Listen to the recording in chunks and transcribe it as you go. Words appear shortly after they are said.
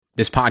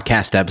This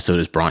podcast episode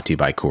is brought to you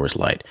by Coors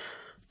Light.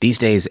 These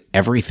days,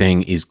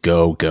 everything is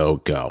go, go,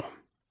 go.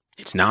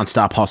 It's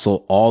nonstop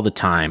hustle all the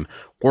time.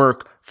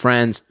 Work,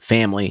 friends,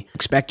 family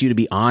expect you to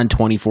be on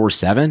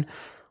 24/7.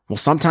 Well,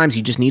 sometimes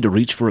you just need to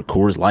reach for a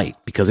Coors Light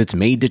because it's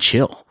made to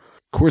chill.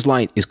 Coors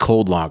Light is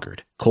cold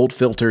lagered, cold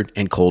filtered,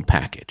 and cold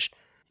packaged.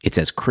 It's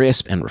as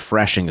crisp and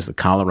refreshing as the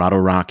Colorado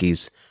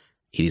Rockies.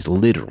 It is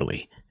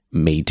literally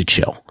made to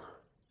chill.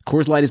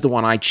 Coors Light is the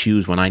one I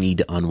choose when I need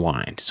to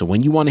unwind. So when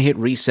you want to hit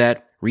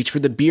reset, reach for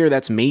the beer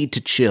that's made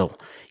to chill.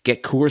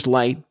 Get Coors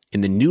Light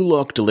in the new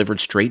look delivered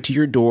straight to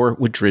your door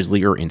with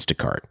Drizzly or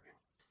Instacart.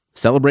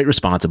 Celebrate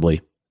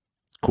responsibly.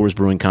 Coors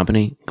Brewing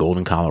Company,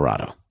 Golden,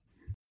 Colorado.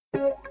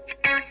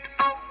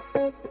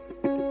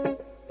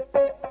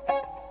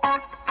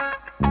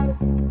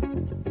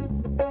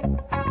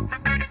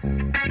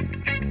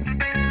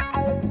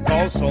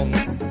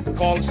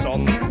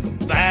 Karlsson,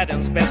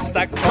 världens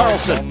bästa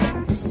Karlsson,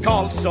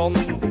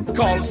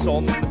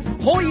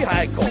 hoj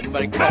här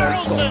kommer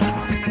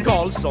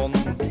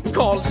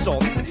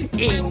Karlsson,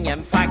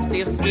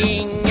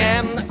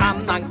 ingen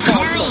annan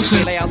Karlsson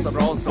spelar jag så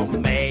bra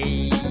som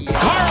mig.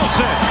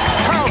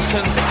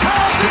 Karlsson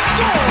scores!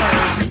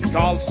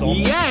 Karlsson,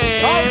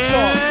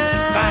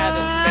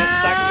 världens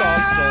bästa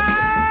Karlsson,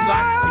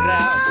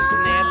 vackra,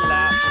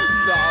 snälla,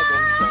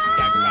 lagom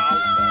Karlsson.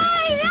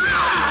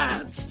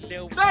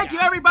 Thank you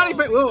everybody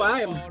for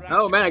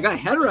I got a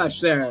head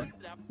rush there.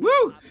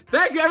 Woo!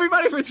 Thank you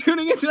everybody for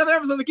tuning in to another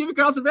episode of the Keeping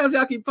Karlsson Fantasy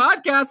Hockey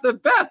Podcast, the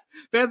best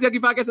fantasy hockey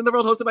podcast in the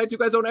world, hosted by two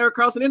guys own Eric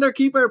Karlsson in their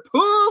keeper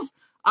pools.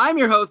 I'm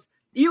your host,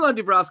 Elon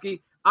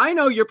Dubrovsky. I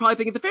know you're probably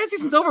thinking the fantasy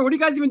season's over. What are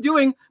you guys even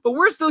doing? But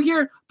we're still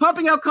here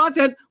pumping out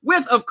content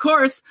with, of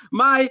course,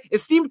 my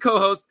esteemed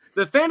co-host,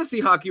 the fantasy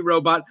hockey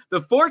robot,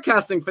 the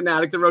forecasting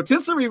fanatic, the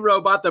rotisserie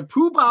robot, the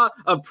poobah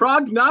of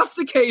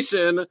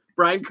prognostication,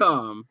 Brian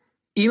Com.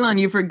 Elon,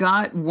 you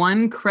forgot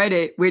one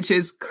credit, which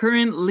is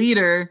current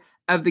leader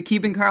of the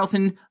Keeping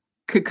Karlsson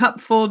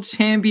Cupful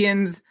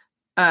Champions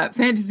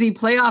fantasy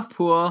playoff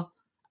pool.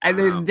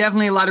 There's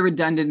definitely a lot of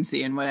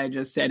redundancy in what I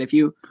just said if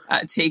you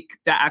take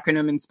the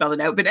acronym and spell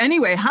it out. But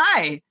anyway,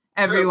 hi,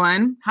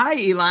 everyone.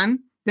 Hi, Elon.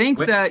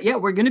 Thanks.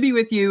 We're going to be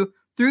with you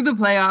through the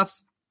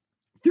playoffs,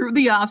 through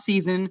the off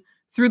season,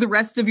 through the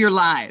rest of your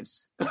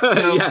lives.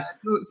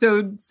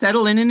 So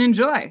settle in and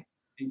enjoy.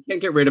 You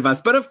can't get rid of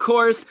us. But of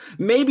course,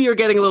 maybe you're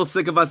getting a little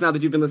sick of us now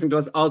that you've been listening to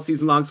us all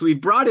season long. So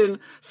we've brought in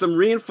some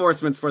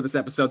reinforcements for this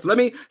episode. So let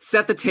me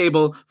set the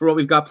table for what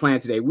we've got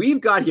planned today. We've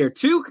got here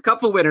two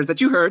couple winners that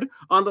you heard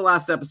on the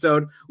last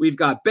episode. We've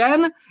got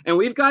Ben and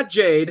we've got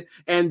Jade,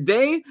 and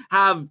they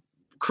have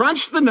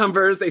crunched the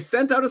numbers. They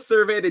sent out a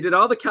survey. They did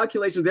all the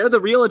calculations. They're the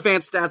real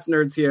advanced stats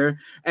nerds here.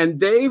 And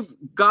they've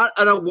got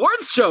an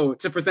awards show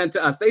to present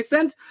to us. They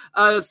sent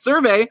a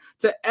survey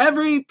to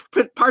every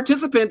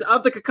participant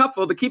of the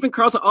Cupful, the Keeping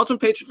Karlsson Ultimate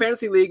Patron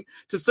Fantasy League,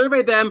 to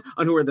survey them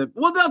on who are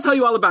they'll tell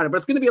you all about it, but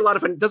it's going to be a lot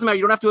of fun. It doesn't matter.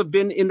 You don't have to have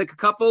been in the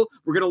Cupful.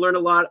 We're going to learn a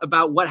lot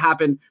about what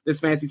happened this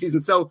fantasy season.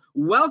 So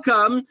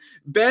welcome,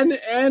 Ben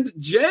and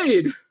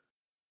Jade.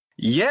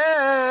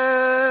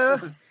 Yeah.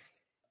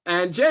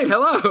 And Jade,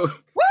 hello.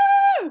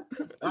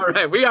 All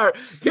right,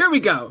 here we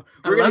go.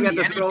 We're going to get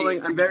this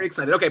rolling. I'm very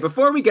excited. Okay,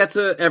 before we get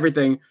to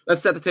everything,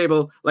 let's set the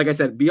table. Like I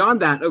said, beyond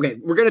that, okay,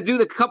 we're going to do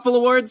the Cupful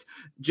Awards.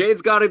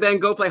 Jade's got to then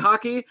go play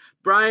hockey.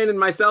 Brian and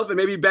myself and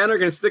maybe Ben are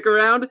going to stick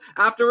around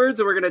afterwards,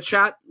 and we're going to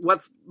chat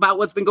about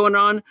what's been going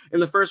on in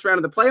the first round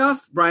of the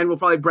playoffs. Brian will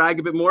probably brag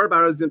a bit more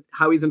about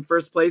how he's in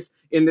first place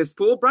in this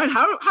pool. Brian,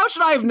 how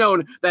should I have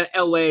known that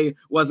LA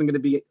wasn't going to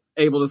be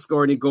able to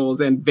score any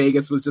goals and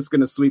Vegas was just going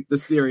to sweep the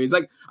series?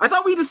 Like, I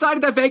thought we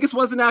decided that Vegas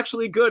wasn't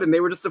actually good and they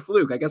were just a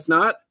fluke. I guess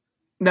not.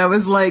 That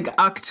was like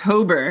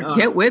October.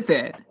 Get with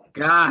it.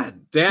 God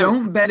damn.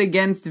 Don't bet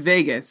against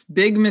Vegas.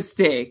 Big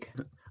mistake.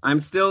 I'm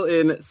still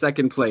in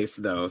second place,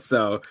 though.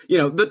 So,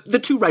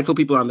 the two rightful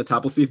people are on the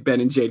top. We'll see if Ben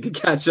and Jade can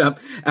catch up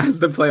as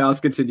the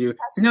playoffs continue.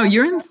 No,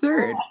 you're in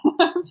third.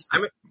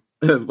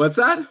 What's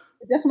that?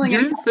 Definitely.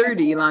 You're in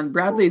third, Elon.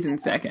 Bradley's in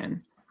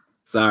second.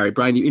 Sorry,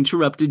 Brian, you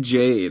interrupted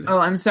Jade. Oh,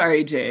 I'm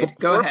sorry, Jade.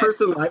 Go ahead.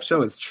 Four-person live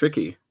show is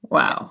tricky.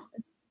 Wow.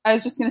 I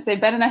was just going to say,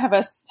 Ben and I have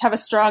a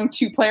strong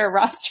two-player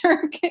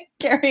roster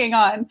carrying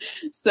on.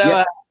 So,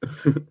 yeah.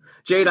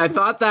 Jade, I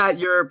thought that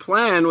your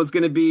plan was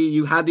going to be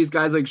you had these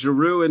guys like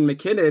Giroux and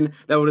McKinnon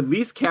that would at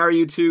least carry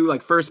you to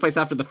like first place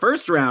after the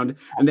first round,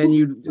 and then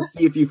you just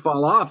see if you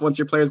fall off once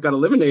your players got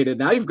eliminated.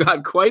 Now you've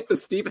got quite the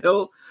steep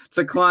hill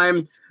to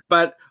climb.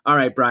 But all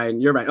right,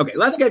 Brian, you're right. Okay,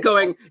 let's get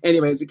going.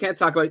 Anyways, we can't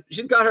talk about.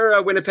 She's got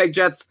her Winnipeg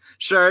Jets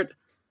shirt.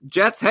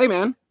 Jets, hey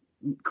man,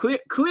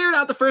 cleared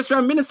out the first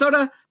round.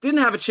 Minnesota didn't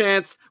have a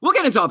chance. We'll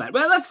get into all that.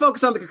 But let's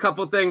focus on the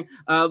Cupful thing.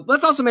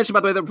 Let's also mention, by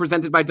the way, they're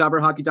presented by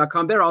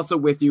DobberHockey.com. They're also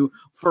with you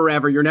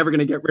forever. You're never going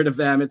to get rid of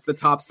them. It's the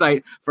top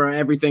site for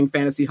everything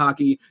fantasy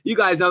hockey. You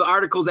guys know the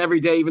articles every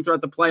day, even throughout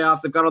the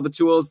playoffs. They've got all the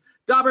tools.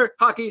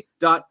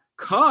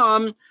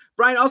 DobberHockey.com.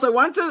 Brian, also, I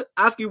wanted to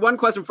ask you one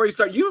question before you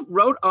start. You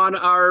wrote on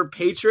our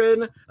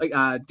Patreon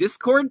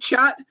Discord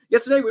chat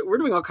yesterday. We're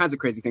doing all kinds of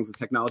crazy things with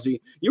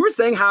technology. You were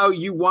saying how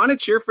you want to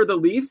cheer for the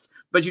Leafs,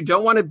 but you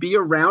don't want to be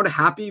around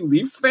happy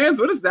Leafs fans.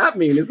 What does that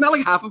mean? Isn't that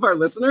like half of our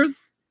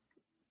listeners?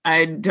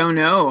 I don't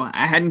know.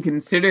 I hadn't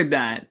considered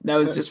that. That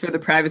was just for the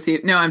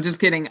privacy. No, I'm just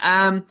kidding. What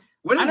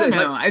is I don't it?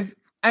 know.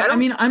 I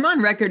mean, I'm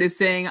on record as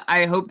saying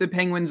I hope the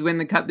Penguins win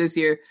the Cup this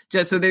year,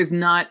 just so there's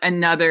not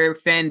another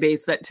fan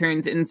base that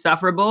turns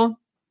insufferable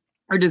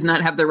or does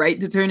not have the right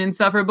to turn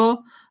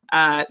insufferable.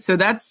 So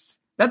that's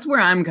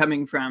where I'm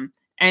coming from.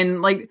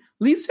 And like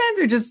Leafs fans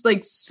are just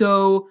like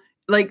so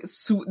like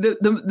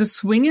the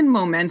swing in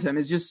momentum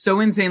is just so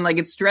insane. Like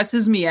it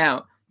stresses me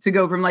out to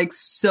go from like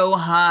so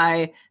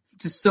high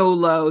to so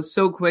low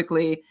so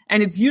quickly.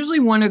 And it's usually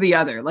one or the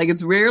other. Like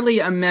it's rarely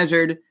a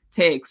measured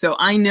take. So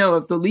I know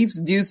if the Leafs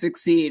do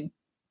succeed,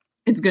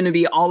 it's going to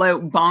be all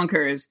out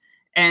bonkers.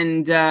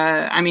 And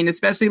I mean,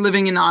 especially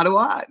living in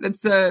Ottawa,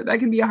 that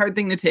can be a hard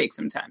thing to take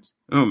sometimes.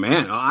 Oh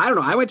man, I don't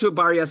know. I went to a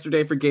bar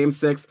yesterday for Game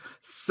 6.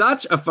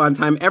 Such a fun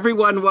time.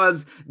 Everyone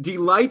was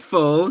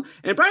delightful.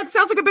 And Brian, it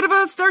sounds like a bit of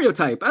a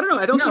stereotype. I don't know.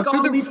 I don't think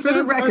all Leafs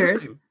fans are the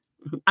same.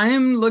 I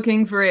am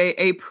looking for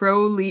a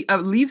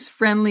Leafs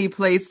friendly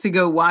place to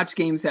go watch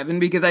Game 7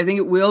 because I think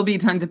it will be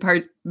fun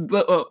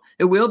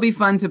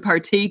to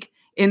partake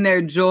in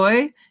their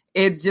joy.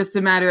 It's just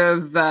a matter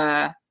of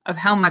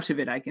how much of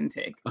it I can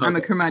take. Okay. I'm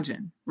a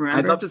curmudgeon. Remember?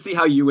 I'd love to see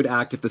how you would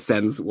act if the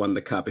Sens won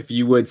the Cup. If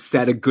you would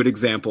set a good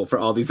example for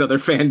all these other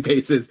fan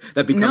bases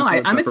that become. No,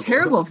 I'm a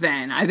terrible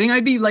fan. I think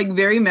I'd be like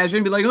very measured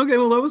and be like, okay,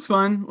 well that was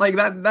fun. Like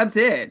that's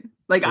it.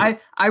 Like yeah.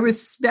 I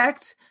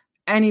respect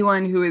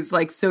anyone who is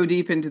like so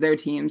deep into their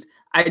teams.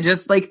 I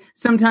just like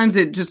sometimes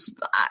it just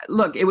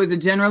look. It was a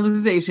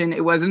generalization.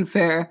 It wasn't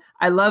fair.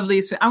 I love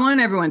Leafs. I want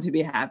everyone to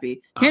be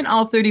happy. Can't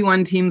all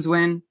 31 teams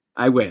win?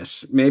 I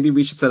wish. Maybe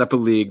we should set up a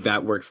league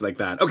that works like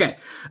that. Okay.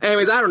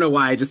 Anyways, I don't know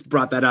why I just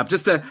brought that up.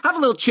 Just to have a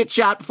little chit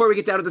chat before we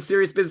get down to the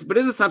serious business. But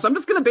it is time. So I'm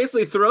just going to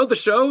basically throw the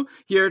show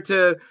here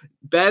to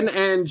Ben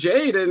and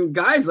Jade. And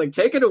guys, like,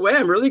 take it away.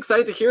 I'm really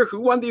excited to hear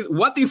what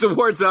these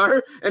awards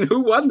are and who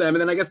won them.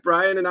 And then I guess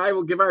Brian and I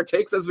will give our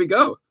takes as we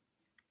go.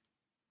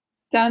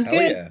 Sounds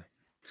good.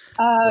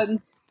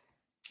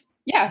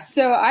 Yeah.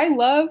 So I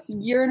love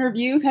year in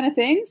review kind of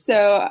thing.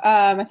 So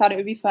I thought it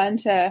would be fun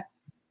to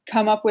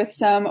come up with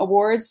some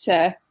awards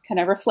to kind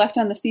of reflect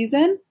on the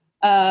season.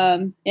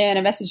 And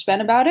I messaged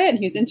Ben about it and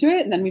he was into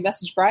it. And then we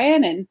messaged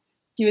Brian and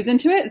he was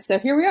into it. So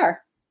here we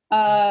are.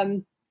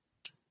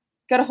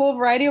 Got a whole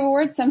variety of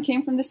awards. Some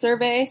came from the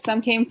survey.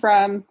 Some came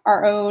from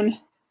our own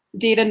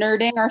data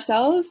nerding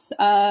ourselves.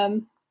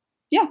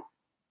 Yeah.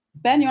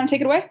 Ben, you want to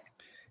take it away?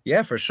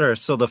 Yeah, for sure.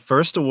 So the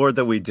first award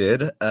that we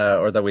did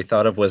or that we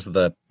thought of was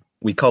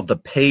we called the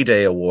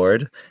Payday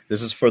Award.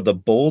 This is for the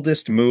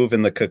boldest move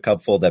in the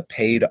Cupful that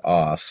paid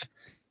off.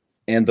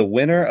 And the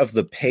winner of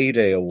the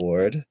Payday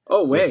Award.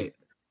 Oh, wait.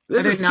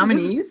 Are there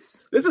nominees?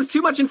 This is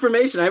too much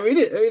information. I read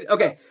it.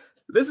 Okay.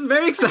 This is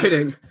very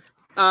exciting.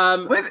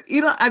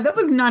 That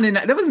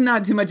was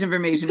not too much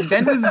information.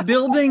 Ben was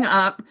building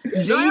up.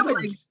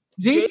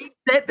 Jade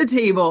set the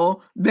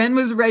table. Ben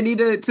was ready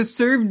to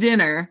serve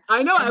dinner.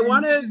 I know. I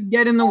want to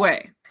get in the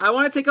way. I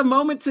want to take a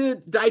moment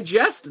to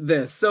digest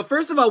this. So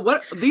first of all,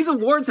 these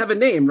awards have a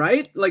name,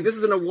 right? Like this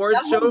is an awards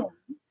show.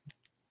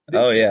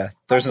 Oh yeah,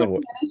 there's an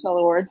award.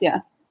 Awards, yeah.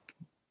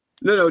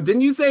 No.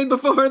 Didn't you say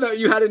before that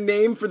you had a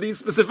name for these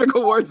specific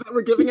awards that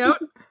we're giving out?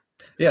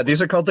 Yeah,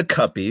 these are called the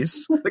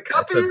Cuppies. The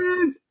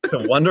Cuppies! It's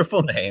a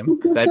wonderful name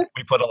that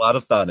we put a lot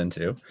of thought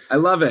into. I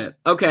love it.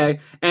 Okay.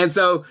 And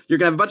so you're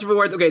going to have a bunch of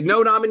awards. Okay,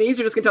 no nominees.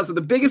 You're just going to tell us. So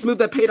the biggest move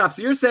that paid off.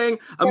 So you're saying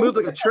a move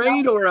like a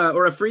trade or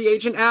a free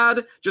agent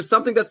ad, just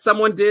something that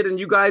someone did and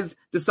you guys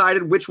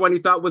decided which one you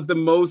thought was the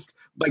most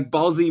like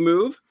ballsy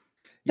move?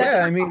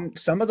 Yeah, I mean,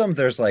 some of them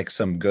there's like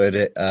some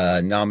good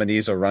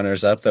nominees or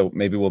runners up that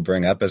maybe we'll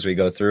bring up as we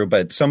go through.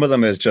 But some of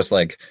them is just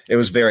like it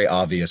was very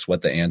obvious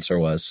what the answer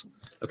was.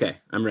 Okay,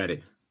 I'm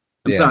ready.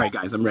 I'm sorry,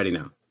 guys. I'm ready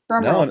now.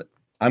 No,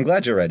 I'm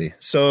glad you're ready.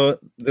 So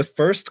the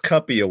first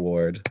Cuppy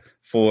Award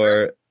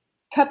for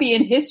Cuppy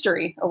in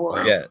History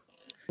Award. Yeah.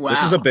 Wow.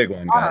 This is a big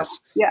one, guys.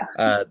 Yeah.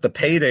 The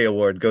Payday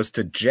Award goes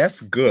to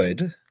Jeff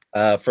Good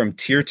from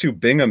Tier 2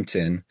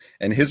 Binghamton.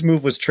 And his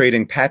move was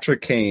trading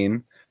Patrick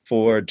Kane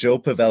for Joe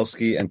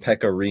Pavelski and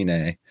Pekka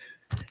Rinne.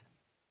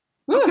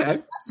 Okay.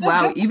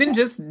 Wow, even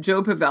just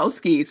Joe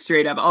Pavelski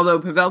straight up. Although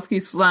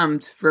Pavelski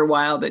slumped for a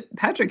while, but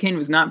Patrick Kane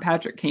was not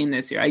Patrick Kane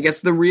this year. I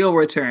guess the real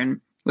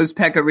return was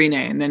Pekka Rinne,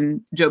 and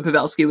then Joe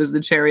Pavelski was the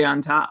cherry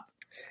on top.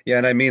 Yeah,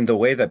 and I mean, the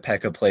way that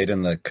Pekka played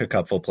in the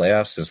Cupful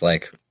playoffs is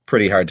like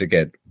pretty hard to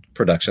get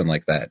production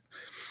like that.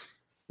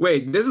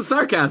 Wait, this is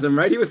sarcasm,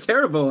 right? He was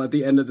terrible at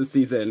the end of the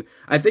season.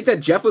 I think that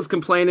Jeff was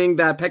complaining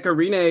that Pekka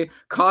Rinne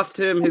cost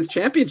him his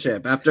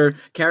championship after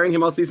carrying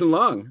him all season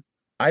long.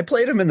 I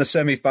played him in the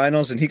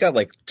semifinals, and he got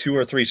like 2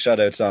 or 3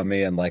 shutouts on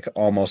me, and like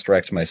almost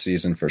wrecked my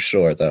season for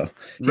sure. Though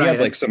he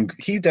had like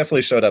he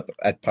definitely showed up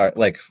at part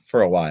like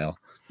for a while.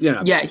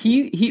 Yeah.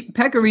 He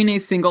Pekka Rinne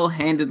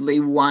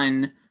single-handedly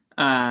won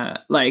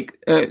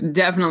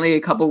definitely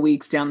a couple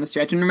weeks down the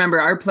stretch. And remember,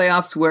 our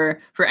playoffs were,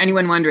 for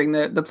anyone wondering,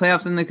 the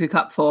playoffs in the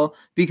Cupful,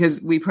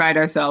 because we pride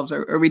ourselves,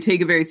 or we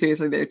take it very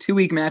seriously, they're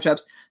 2-week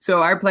matchups.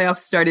 So our playoffs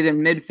started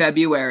in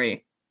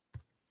mid-February.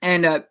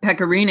 And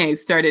Pekka Rinne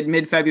started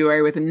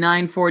mid-February with a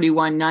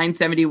 941,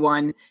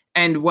 971,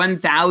 and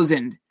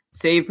 1,000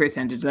 save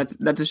percentage. That's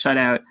a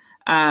shutout.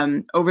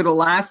 Over the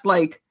last,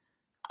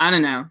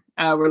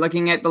 we're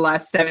looking at the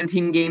last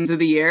 17 games of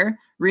the year.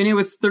 Rinne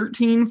was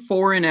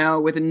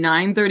 13-4-0 with a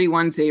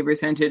 931 save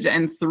percentage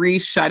and 3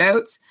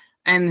 shutouts.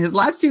 And his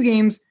last 2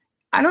 games,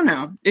 I don't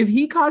know. If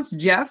he cost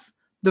Jeff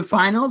the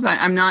finals,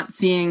 I'm not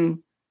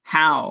seeing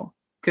how.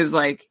 Because,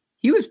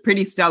 he was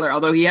pretty stellar,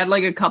 although he had,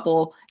 a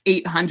couple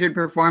 800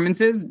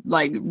 performances,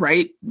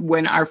 right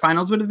when our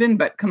finals would have been.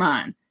 But come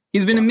on.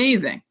 He's been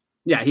amazing.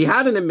 Yeah, he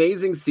had an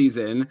amazing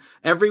season.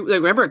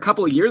 Remember a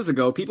couple of years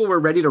ago, people were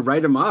ready to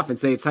write him off and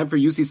say it's time for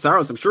Juuse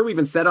Saros. I'm sure we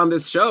even said on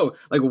this show,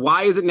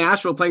 why isn't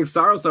Nashville playing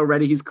Saros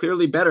already? He's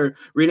clearly better.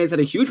 Rinne's had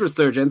a huge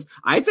resurgence.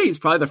 I'd say he's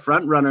probably the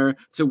front runner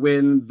to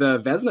win the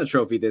Vezina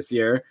Trophy this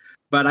year.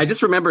 But I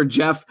just remember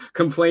Jeff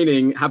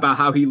complaining about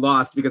how he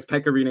lost because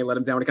Pekka Rinne let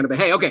him down.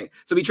 Hey, okay.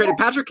 So we traded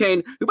Patrick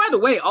Kane, who, by the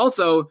way,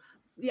 also,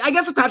 I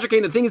guess with Patrick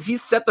Kane, the thing is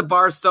he's set the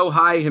bar so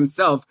high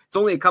himself. It's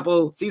only a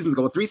couple seasons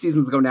ago, 3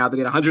 seasons ago now, that he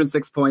had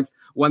 106 points,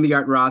 won the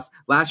Art Ross.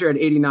 Last year had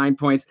 89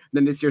 points,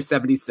 then this year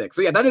 76.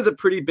 So yeah, that is a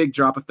pretty big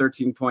drop of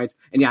 13 points.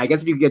 And yeah, I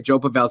guess if you could get Joe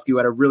Pavelski, who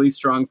had a really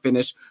strong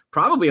finish,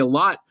 probably a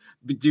lot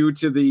due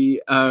to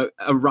the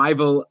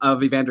arrival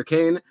of Evander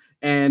Kane.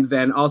 And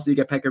then also you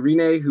get Pekka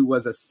Rinne, who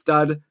was a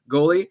stud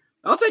goalie.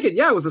 I'll take it.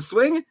 Yeah, it was a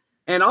swing.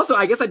 And also,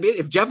 I guess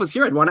if Jeff was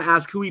here, I'd want to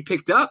ask who he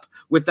picked up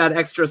with that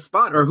extra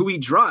spot or who he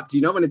dropped.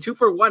 In a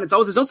 2-for-1, it's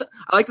always, I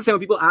like to say when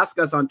people ask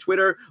us on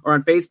Twitter or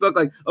on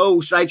Facebook,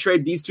 should I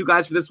trade these 2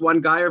 guys for this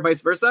one guy or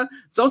vice versa?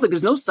 It's always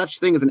there's no such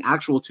thing as an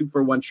actual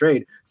 2-for-1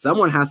 trade.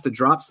 Someone has to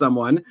drop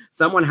someone.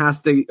 Someone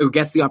has to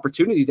gets the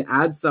opportunity to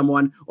add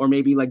someone or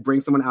maybe bring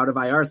someone out of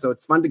IR. So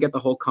it's fun to get the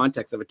whole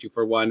context of a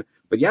 2-for-1.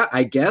 But yeah,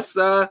 I guess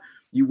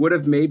you would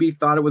have maybe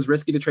thought it was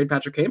risky to trade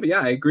Patrick Kane. But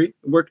yeah, I agree.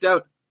 It worked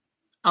out.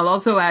 I'll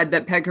also add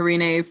that Pekka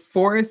Rinne,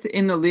 4th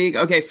in the league.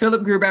 Okay,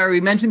 Philip Grubauer,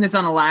 we mentioned this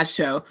on the last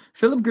show.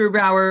 Philip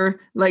Grubauer,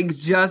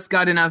 just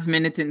got enough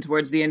minutes in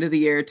towards the end of the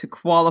year to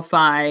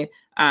qualify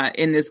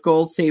in this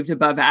goals saved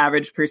above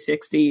average per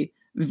 60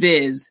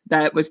 viz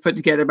that was put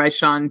together by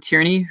Sean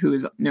Tierney, who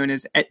is known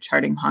as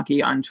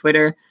 @ChartingHockey on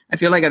Twitter. I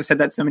feel like I've said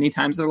that so many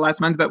times over the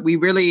last month, but we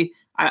really,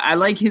 I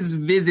like his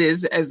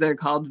vizes, as they're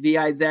called,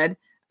 V-I-Z.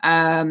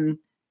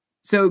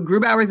 So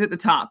Grubauer's at the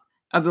top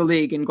of the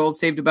league in goals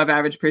saved above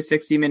average per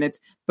 60 minutes.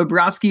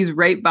 Bobrovsky's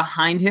right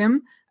behind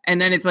him. And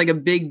then it's a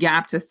big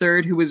gap to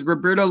third, who was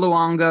Roberto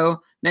Luongo,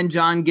 then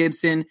John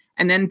Gibson,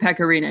 and then Pekka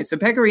Rinne. So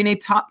Pekka Rinne,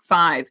 top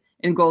 5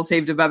 in goals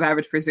saved above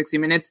average per 60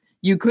 minutes.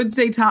 You could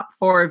say top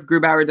 4 if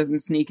Grubauer doesn't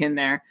sneak in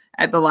there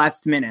at the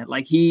last minute.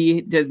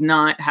 He does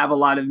not have a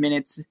lot of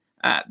minutes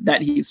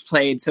that he's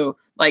played. So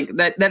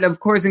that of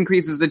course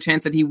increases the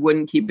chance that he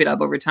wouldn't keep it up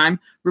over time.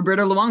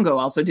 Roberto Luongo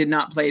also did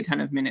not play a ton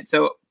of minutes.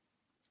 So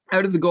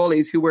out of the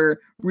goalies who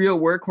were real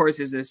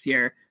workhorses this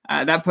year,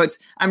 that puts,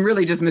 I'm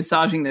really just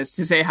massaging this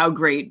to say how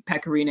great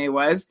Pekka Rinne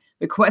was.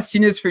 The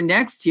question is for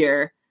next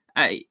year,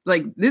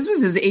 this was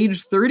his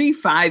age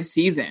 35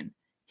 season.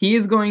 He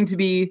is going to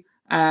be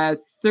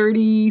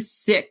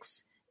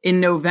 36 in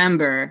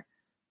November.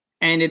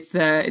 And it's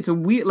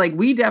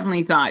we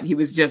definitely thought he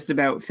was just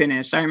about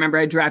finished. I remember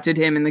I drafted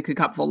him in the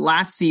Cupful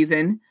last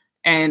season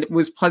and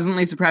was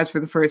pleasantly surprised for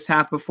the first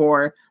half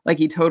before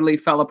he totally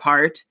fell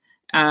apart.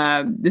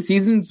 The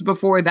seasons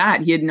before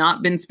that, he had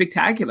not been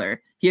spectacular.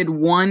 He had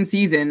 1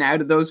 season out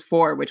of those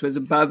 4, which was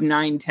above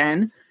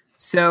 910.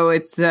 So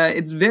it's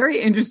very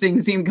interesting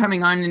to see him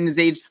coming on in his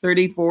age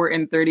 34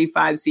 and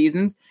 35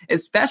 seasons,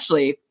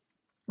 especially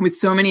with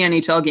so many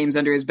NHL games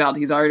under his belt.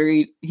 He's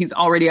already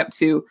up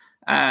to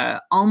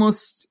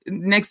almost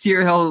next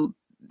year. He'll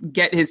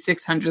get his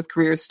 600th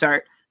career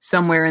start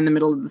somewhere in the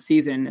middle of the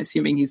season,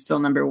 assuming he's still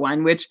number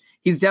 1, which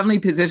he's definitely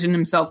positioned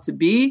himself to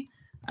be.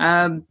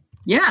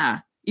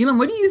 Yeah. Elam,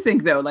 what do you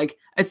think, though?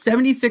 A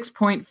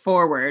 76-point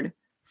forward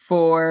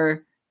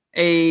for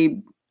a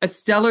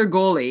stellar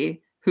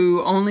goalie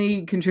who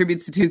only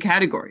contributes to 2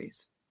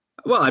 categories.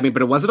 Well,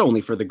 but it wasn't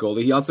only for the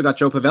goalie. He also got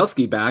Joe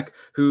Pavelski back,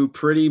 who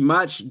pretty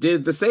much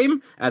did the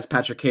same as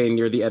Patrick Kane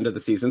near the end of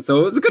the season. So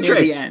it was a good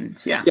trade. Near the end,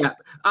 yeah. Yeah.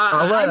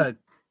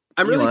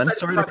 I'm really Elon, excited.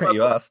 Sorry to cut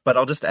you off, but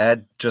I'll just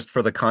add, just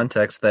for the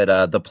context,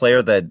 that the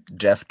player that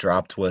Jeff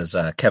dropped was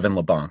Kevin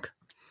LeBlanc.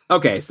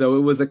 Okay, so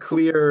it was a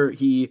clear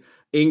he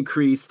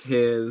increased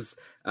his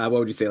what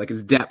would you say,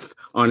 his depth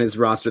on his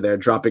roster there,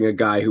 dropping a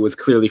guy who was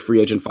clearly free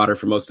agent fodder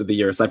for most of the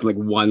year, aside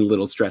from one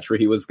little stretch where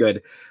he was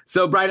good.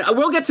 So, Brian,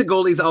 we'll get to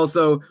goalies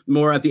also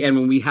more at the end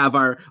when we have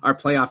our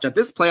playoff chat.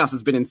 This playoffs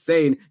has been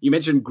insane. You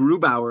mentioned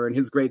Grubauer and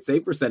his great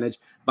save percentage,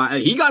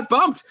 but he got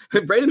bumped.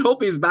 Braden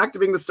Holtby is back to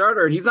being the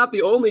starter, and he's not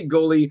the only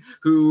goalie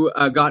who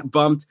got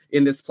bumped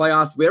in this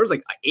playoffs. There was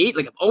 8,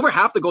 over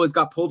half the goalies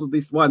got pulled at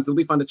least once. It'll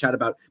be fun to chat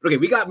about. But okay,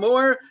 we got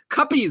more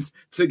cuppies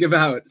to give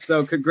out.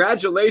 So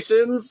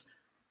congratulations.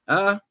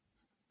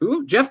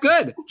 Who? Jeff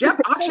Good.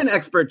 Auction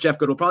expert Jeff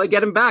Good. We'll probably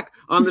get him back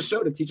on the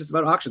show to teach us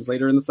about auctions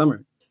later in the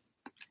summer.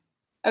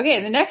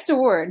 Okay, the next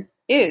award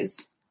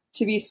is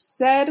to be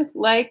said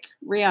like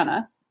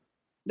Rihanna.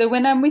 The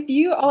When I'm With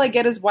You, All I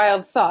Get Is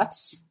Wild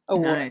Thoughts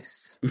award.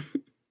 Nice.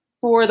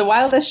 For the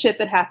wildest shit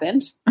that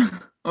happened.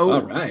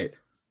 All right.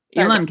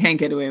 Elon can't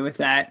get away with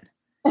that.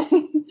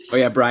 Oh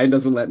yeah, Brian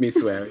doesn't let me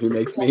swear. He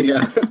makes me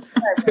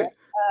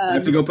I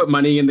have to go put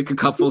money in the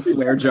cupful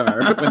swear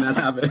jar when that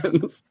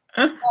happens.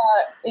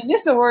 And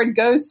this award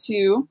goes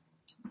to,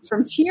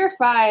 from Tier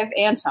 5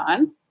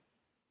 Anton,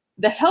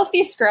 the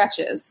Healthy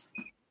Scratches,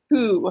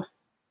 who,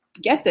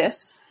 get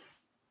this,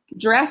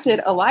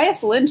 drafted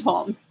Elias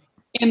Lindholm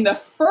in the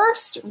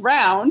first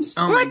round.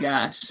 Oh my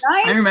gosh.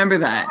 I remember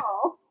that.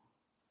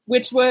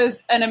 Which was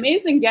an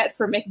amazing get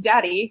for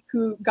McDaddy,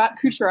 who got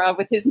Kucherov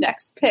with his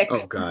next pick.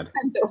 Oh, God.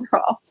 10th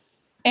overall.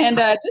 And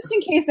just in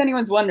case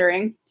anyone's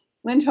wondering,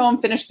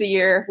 Lindholm finished the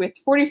year with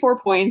 44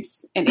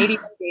 points in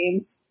 81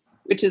 games,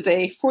 which is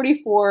a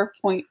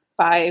 44.5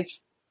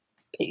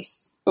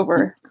 pace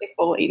over a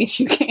full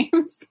 82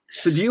 games.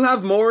 So do you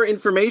have more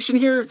information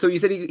here? So you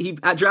said he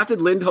drafted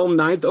Lindholm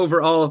 9th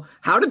overall.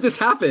 How did this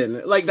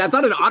happen? Like, that's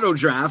not an auto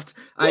draft.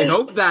 I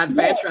hope that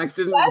Fantrax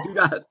didn't do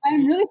that.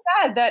 I'm really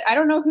sad that I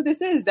don't know who this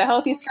is, the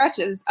Healthy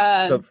Scratches.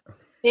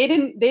 They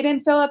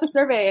didn't fill out the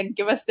survey and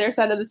give us their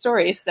side of the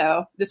story.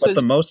 So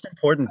the most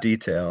important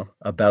detail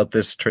about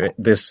this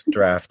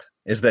draft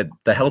is that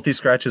the Healthy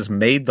Scratches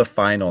made the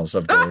finals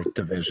of their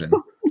division.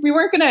 We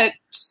weren't going to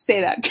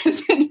say that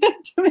because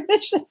it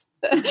diminishes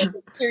the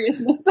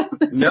seriousness of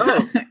this.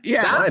 No,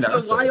 yeah,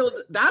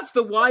 that's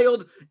the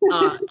wild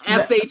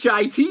SHIT.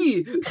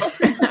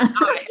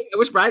 I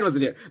wish Brian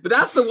wasn't here, but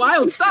that's the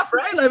wild stuff,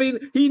 right? I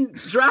mean, he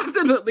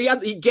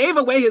gave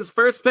away his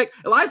first pick.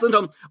 Elias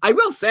Lindholm, I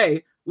will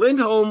say,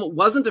 Lindholm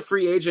wasn't a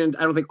free agent,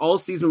 I don't think, all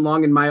season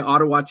long in my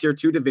Ottawa Tier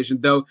 2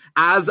 division, though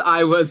as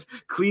I was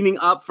cleaning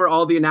up for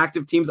all the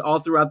inactive teams all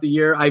throughout the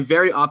year, I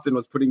very often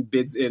was putting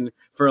bids in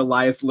for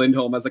Elias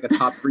Lindholm as like a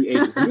top free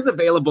agent. So he was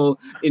available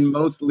in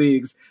most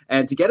leagues,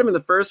 and to get him in the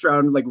first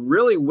round, like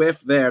really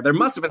whiff there. There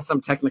must have been some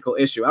technical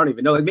issue. I don't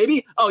even know. Like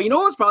maybe, you know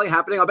what was probably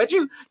happening? I'll bet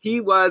you he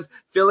was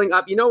filling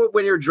up, you know,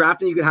 when you're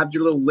drafting, you can have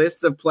your little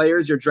list of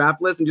players, your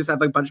draft list, and just have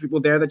like a bunch of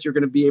people there that you're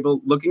going to be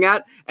looking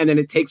at, and then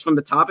it takes from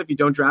the top if you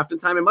don't draft in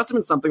time. It must have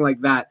been something like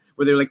that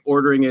where they're like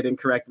ordering it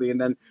incorrectly, and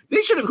then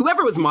they should have,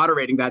 whoever was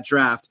moderating that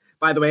draft,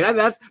 by the way,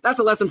 that's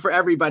a lesson for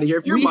everybody here.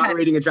 If you're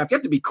moderating a draft, you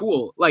have to be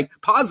cool. Like,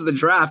 pause the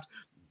draft,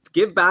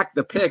 give back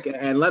the pick,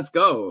 and let's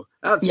go.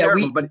 That's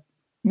terrible. But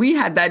we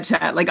had that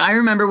chat. Like, I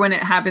remember when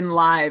it happened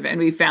live and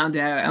we found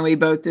out and we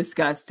both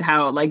discussed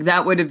how like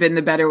that would have been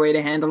the better way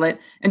to handle it.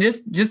 And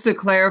just to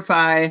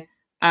clarify,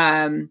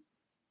 oh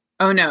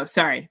no,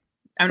 sorry.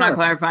 I'm not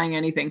clarifying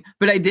anything,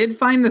 but I did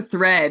find the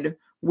thread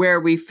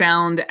where we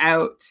found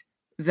out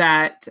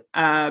that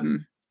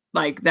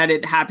that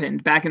it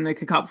happened back in the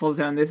Cupful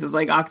Zone. This is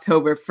like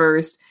October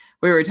 1st.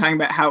 We were talking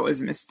about how it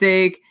was a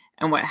mistake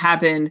and what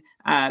happened.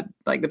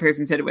 Like the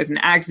person said it was an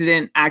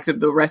accident, active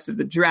the rest of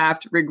the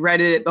draft,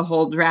 regretted it the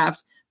whole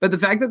draft. But the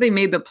fact that they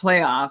made the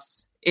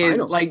playoffs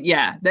is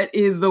that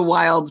is the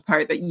wild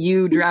part, that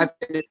you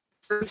drafted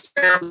first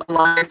round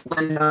Elias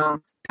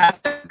Lindholm,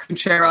 past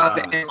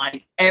Kucherov, and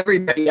like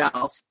everybody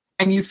else,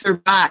 and you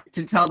survived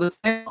to tell this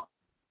tale.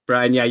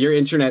 Brian, yeah, your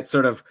internet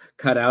sort of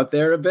cut out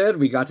there a bit.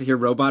 We got to hear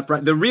Robot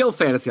Brian, the real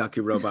fantasy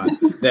hockey robot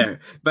there.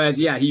 But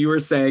yeah, you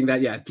were saying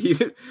that,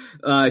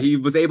 he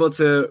was able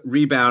to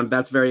rebound.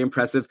 That's very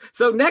impressive.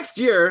 So next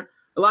year,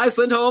 Elias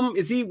Lindholm,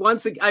 is he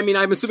once again, I mean,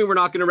 I'm assuming we're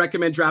not going to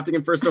recommend drafting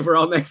him first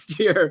overall next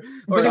year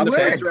or in the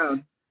first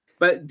round.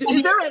 But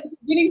is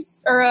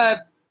there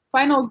a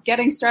finals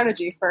getting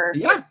strategy for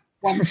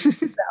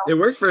it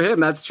worked for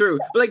him, that's true.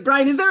 But like,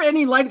 Brian, is there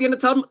any light at the end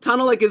of the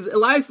tunnel? Like, is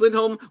Elias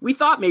Lindholm, we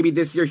thought maybe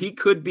this year he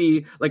could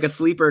be like a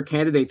sleeper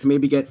candidate to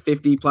maybe get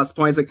 50 plus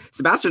points. Like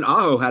Sebastian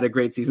Aho had a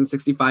great season,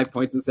 65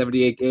 points in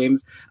 78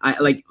 games.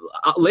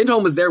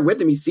 Lindholm was there with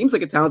him. He seems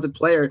like a talented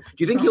player. Do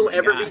you think he'll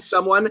ever be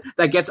someone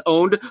that gets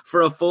owned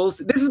for a full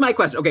this is my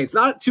question. Okay, it's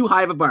not too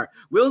high of a bar.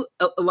 Will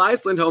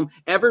Elias Lindholm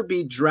ever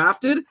be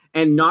drafted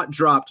and not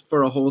dropped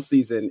for a whole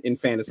season in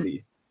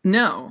fantasy?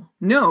 No.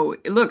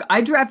 Look, I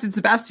drafted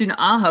Sebastian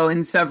Aho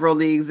in several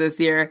leagues this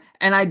year,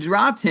 and I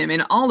dropped him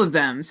in all of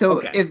them.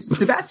 So if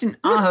Sebastian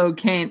Aho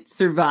can't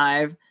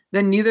survive,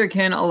 then neither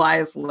can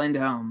Elias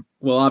Lindholm.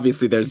 Well,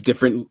 obviously, there's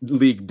different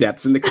league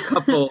depths in the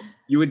couple.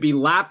 You would be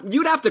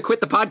you'd have to quit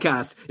the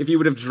podcast if you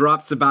would have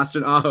dropped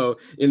Sebastian Aho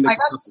in the. I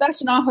got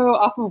Sebastian Aho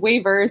off of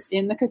waivers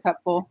in the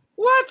Cupful.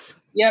 What?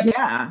 Yep.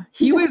 Yeah,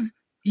 he was.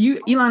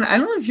 Elon, I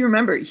don't know if you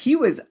remember. He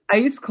was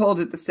ice cold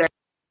at the start.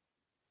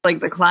 Like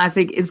the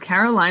classic, is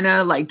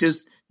Carolina like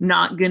just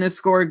not going to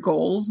score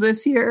goals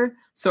this year?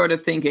 Sort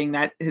of thinking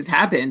that has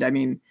happened. I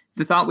mean,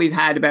 the thought we've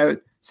had about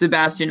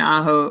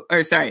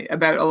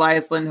about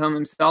Elias Lindholm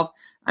himself.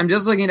 I'm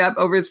just looking it up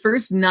over his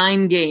first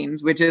 9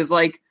 games, which is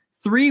like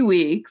 3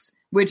 weeks,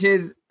 which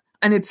is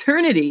an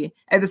eternity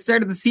at the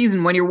start of the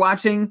season when you're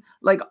watching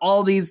like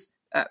all these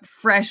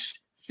fresh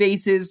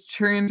faces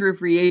churn through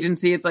free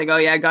agency. It's like, oh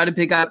yeah, I got to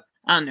pick up,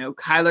 I don't know,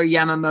 Kyler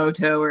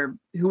Yamamoto or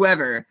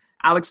whoever,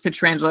 Alex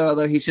Pietrangelo,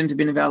 although he shouldn't have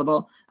been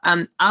available.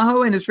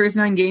 Aho in his first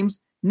 9 games,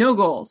 no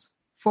goals,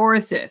 4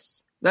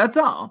 assists. That's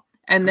all.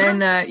 And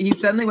then he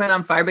suddenly went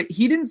on fire, but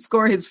he didn't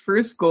score his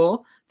first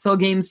goal till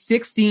game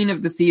 16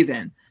 of the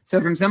season.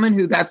 So from someone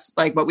who that's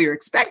like what we were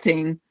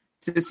expecting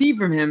to see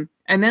from him,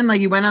 and then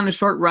like he went on a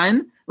short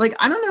run. Like,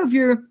 I don't know if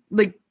you're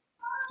like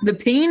the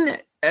pain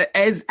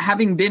as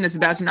having been a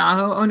Sebastian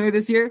Aho owner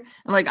this year,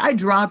 and like I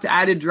dropped,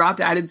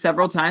 added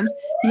several times.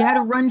 He had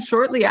a run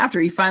shortly after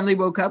he finally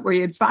woke up where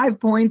he had 5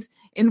 points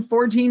in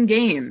 14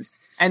 games.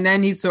 And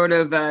then he sort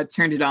of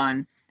turned it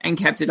on and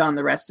kept it on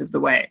the rest of the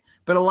way.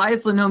 But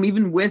Elias Lindholm,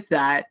 even with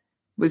that,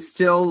 was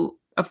still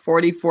a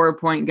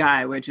 44-point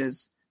guy, which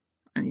is,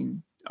 I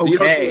mean, okay. So you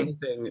don't see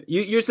anything.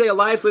 You say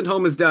Elias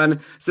Lindholm is done.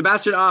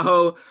 Sebastian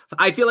Aho,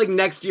 I feel like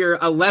next year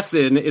a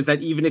lesson is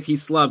that even if he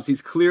slumps,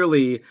 he's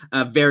clearly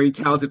a very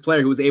talented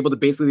player who was able to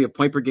basically be a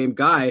point per game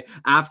guy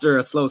after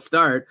a slow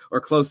start or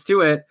close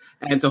to it.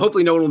 And so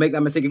hopefully no one will make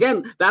that mistake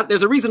again. That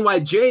there's a reason why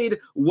Jade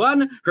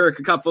won her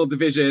Cupful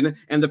division,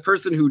 and the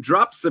person who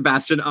dropped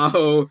Sebastian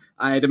Aho,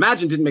 I'd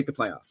imagine, didn't make the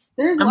playoffs.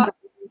 There's a lot of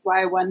reasons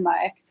why I won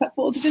my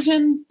Cupful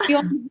division.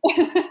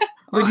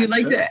 Would you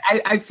like to?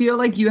 I feel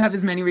like you have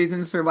as many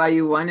reasons for why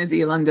you won as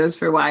Elon does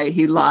for why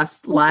he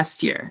lost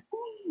last year.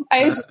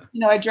 I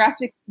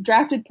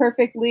drafted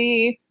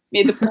perfectly,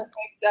 made the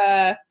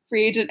perfect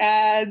free agent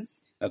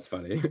ads. That's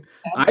funny.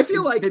 I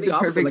feel like the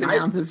opposite, perfect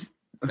amount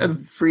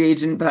of free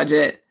agent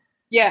budget.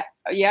 Yeah.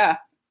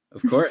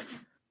 Of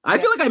course. I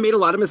feel like I made a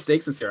lot of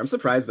mistakes this year. I'm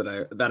surprised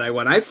that I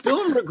won. I still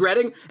am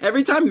regretting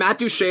every time Matt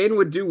Duchene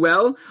would do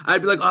well.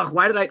 I'd be like, oh,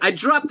 why did I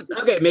dropped?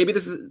 Okay, maybe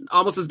this is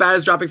almost as bad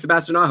as dropping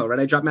Sebastian Aho, right?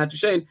 I dropped Matt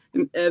Duchene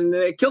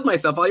and killed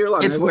myself all year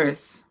long. It's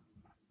worse.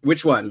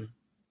 Which one?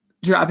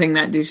 Dropping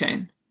Matt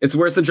Duchene. It's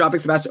worse than dropping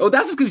Sebastian. Oh,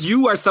 that's just because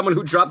you are someone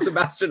who dropped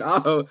Sebastian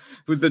Aho,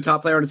 who's the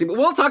top player on the team. But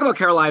we'll talk about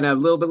Carolina a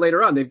little bit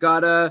later on. They've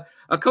got a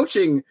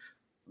coaching.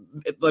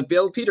 Like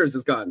Bill Peters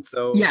is gone,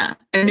 so yeah,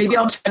 and maybe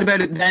I'll chat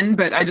about it then.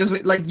 But I just,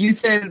 like you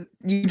said,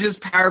 you just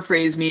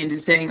paraphrased me into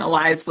saying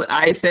I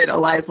said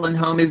Elias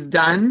Lindholm is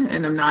done,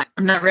 and I'm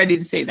not ready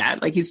to say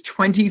that. Like, he's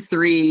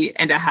 23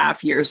 and a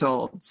half years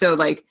old, so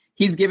like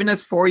he's given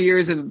us 4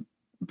 years of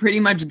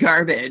pretty much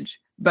garbage,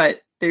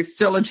 but there's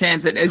still a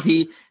chance that as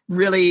he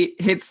really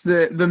hits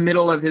the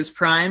middle of his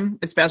prime,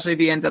 especially if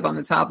he ends up on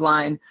the top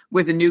line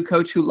with a new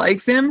coach who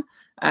likes him,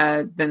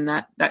 then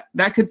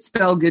that could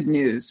spell good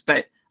news.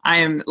 But I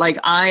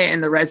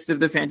and the rest of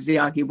the fantasy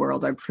hockey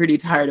world are pretty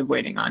tired of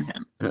waiting on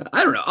him.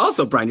 I don't know.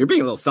 Also, Brian, you're being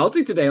a little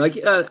salty today. Like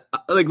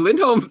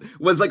Lindholm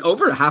was like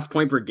over a half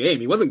point per game.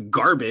 He wasn't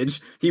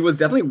garbage. He was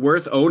definitely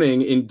worth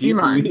owning in deep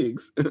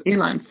leagues.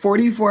 Elon,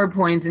 44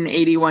 points in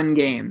 81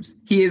 games.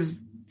 He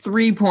is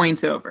 3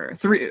 points over,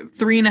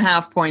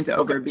 3.5 points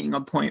over being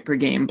a point per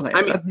game player.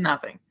 I mean, that's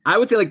nothing. I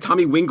would say like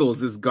Tommy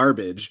Wingles is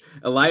garbage.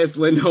 Elias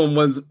Lindholm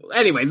was,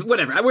 anyways,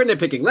 whatever. We're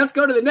nitpicking. Let's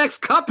go to the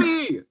next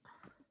cuppy.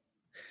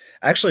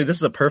 Actually, this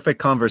is a perfect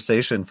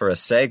conversation for a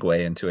segue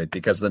into it,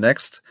 because the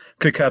next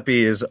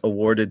Cuppy is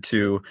awarded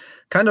to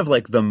kind of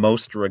like the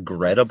most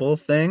regrettable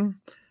thing.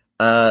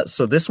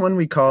 So this one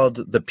we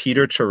called the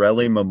Peter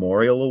Chiarelli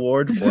Memorial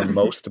Award for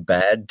most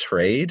bad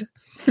trade.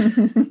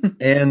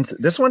 And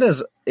this one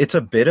it's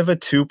a bit of a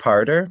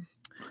two-parter,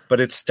 but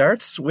it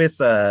starts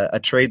with a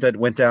trade that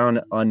went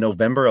down on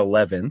November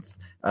 11th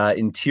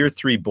in Tier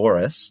 3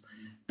 Boris.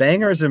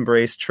 Bangers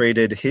Embrace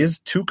traded his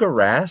Tuukka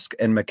Rask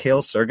and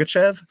Mikhail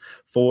Sergachev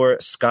for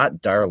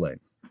Scott Darling.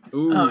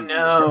 Ooh. Oh,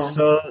 no.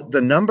 So the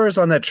numbers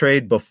on that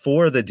trade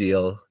before the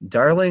deal,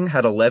 Darling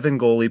had 11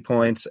 goalie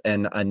points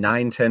and a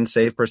 .910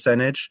 save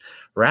percentage.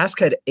 Rask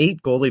had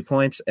 8 goalie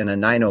points and a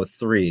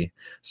 .903.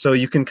 So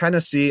you can kind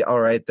of see,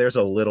 all right, there's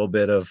a little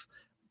bit of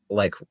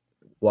like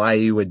why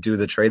you would do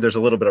the trade. There's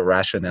a little bit of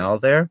rationale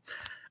there.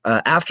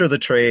 After the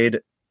trade,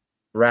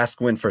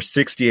 Rask went for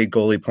 68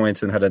 goalie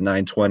points and had a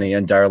 .920,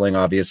 and Darling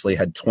obviously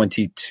had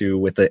 22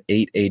 with an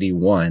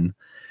 .881.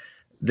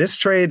 This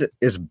trade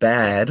is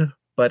bad,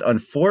 but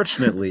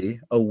unfortunately,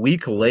 a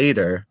week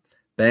later,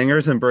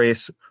 Bangers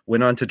Embrace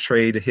went on to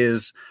trade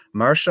his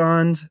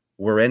Marchand,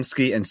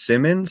 Werenski, and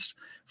Simmons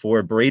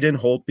for Braden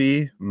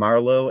Holtby,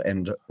 Marlowe,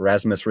 and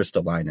Rasmus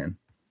Ristolainen.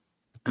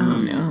 Oh,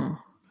 no.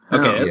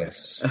 Okay.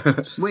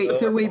 Yes. Wait,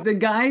 the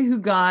guy who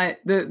got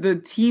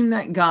the team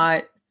that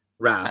got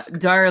Rask.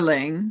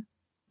 Darling,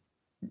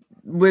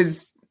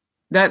 was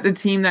that the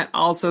team that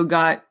also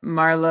got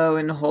Marlowe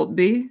and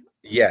Holtby?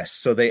 Yes.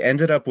 So they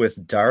ended up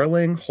with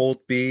Darling,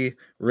 Holtby,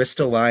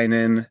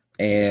 Ristolainen,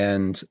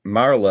 and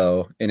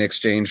Marlowe in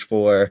exchange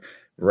for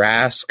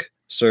Rask,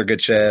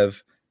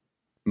 Sergachev,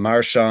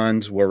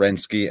 Marchand,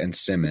 Werenski, and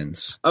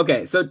Simmons.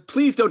 Okay, so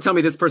please don't tell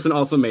me this person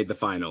also made the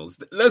finals.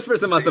 This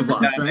person must have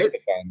lost, right?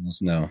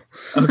 Finals, no.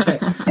 Okay.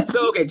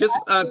 So, just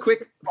a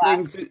quick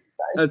thing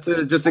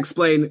to just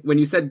explain. When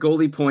you said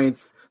goalie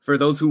points, for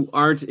those who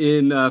aren't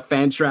in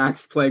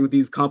Fantrax playing with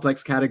these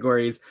complex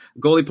categories,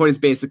 goalie point is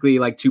basically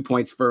like 2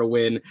 points for a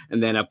win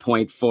and then a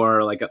point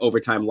for like an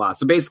overtime loss.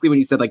 So basically when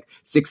you said like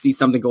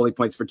 60-something goalie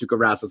points for Tuukka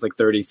Rask, it's like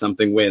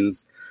 30-something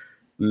wins.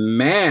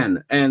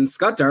 Man, and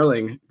Scott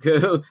Darling,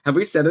 have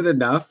we said it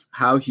enough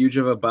how huge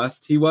of a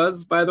bust he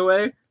was, by the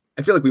way?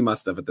 I feel like we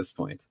must have at this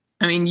point.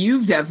 I mean,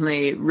 you've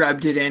definitely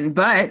rubbed it in,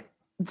 but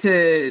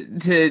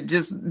to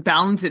just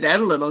balance it out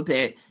a little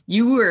bit,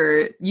 you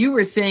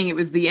were saying it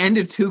was the end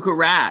of Tuukka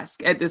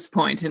Rask at this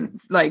point, and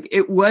like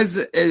it was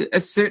a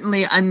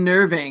certainly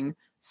unnerving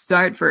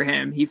start for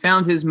him. He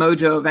found his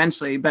mojo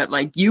eventually, but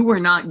like you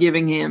were not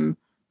giving him,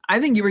 I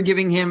think you were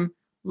giving him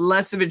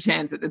less of a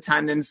chance at the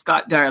time than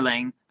Scott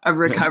Darling of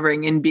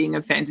recovering and being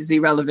a fantasy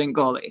relevant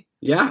goalie.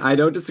 Yeah, I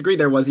don't disagree.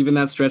 There was even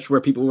that stretch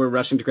where people were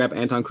rushing to grab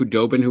Anton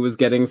Khudobin, who was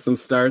getting some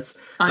starts.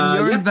 On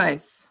your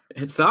advice.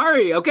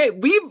 Sorry. Okay,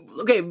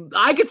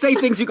 I could say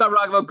things you got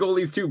wrong about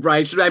goalies too,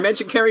 Brian. Should I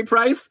mention Carey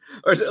Price?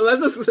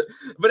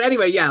 But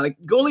anyway, yeah, like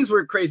goalies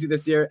were crazy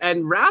this year.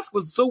 And Rask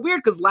was so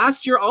weird because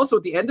last year also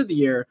at the end of the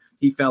year,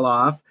 he fell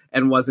off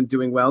and wasn't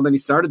doing well. Then he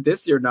started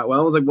this year not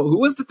well. I was like, well,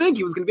 who was to think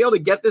he was going to be able to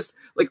get this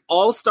like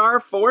all-star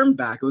form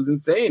back? It was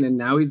insane. And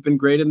now he's been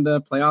great in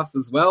the playoffs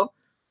as well.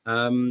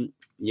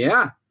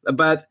 Yeah.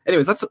 But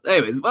anyways,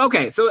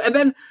 okay. So, and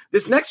then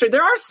this next trade,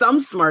 there are some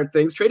smart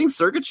things. Trading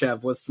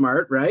Sergachev was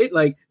smart, right?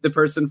 Like the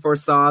person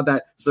foresaw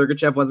that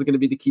Sergachev wasn't going to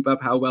be to keep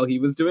up how well he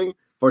was doing.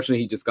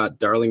 Fortunately, he just got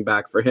Darling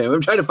back for him.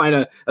 I'm trying to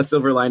find a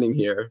silver lining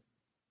here.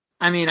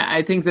 I mean,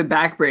 I think the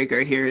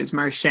backbreaker here is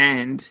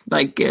Marchand,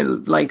 like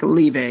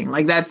leaving.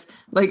 Like that's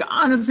like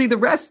honestly, the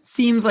rest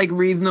seems like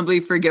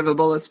reasonably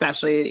forgivable,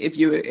 especially if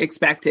you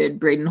expected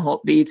Braden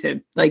Holtby to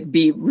like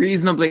be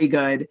reasonably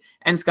good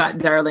and Scott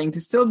Darling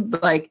to still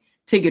like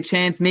take a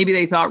chance. Maybe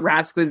they thought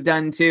Rask was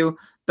done too,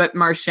 but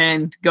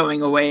Marchand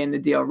going away in the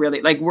deal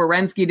really like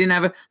Werenski didn't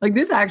have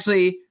this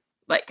actually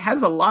like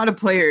has a lot of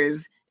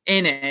players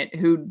in it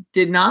who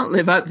did not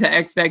live up to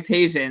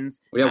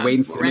expectations. We have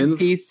Wayne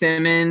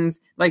Simmons,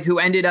 like who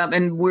ended up,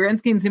 and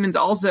Werenski and Simmons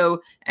also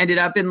ended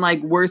up in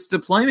like worse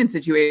deployment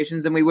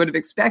situations than we would have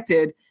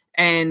expected.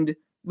 And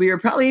we were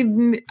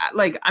probably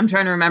like, I'm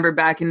trying to remember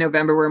back in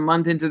November, we're a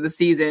month into the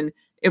season,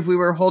 if we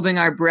were holding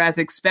our breath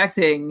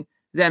expecting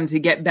them to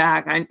get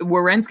back.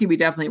 Werenski, we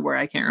definitely were.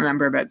 I can't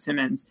remember about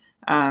Simmons.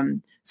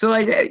 So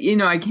like, you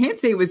know, I can't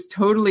say it was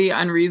totally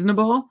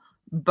unreasonable,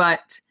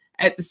 but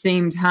at the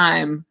same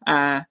time,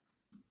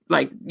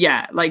 like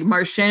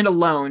Marchand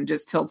alone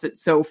just tilts it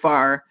so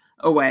far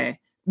away.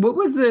 What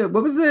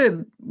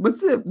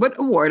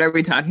award are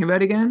we talking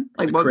about again?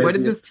 Like what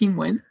did this team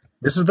win?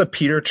 This is the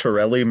Peter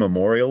Chiarelli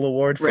Memorial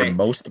Award for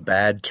most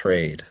bad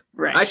trade.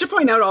 Right. I should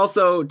point out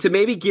also to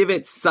maybe give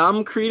it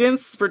some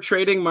credence for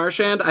trading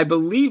Marchand. I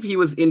believe he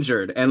was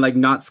injured and like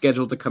not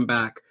scheduled to come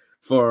back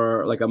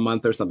for like a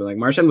month or something. Like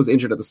Marchand was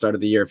injured at the start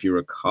of the year, if you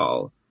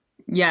recall.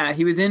 Yeah,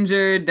 he was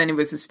injured, then he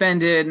was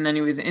suspended, and then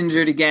he was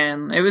injured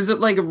again. It was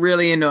like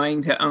really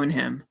annoying to own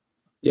him.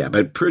 Yeah,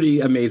 but pretty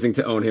amazing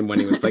to own him when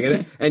he was playing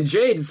it. And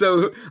Jade,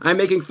 so I'm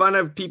making fun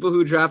of people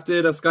who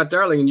drafted Scott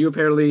Darling, and you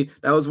apparently,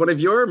 that was one of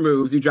your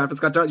moves. You drafted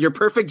Scott Darling. Your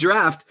perfect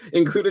draft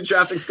included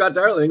drafting Scott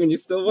Darling, and you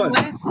still won.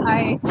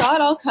 I saw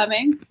it all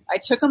coming. I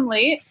took him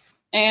late,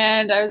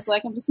 and I was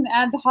like, I'm just going to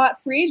add the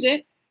hot free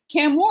agent,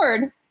 Cam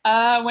Ward,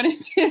 when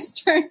it's his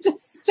turn to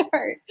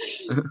start.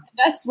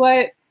 That's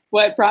what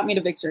brought me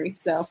to victory.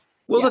 So,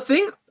 well, the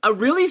thing, a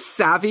really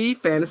savvy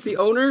fantasy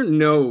owner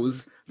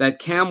knows that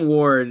Cam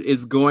Ward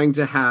is going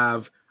to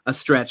have a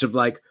stretch of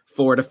like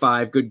 4 to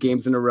 5 good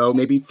games in a row,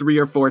 maybe 3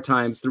 or 4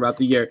 times throughout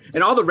the year,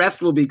 and all the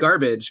rest will be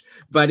garbage.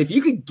 But if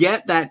you could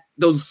get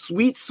those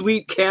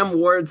sweet Cam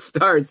Ward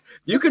starts,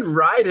 you could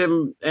ride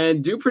him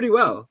and do pretty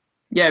well.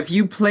 Yeah, if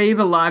you play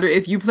the lottery,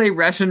 if you play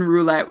Russian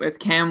roulette with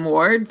Cam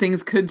Ward,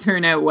 things could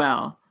turn out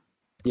well.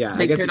 Yeah,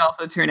 they could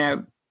also turn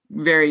out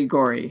very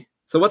gory.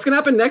 So what's going to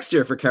happen next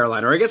year for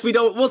Carolina? Or I guess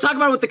we'll talk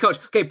about it with the coach.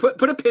 Okay, put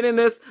a pin in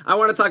this. I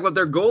want to talk about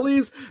their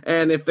goalies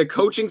and if the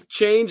coaching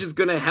change is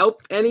going to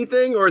help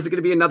anything, or is it going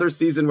to be another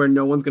season where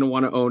no one's going to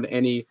want to own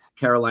any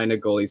Carolina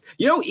goalies?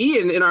 You know,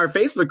 Ian in our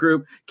Facebook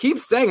group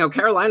keeps saying how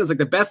Carolina's like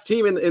the best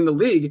team in the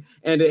league,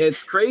 and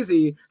it's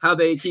crazy how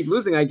they keep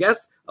losing. I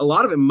guess a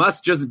lot of it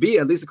must just be,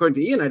 at least according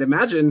to Ian, I'd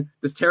imagine,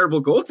 this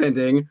terrible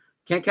goaltending.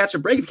 Can't catch a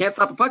break. If you can't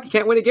stop a puck, you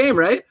can't win a game,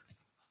 right?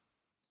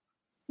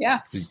 Yeah.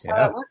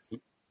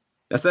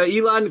 That's an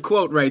Elon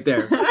quote right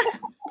there.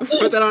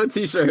 Put that on a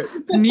t-shirt.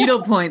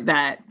 Needlepoint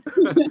that.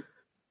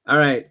 All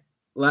right.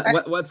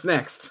 What's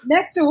next?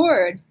 Next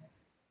award.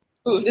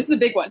 Ooh, this is a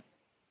big one.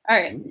 All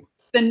right.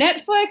 The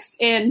Netflix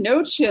and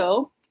No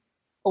Chill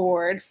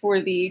Award for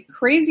the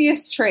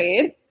craziest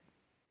trade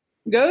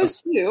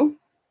goes to...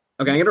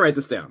 Okay, I'm going to write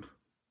this down.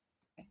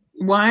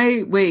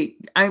 Why?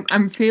 Wait,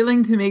 I'm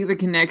failing to make the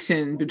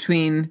connection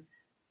between...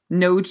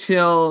 No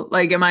chill.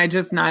 Like, am I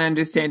just not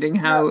understanding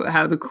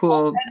how the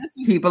cool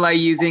people are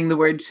using the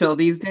word chill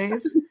these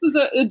days? This is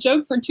a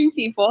joke for 2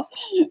 people.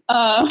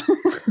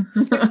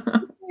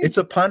 It's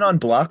a pun on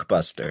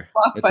Blockbuster.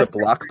 It's a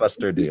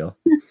Blockbuster deal.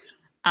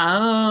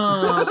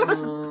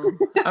 Oh,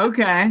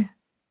 okay.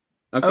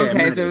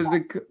 Okay, So it was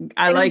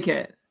I like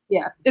it.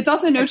 Yeah, it's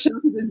also no chill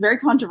because it's very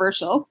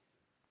controversial.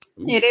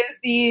 Ooh. It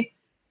is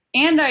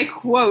and I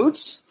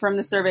quote from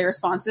the survey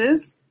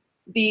responses,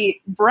 the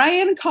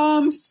Brian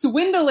Com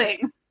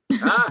swindling.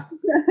 I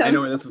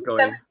know where this is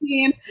going.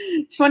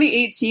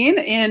 2018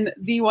 in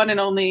the one and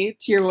only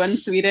Tier 1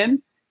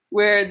 Sweden,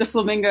 where the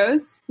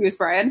Flamingos, who is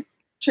Brian,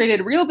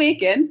 traded Real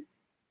Bacon,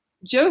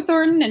 Joe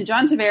Thornton, and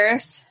John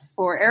Tavares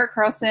for Erik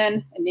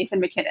Karlsson and Nathan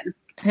MacKinnon.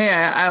 Hey,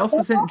 I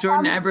also sent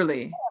Jordan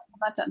Eberle. I'm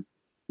not done.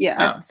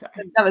 Yeah, sorry.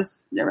 That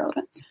was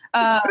irrelevant.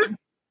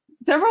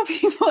 Several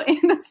people in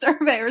the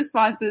survey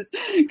responses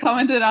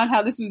commented on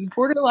how this was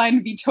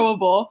borderline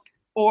vetoable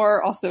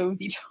or also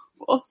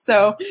vetoable.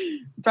 So,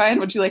 Brian,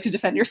 would you like to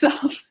defend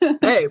yourself?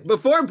 Hey,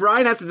 before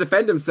Brian has to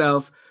defend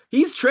himself,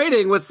 he's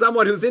trading with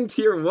someone who's in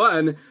Tier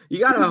 1. You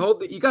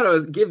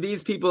gotta give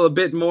these people a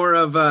bit more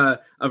of a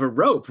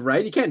rope,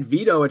 right? You can't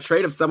veto a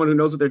trade of someone who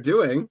knows what they're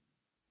doing.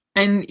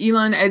 And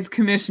Elon, as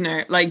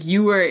commissioner, like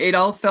it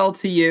all fell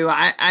to you.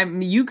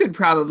 You could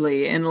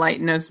probably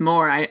enlighten us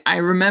more. I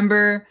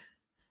remember,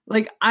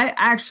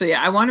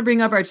 I want to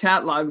bring up our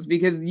chat logs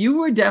because you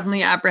were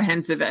definitely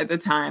apprehensive at the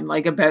time,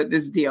 about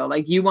this deal.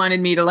 You wanted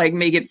me to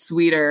make it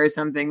sweeter or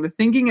something. The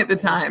thinking at the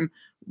time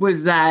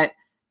was that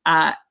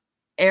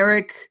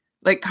Erik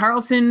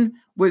Karlsson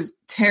was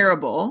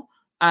terrible,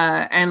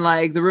 and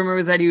the rumor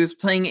was that he was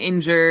playing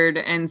injured,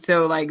 and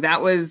so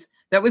that was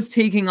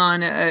taking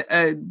on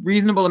a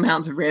reasonable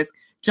amount of risk.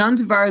 John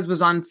Tavares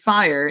was on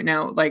fire.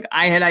 Now,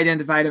 I had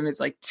identified him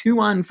as too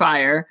on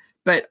fire,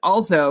 but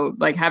also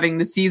having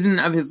the season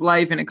of his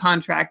life in a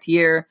contract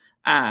year.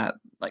 It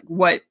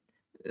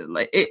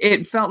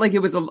felt like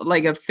it was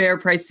a fair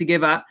price to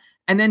give up.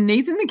 And then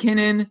Nathan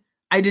MacKinnon,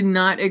 I did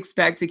not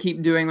expect to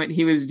keep doing what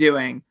he was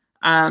doing.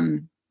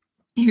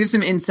 Here's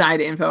some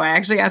inside info. I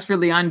actually asked for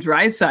Leon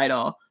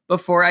Draisaitl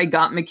before I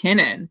got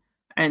MacKinnon,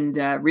 and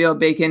Real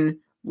Bacon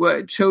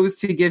chose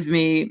to give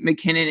me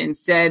MacKinnon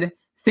instead,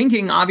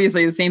 thinking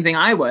obviously the same thing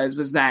I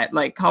was that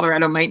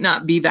Colorado might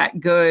not be that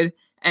good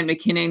and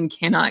MacKinnon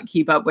cannot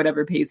keep up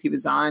whatever pace he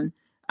was on,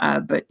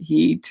 but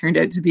he turned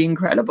out to be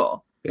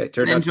incredible. Yeah,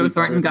 and Joe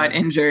Thornton got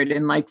injured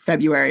in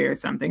February or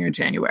something, or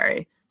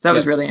January, so that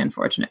was really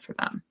unfortunate for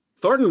them.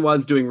 Thornton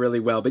was doing really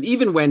well, but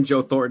even when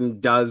Joe Thornton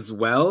does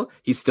well,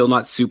 he's still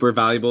not super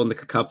valuable in the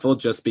cupful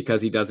just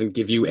because he doesn't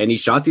give you any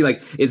shots. He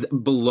is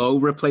below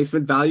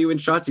replacement value in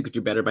shots. You could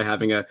do better by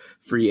having a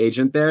free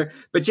agent there.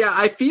 But yeah,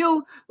 I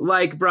feel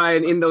like,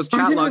 Brian, in those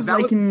chat logs, that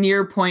was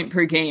near point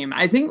per game.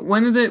 I think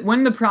one of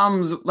the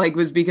problems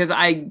was because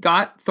I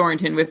got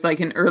Thornton with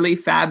an early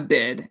fab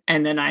bid,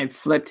 and then I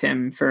flipped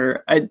him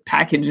for a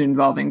package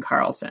involving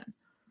Karlsson.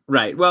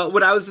 Right. Well,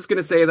 what I was just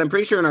going to say is I'm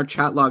pretty sure in our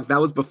chat logs, that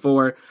was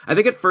before. I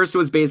think at first it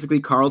was basically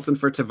Karlsson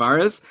for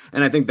Tavares,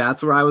 and I think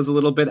that's where I was a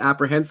little bit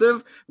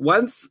apprehensive.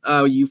 Once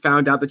you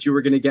found out that you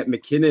were going to get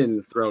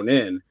MacKinnon thrown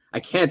in, I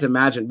can't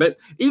imagine. But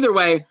either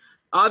way,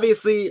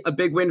 obviously a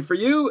big win for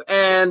you.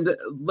 And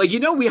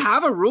we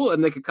have a rule in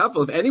the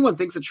cupful. If anyone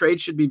thinks a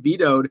trade should be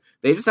vetoed,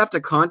 they just have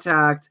to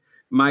contact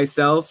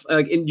myself,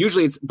 and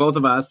usually it's both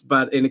of us,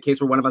 but in a case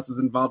where one of us is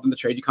involved in the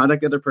trade, you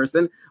contact the other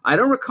person. I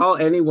don't recall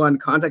anyone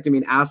contacting me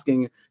and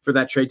asking for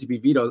that trade to be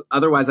vetoed.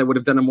 Otherwise, I would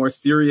have done a more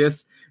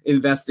serious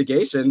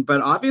investigation.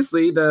 But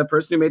obviously, the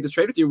person who made this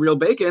trade with you, Real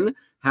Bacon,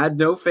 had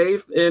no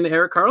faith in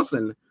Erik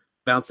Karlsson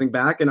bouncing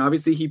back, and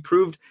obviously he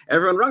proved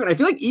everyone wrong. And I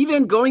feel like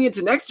even going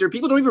into next year,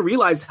 people don't even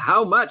realize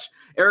how much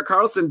Erik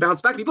Karlsson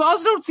bounced back. People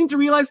also don't seem to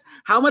realize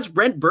how much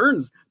Brent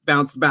Burns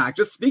bounced back.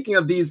 Just speaking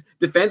of these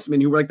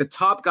defensemen who were the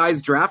top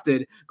guys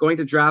drafted going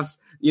to drafts,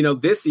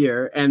 this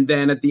year, and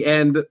then at the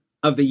end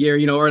of the year,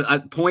 or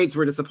at points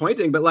were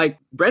disappointing. But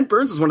Brent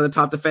Burns was one of the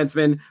top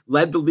defensemen,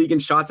 led the league in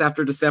shots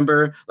after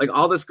December,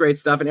 all this great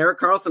stuff. And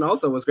Erik Karlsson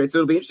also was great. So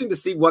it'll be interesting to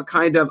see what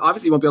kind of,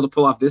 obviously you won't be able to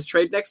pull off this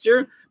trade next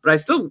year, but I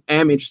still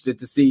am interested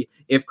to see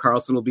if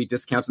Karlsson will be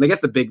discounted. And I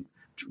guess the big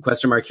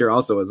question mark here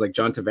also is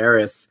John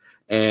Tavares.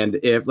 And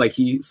if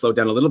he slowed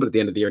down a little bit at the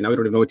end of the year, now we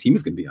don't even know what team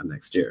he's going to be on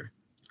next year.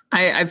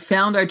 I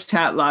found our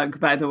chat log,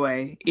 by the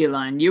way,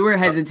 Elon. You were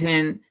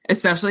hesitant,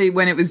 especially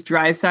when it was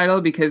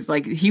Draisaitl, because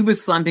he was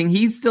slumping.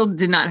 He still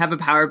did not have a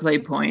power play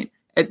point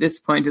at this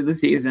point of the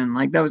season.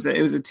 It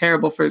was a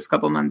terrible first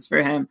couple months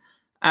for him.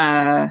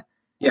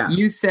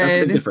 You said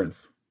that's the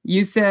difference.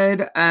 You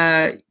said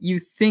you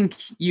think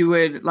you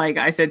would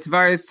I said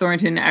Tavares,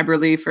 Thornton,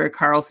 Eberle for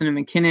Karlsson and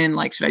MacKinnon.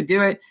 Should I do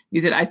it?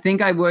 You said I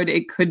think I would.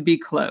 It could be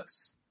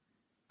close.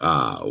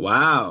 Oh,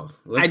 wow.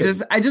 I just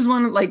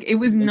want to it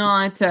was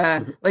not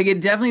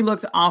it definitely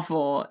looked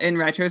awful in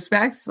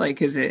retrospect,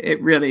 because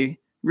it really,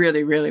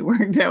 really, really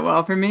worked out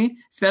well for me,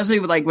 especially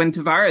with when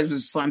Tavares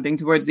was slumping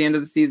towards the end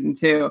of the season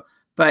too.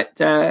 But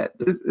the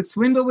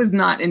swindle was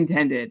not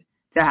intended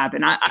to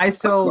happen. I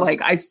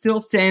still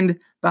stand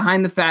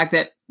behind the fact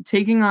that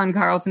taking on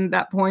Karlsson at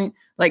that point,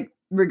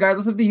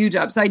 regardless of the huge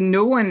upside,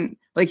 no one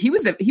he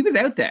was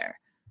out there.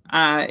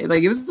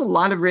 It was a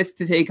lot of risk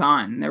to take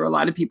on. There were a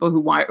lot of people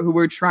who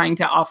were trying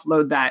to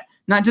offload that,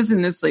 not just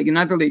in this league, in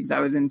other leagues I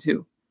was in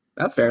too.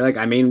 That's fair. Like,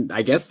 I mean,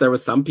 I guess there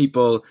was some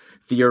people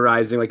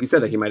theorizing, like you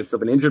said, that he might have still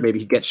been injured. Maybe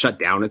he'd get shut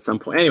down at some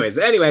point.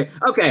 Anyway,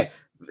 okay.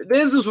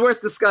 This was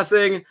worth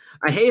discussing.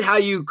 I hate how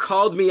you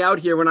called me out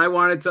here when I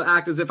wanted to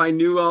act as if I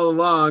knew all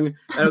along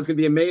that it was going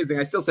to be amazing.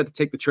 I still said to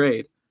take the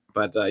trade.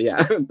 But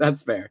yeah,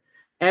 that's fair.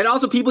 And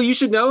also, people you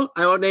should know,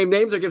 I won't name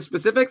names or give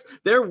specifics.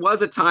 There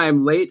was a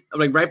time late,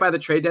 like right by the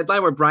trade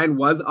deadline, where Brian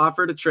was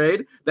offered a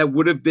trade that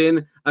would have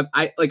been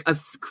a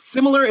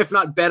similar, if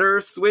not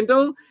better,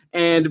 swindle.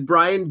 And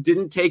Brian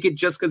didn't take it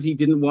just because he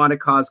didn't want to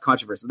cause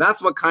controversy.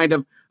 That's what kind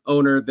of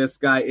owner this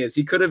guy is.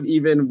 He could have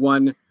even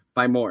won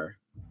by more.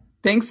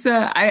 Thanks.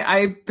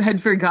 I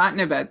had forgotten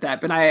about that,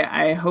 but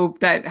I hope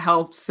that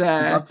helps.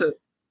 You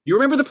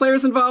remember the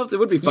players involved? It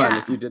would be fun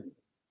if you did.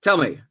 Tell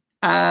me.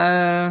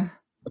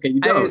 Okay,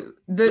 you don't.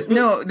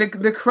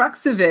 The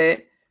crux of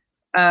it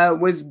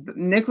was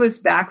Nicholas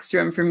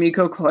Backstrom for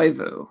Mikko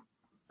Koivu.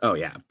 Oh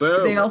yeah,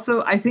 boom. They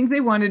also, I think they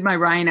wanted my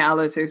Ryan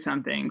Ellis or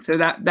something, so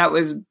that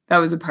was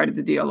a part of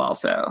the deal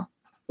also.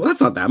 Well,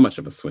 that's not that much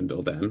of a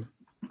swindle then.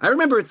 I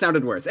remember it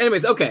sounded worse.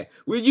 Anyways, okay,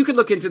 well, you could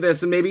look into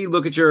this and maybe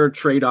look at your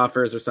trade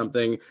offers or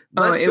something.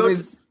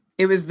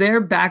 It was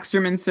their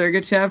Backstrom and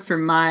Sergachev for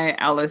my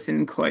Ellis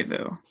and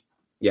Koivu.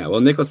 Yeah,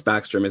 well, Nicholas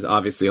Backstrom is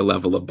obviously a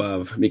level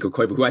above Mikko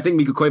Koivu, who I think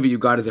Mikko Koivu you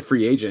got as a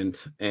free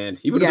agent, and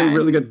he would have been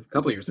really good a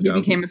couple years ago. He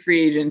became a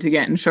free agent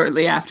again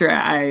shortly after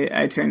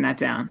I turned that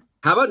down.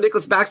 How about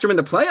Nicholas Backstrom in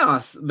the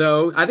playoffs,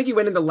 though? I think he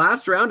went in the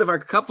last round of our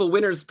Cupful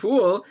winners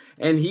pool,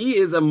 and he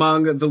is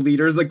among the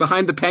leaders, like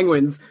behind the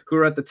Penguins, who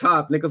are at the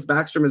top. Nicholas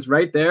Backstrom is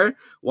right there.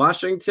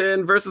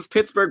 Washington versus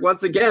Pittsburgh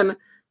once again,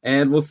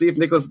 and we'll see if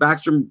Nicholas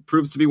Backstrom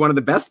proves to be one of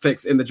the best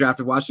picks in the draft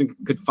if Washington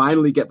could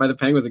finally get by the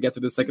Penguins and get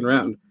through the second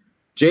round.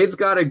 Jade's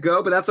got to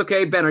go, but that's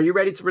okay. Ben, are you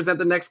ready to present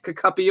the next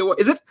Cuppy Award?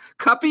 Is it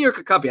Cuppy or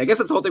Cuppy? I guess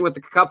that's the whole thing with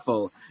the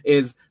Cupful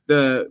is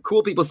the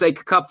cool people say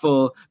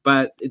Cupful,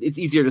 but it's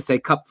easier to say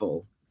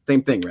Cupful.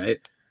 Same thing, right?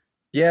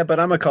 Yeah, but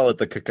I'm going to call it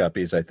the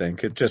Cucuppies, I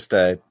think. It just,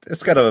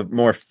 it's got a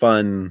more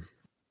fun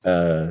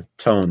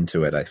tone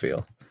to it, I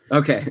feel.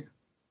 Okay.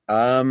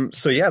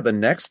 So yeah, the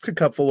next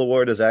Cupful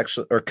Award is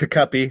actually, or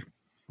Cucuppy.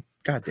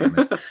 God damn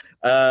it.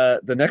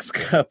 The next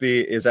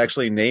Cuppy is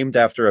actually named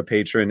after a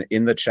patron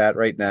in the chat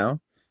right now.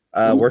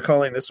 We're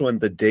calling this one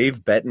the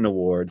Dave Betton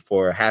Award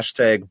for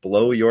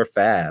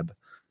 #BlowYourFab.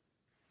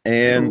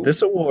 And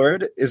this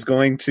award is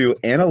going to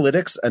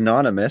Analytics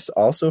Anonymous,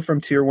 also from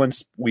Tier 1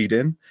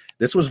 Sweden.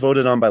 This was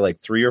voted on by like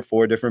 3 or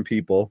 4 different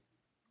people.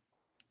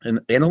 And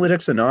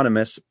Analytics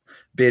Anonymous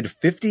bid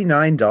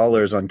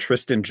 $59 on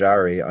Tristan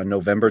Jarry on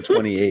November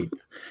 28th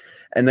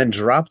and then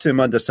dropped him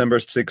on December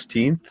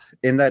 16th.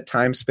 In that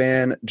time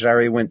span,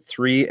 Jarry went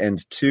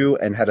 3-2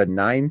 and had a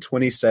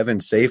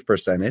 .927 save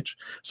percentage.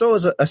 So it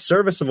was a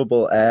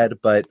serviceable ad,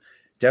 but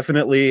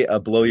definitely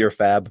a blow your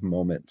fab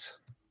moment.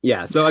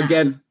 Yeah, so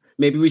again,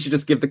 maybe we should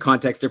just give the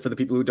context here for the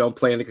people who don't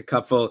play in the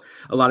Cupful.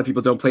 A lot of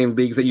people don't play in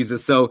leagues that use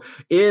this. So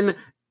in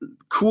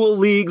cool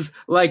leagues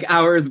like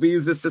ours, we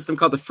use this system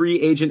called the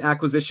free agent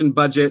acquisition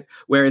budget,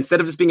 where instead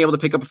of just being able to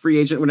pick up a free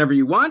agent whenever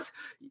you want,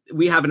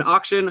 we have an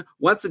auction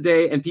once a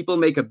day and people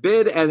make a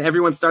bid and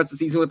everyone starts the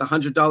season with a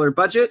 $100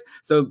 budget.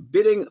 So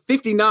bidding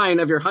 59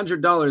 of your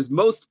 $100,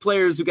 most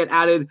players who get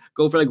added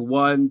go for like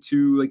 $1,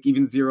 $2, like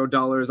even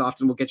 $0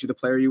 often will get you the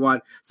player you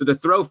want. So to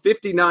throw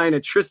 59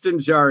 at Tristan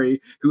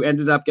Jarry, who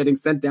ended up getting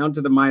sent down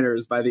to the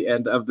minors by the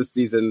end of the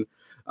season,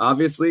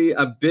 obviously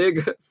a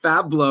big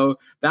fab blow.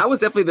 That was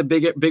definitely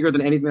the bigger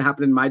than anything that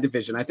happened in my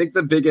division. I think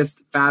the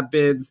biggest fab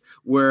bids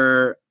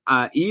were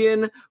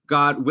Ian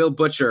got Will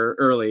Butcher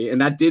early,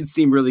 and that did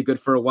seem really good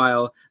for a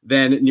while.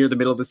 Then near the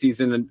middle of the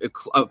season and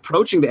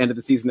approaching the end of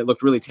the season, it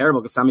looked really terrible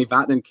because Sami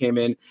Vatanen came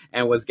in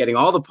and was getting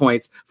all the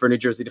points for New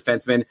Jersey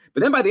defenseman.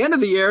 But then by the end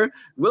of the year,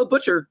 Will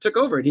Butcher took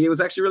over and he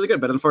was actually really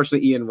good. But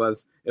unfortunately, Ian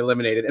was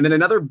eliminated. And then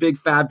another big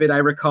fab bid I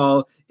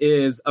recall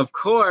is, of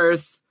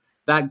course,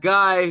 that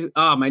guy.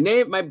 My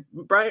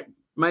brain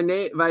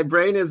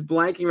is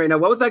blanking right now.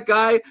 What was that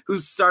guy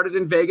who started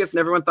in Vegas and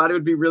everyone thought it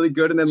would be really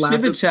good and then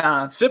lasted?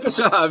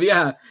 Shipachyov,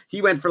 yeah.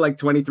 He went for like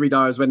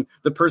 $23 when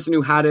the person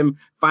who had him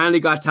finally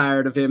got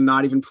tired of him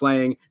not even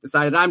playing,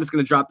 decided I'm just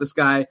going to drop this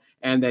guy,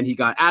 and then he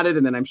got added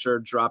and then I'm sure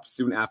dropped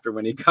soon after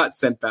when he got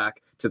sent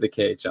back to the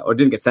KHL. Or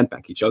didn't get sent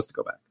back, he chose to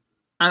go back.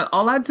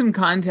 I'll add some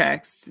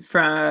context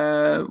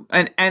from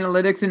an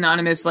Analytics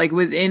Anonymous,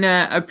 was in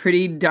a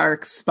pretty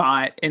dark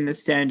spot in the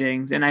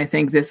standings. And I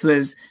think this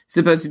was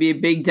supposed to be a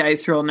big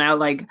dice roll. Now,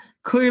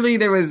 clearly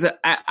there was,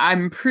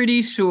 I'm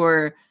pretty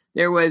sure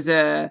there was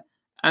a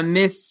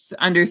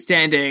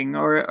misunderstanding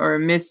or a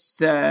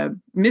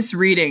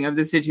misreading of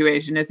the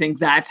situation. I think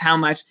that's how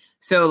much.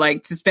 So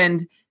to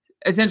spend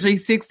essentially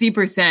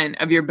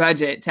 60% of your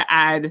budget to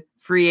add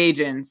free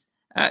agents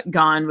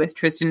gone with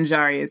Tristan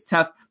Jarry is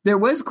tough. There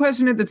was a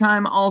question at the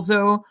time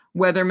also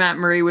whether Matt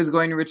Murray was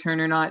going to return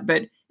or not,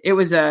 but it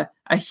was a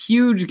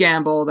huge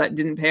gamble that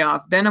didn't pay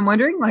off. Ben, I'm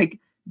wondering,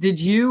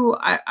 did you,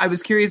 I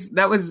was curious,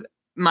 that was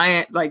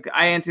my,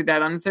 I answered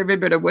that on the survey,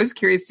 but I was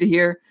curious to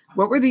hear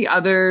what were the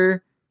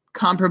other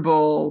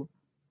comparable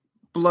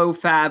blow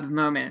fab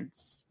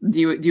moments?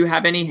 Do you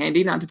have any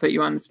handy, not to put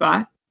you on the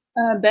spot?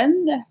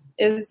 Ben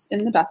is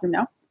in the bathroom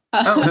now.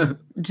 Oh,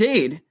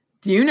 Jade,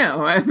 do you know?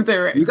 Do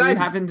you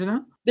happen to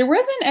know? There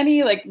wasn't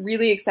any like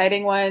really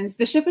exciting ones.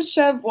 The Ship and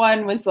Shove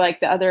one was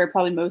like the other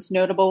probably most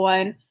notable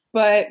one.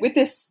 But with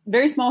this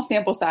very small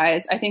sample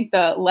size, I think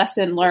the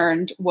lesson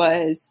learned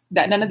was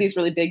that none of these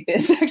really big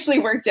bids actually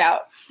worked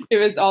out. It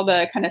was all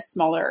the kind of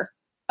smaller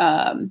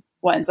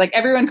ones. Like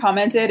everyone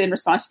commented in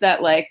response to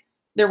that, like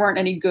there weren't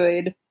any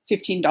good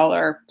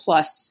 $15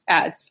 plus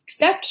ads,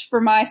 except for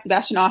my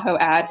Sebastian Aho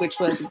ad, which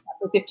was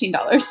exactly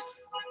 $15.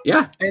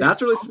 Yeah,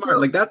 that's really smart.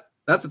 Like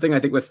that's the thing I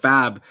think with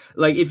Fab.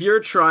 Like if you're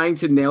trying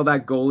to nail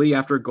that goalie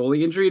after a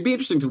goalie injury, it'd be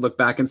interesting to look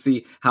back and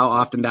see how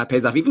often that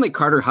pays off. Even like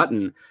Carter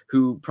Hutton,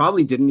 who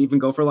probably didn't even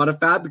go for a lot of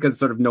Fab because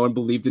sort of no one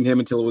believed in him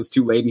until it was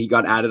too late and he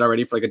got added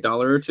already for like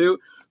 $1 or $2.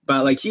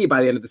 But like he,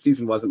 by the end of the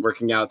season, wasn't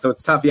working out. So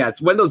it's tough. Yeah,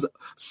 it's when those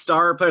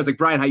star players like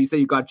Brian, how you say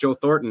you got Joe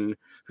Thornton,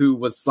 who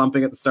was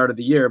slumping at the start of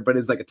the year, but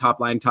is like a top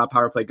line, top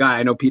power play guy.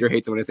 I know Peter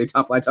hates it when I say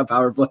top line, top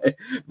power play,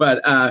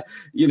 but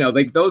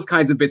like those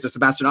kinds of bits, or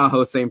Sebastian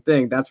Aho, same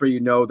thing. That's where you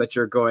know that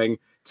you're going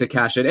to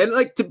cash it. And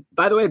like,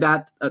 by the way,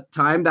 that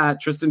time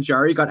that Tristan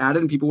Jarry got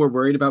added and people were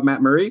worried about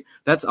Matt Murray,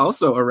 that's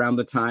also around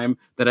the time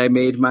that I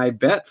made my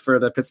bet for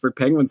the Pittsburgh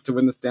Penguins to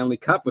win the Stanley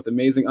Cup with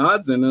amazing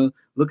odds, and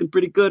looking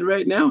pretty good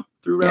right now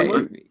through round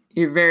one.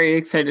 You're very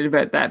excited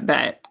about that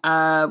bet.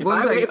 If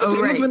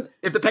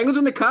the Penguins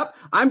win the Cup,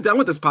 I'm done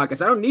with this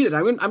podcast. I don't need it.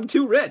 I'm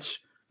too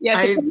rich.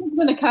 Yeah, if the Penguins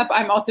win the Cup,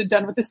 I'm also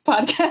done with this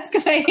podcast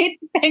because I hate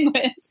the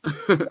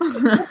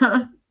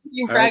Penguins.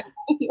 You brag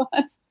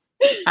about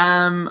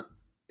Elon.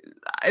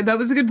 That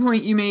was a good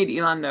point you made,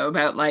 Elon, though,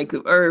 about like,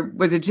 or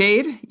was it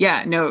Jade?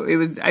 Yeah, no,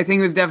 I think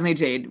it was definitely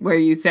Jade, where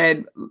you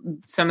said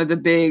some of the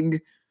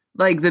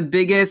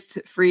biggest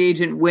free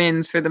agent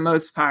wins for the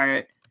most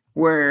part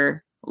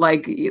were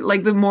like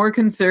the more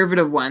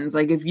conservative ones.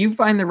 Like if you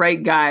find the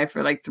right guy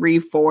for like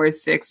 $3, $4,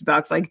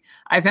 $6, like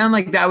I found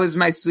like that was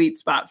my sweet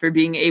spot for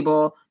being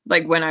able,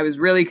 like when I was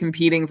really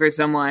competing for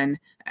someone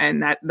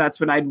and that's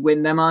what I'd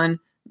win them on.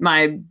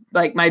 My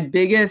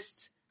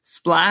biggest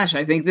splash,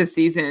 I think this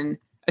season,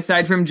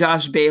 aside from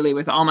Josh Bailey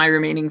with all my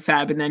remaining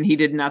Fab, and then he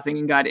did nothing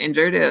and got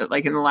injured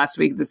like in the last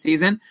week of the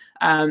season.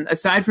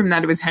 Aside from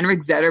that, it was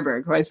Henrik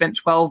Zetterberg, who I spent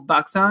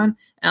 $12 on,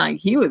 and like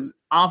he was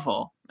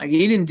awful. Like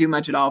he didn't do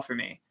much at all for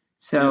me.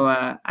 So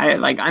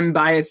I'm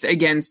biased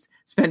against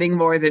spending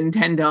more than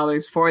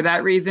 $10 for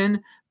that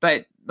reason.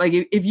 But like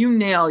if you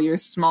nail your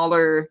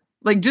smaller,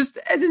 like just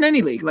as in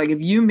any league, like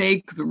if you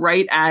make the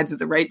right ads at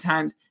the right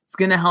times, it's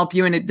going to help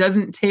you, and it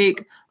doesn't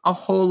take a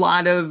whole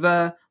lot of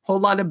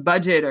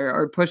budget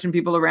or pushing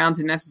people around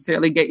to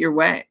necessarily get your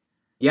way.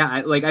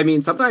 Yeah,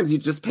 sometimes it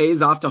just pays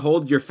off to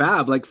hold your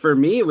Fab. Like for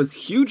me, it was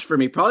huge for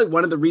me. Probably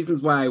one of the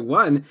reasons why I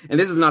won. And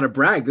this is not a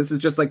brag. This is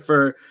just like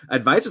for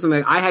advice or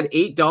something. I had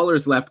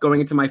 $8 left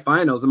going into my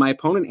finals, and my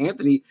opponent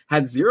Anthony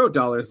had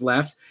 $0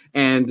 left.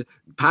 And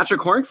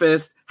Patrick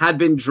Hornqvist had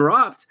been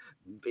dropped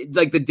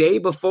like the day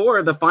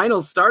before the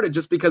finals started,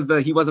 just because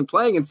he wasn't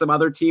playing, and some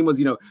other team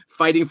was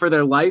fighting for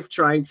their life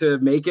trying to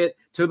make it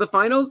to the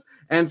finals.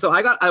 And so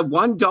I got a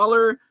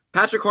 $1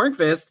 Patrick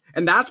Hornqvist,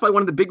 and that's why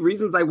one of the big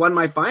reasons I won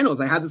my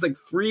finals. I had this like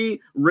free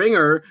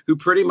ringer who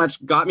pretty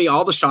much got me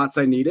all the shots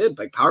I needed,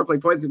 like power play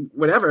points,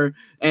 whatever.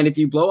 And if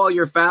you blow all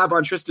your Fab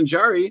on Tristan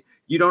Jarry,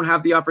 you don't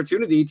have the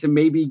opportunity to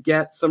maybe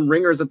get some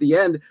ringers at the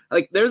end.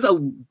 Like there's a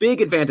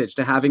big advantage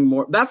to having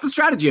more. That's the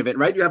strategy of it,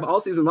 right? You have all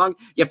season long.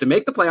 You have to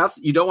make the playoffs.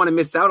 You don't want to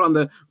miss out on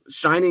the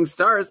shining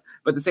stars.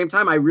 But at the same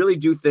time, I really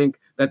do think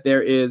that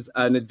there is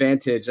an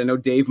advantage. I know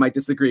Dave might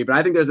disagree, but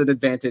I think there's an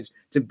advantage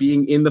to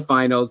being in the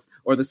finals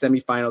or the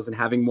semifinals and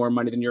having more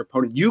money than your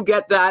opponent. You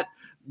get that.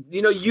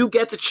 You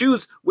get to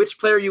choose which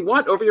player you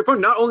want over your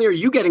opponent. Not only are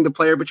you getting the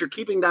player, but you're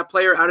keeping that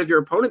player out of your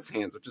opponent's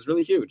hands, which is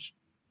really huge.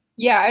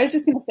 Yeah, I was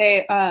just going to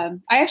say, I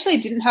actually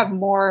didn't have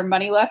more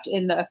money left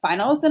in the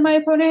finals than my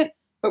opponent,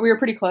 but we were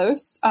pretty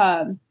close.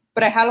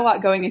 But I had a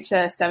lot going into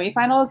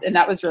semifinals, and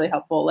that was really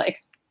helpful. Like,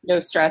 no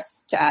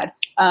stress to add.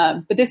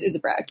 But this is a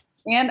brag.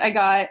 And I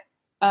got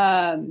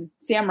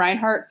Sam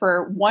Reinhart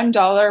for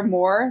 $1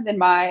 more than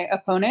my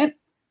opponent.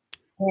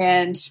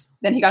 And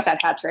then he got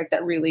that hat trick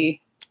that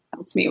really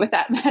helped me with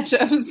that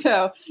matchup.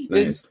 So it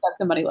was just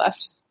the money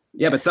left.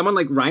 Yeah, but someone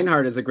like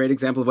Reinhart is a great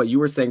example of what you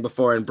were saying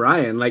before. And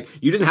Brian, like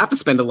you didn't have to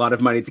spend a lot of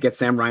money to get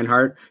Sam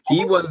Reinhart.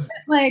 He was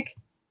like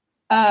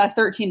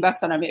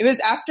 $13 on him. It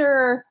was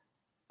after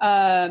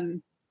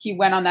he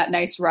went on that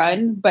nice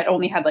run, but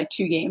only had like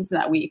 2 games in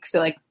that week. So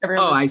like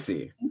everyone I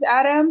see.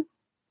 At him.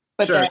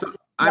 But sure. So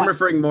I'm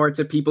referring more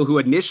to people who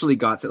initially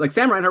got it. Like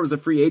Sam Reinhart was a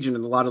free agent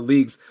in a lot of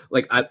leagues,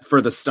 like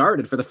for the start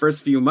and for the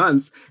first few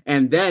months.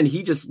 And then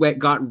he just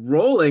got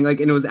rolling. Like,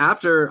 and it was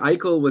after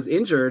Eichel was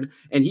injured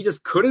and he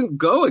just couldn't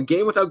go a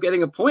game without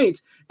getting a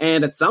point.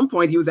 And at some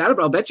point he was out of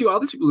it. I'll bet you all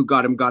these people who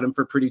got him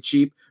for pretty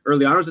cheap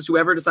early on. It was just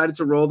whoever decided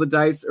to roll the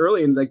dice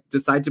early and like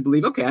decide to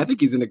believe, okay, I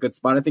think he's in a good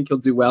spot. I think he'll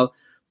do well.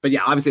 But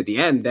yeah, obviously at the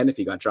end, then if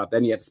he got dropped,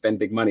 then you had to spend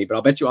big money. But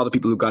I'll bet you all the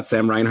people who got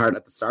Sam Reinhart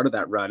at the start of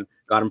that run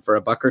got him for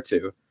 $1 or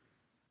 $2.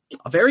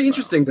 Very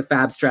interesting, the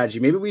fab strategy.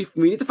 Maybe we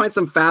need to find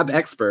some fab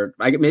expert.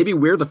 Maybe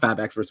we're the fab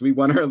experts. We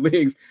won our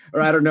leagues,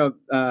 or I don't know.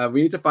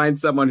 We need to find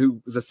someone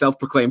who is a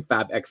self-proclaimed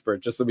fab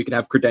expert, just so we can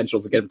have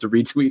credentials and get them to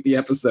retweet the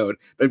episode.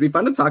 But it'd be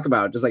fun to talk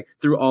about, just like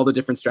through all the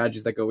different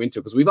strategies that go into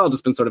it, because we've all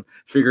just been sort of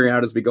figuring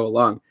out as we go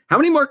along. How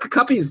many more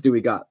Kakuppies do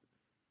we got?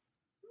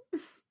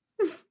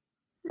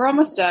 We're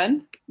almost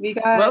done. We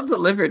got Well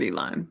delivered,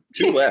 Elon.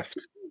 2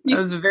 left. That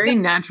was a very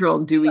natural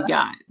do we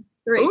got.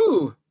 3.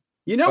 Ooh,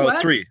 you know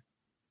what? 3.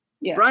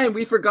 Yeah. Brian,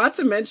 we forgot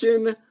to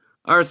mention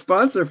our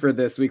sponsor for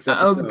this week's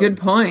Oh, episode. good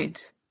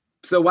point.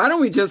 So why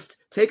don't we just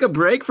take a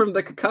break from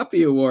the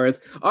Kakuppi Awards?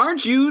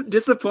 Aren't you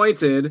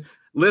disappointed,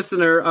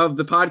 listener of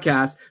the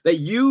podcast, that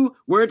you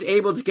weren't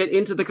able to get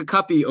into the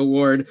Kakuppi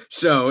Award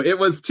show? It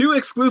was too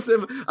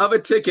exclusive of a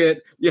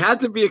ticket. You had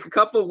to be a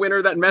Kakuppa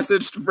winner that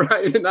messaged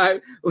Brian and I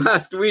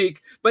last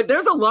week. But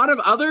there's a lot of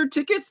other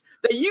tickets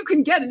that you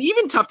can get, and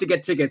even tough to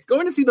get tickets.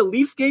 Going to see the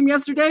Leafs game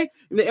yesterday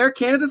in the Air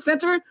Canada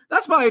Centre,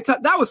 that's probably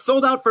that was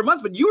sold out for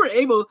months, but you were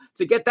able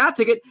to get that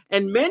ticket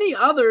and many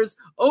others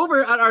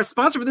over at our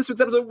sponsor for this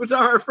week's episode, which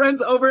are our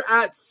friends over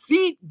at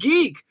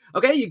SeatGeek.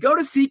 Okay, you go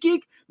to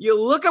SeatGeek, you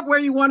look up where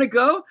you want to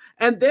go,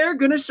 and they're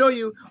going to show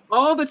you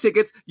all the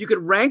tickets. You could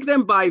rank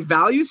them by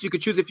values. You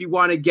could choose if you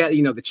want to get,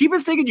 the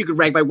cheapest ticket. You could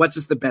rank by what's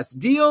just the best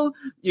deal.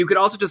 You could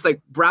also just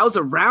like browse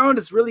around.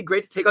 It's really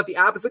great to take out the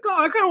app. It's like,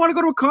 oh, I kind of want to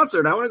go to a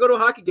concert. I want to go to a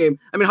hockey game.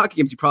 I mean, hockey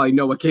games, you probably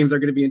know what games are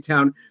going to be in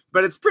town,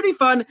 but it's pretty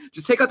fun.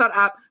 Just take out that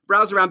app,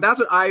 browse around. That's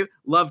what I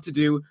love to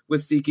do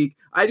with SeatGeek.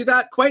 I do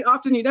that quite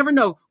often. You never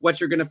know what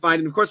you're going to find.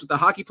 And of course, with the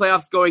hockey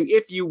playoffs going,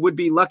 if you would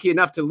be lucky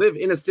enough to live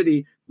in a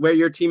city where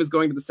your team is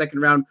going to the second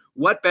round,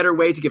 what better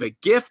way to give a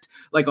gift,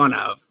 like on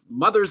a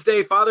Mother's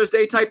Day, Father's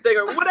Day type thing,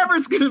 or whatever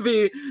it's going to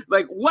be?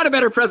 Like, what a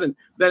better present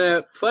than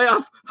a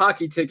playoff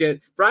hockey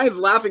ticket? Brian's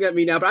laughing at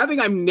me now, but I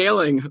think I'm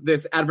nailing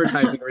this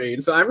advertising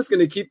read. So I'm just going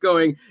to keep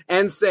going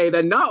and say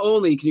that not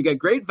only can you get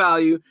great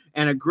value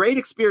and a great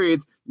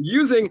experience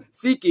using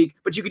SeatGeek,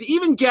 but you could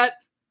even get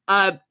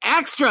an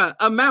extra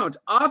amount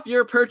off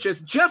your purchase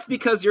just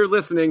because you're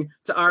listening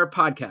to our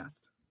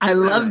podcast. I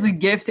love the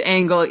gift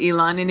angle,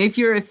 Elon. And if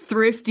you're a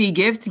thrifty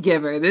gift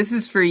giver, this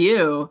is for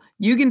you.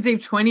 You can save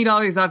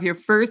 $20 off your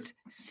first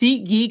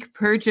SeatGeek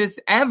purchase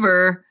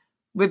ever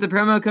with the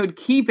promo code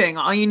KEEPING.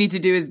 All you need to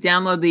do is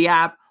download the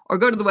app or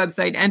go to the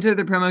website, enter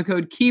the promo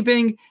code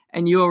KEEPING,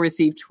 and you will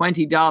receive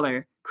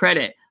 $20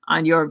 credit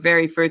on your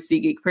very first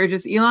SeatGeek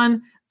purchase. Elon,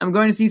 I'm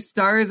going to see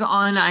Stars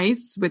on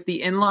Ice with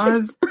the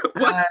in-laws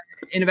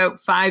in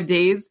about 5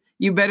 days.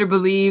 You better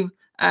believe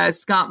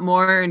Scott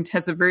Moore and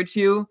Tessa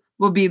Virtue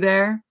will be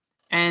there,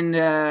 and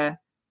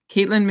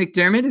Caitlin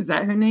McDermott, is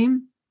that her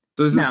name?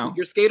 So this is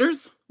figure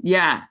skaters?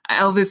 Yeah,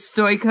 Elvis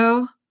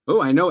Stoico.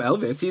 Oh, I know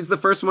Elvis. He's the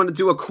first one to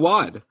do a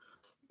quad.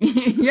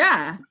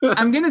 Yeah,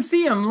 I'm gonna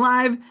see him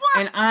live,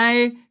 and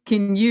I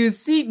can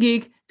use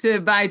SeatGeek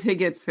to buy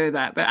tickets for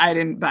that, but I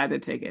didn't buy the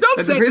tickets. Don't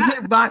but say the person that.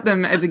 who bought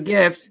them as a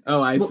gift.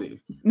 Oh, I see.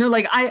 No,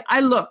 like I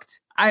looked.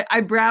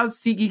 I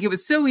browsed SeatGeek. It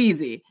was so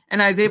easy,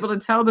 and I was able to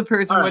tell the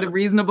person what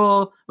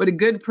a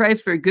good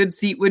price for a good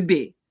seat would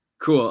be.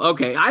 Cool.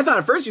 Okay. I thought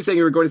at first you were saying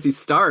you were going to see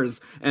Stars,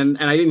 and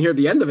I didn't hear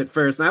the end of it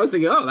first. And I was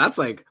thinking, oh, that's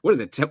like, what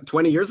is it,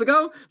 20 years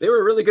ago? They were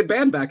a really good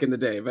band back in the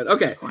day. But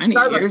okay. 20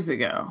 Stars years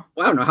ago.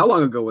 Well, I don't know. How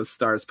long ago was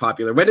Stars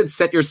popular? When did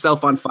Set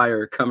Yourself on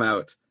Fire come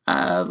out?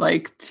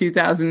 Like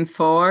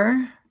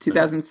 2004,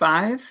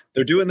 2005.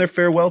 They're doing their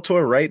farewell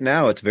tour right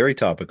now. It's very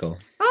topical.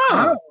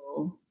 Oh.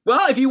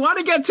 Well, if you want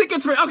to get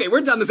tickets for... Okay,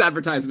 we're done this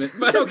advertisement.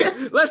 But okay,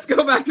 let's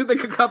go back to the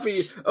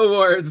Kakuppi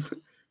Awards.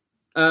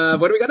 What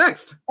do we got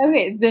next?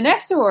 Okay, the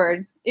next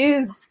award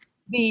is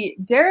the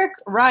Derek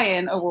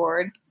Ryan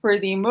Award for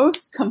the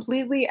most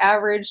completely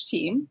average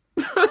team.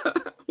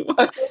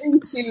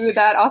 According to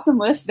that awesome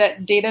list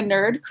that data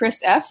nerd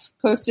Chris F.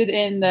 posted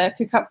in the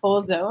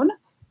Kakupful Zone.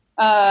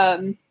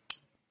 And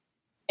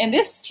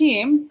this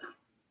team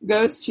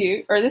goes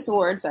to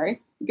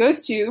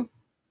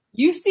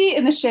UC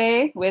in the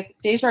Shea with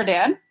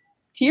Desjardins,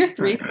 Tier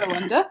 3 for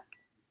Linda,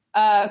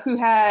 who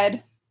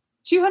had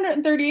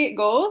 238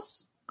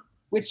 goals,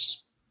 which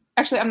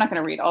actually I'm not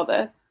going to read all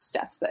the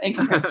stats that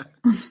income,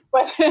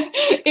 but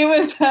it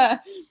was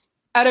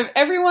out of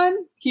everyone,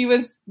 he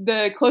was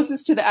the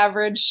closest to the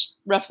average,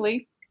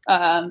 roughly,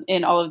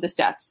 in all of the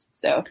stats.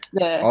 So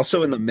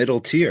also in the middle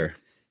tier.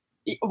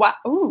 Wow!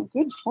 Oh,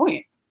 good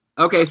point.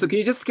 Okay, so can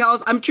you just tell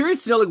us? I'm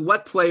curious to know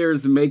what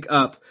players make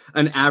up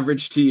an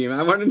average team.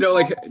 I want to know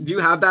do you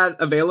have that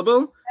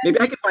available? Maybe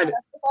I can find it.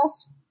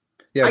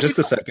 Yeah, just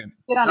a second.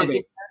 Get on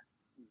it.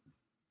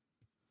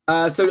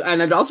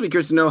 And I'd also be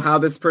curious to know how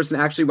this person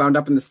actually wound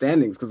up in the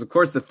standings, because of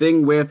course the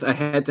thing with a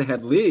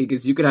head-to-head league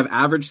is you could have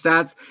average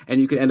stats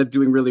and you could end up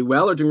doing really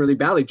well or doing really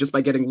badly just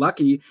by getting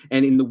lucky.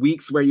 And in the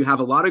weeks where you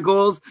have a lot of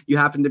goals, you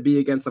happen to be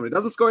against someone who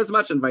doesn't score as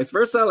much, and vice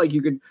versa. Like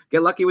you could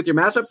get lucky with your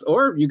matchups,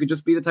 or you could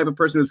just be the type of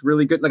person who's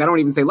really good. Like I don't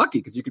even say lucky,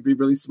 because you could be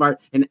really smart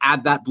and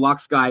add that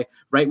blocks guy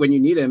right when you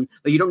need him.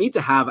 Like you don't need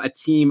to have a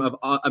team of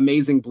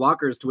amazing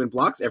blockers to win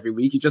blocks every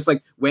week. You just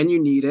when you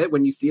need it,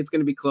 when you see it's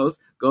going to be close,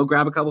 go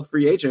grab a couple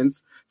free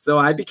agents. So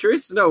I'd be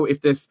curious to know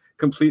if this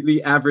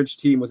completely average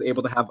team was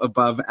able to have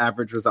above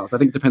average results. I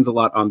think it depends a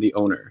lot on the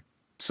owner.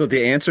 So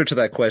the answer to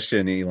that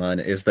question, Elon,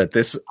 is that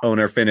this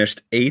owner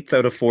finished 8th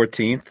out of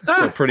 14th,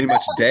 so pretty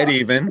much dead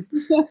even.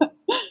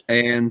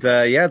 And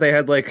they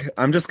had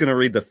I'm just going to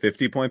read the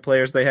 50-point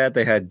players they had.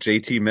 They had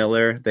JT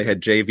Miller, they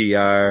had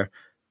JVR.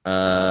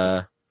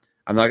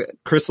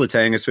 Chris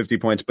Letang is 50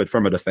 points, but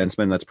from a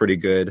defenseman, that's pretty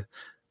good.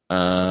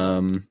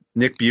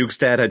 Nick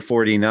Bjugstad had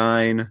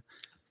 49.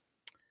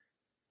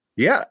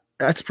 Yeah,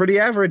 that's pretty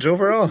average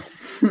overall.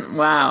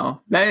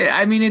 Wow.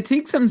 It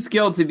takes some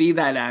skill to be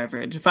that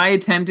average. If I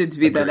attempted to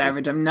be that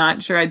average, I'm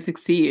not sure I'd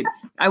succeed.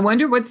 I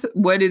wonder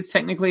what is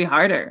technically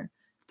harder,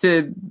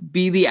 to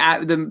be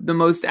the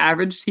most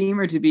average team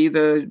or to be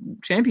the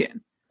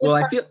champion. Well,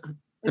 I feel...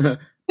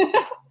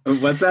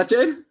 What's that,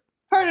 Jade?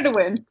 Harder to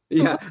win.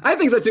 Yeah, I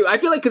think so too. I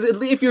feel like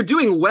because if you're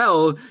doing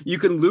well, you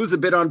can lose a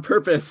bit on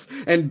purpose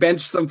and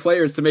bench some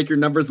players to make your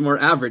numbers more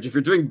average. If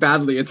you're doing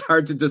badly, it's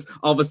hard to just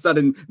all of a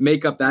sudden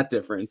make up that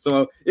difference.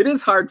 So it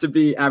is hard to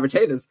be average.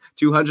 Hey, there's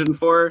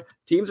 204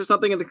 teams or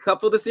something in the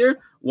couple this year.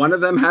 One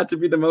of them had to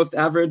be the most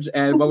average.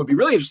 And what would be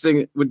really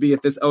interesting would be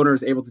if this owner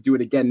is able to do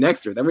it again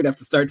next year. Then we'd have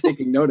to start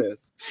taking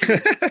notice.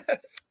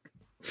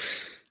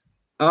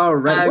 All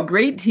right.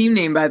 Great team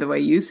name, by the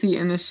way. UC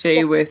in the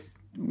Shea with...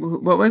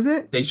 What was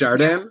it?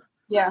 Desjardins?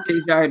 Yeah.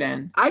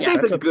 Desjardins. I'd say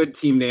it's a good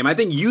team name. I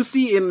think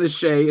UC in the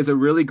Shea is a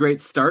really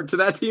great start to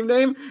that team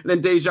name. And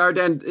then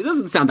Desjardins, it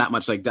doesn't sound that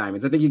much like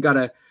diamonds. I think you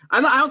gotta, I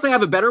don't say I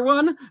have a better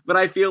one, but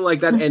I feel like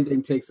that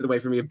ending takes it away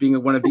from me of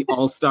being one of the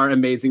all-star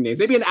amazing names.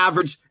 Maybe an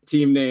average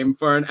team name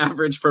for an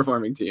average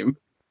performing team.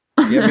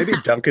 Yeah, maybe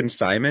Duncan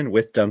Simon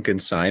with Duncan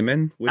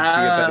Simon would be a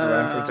better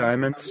one for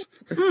diamonds.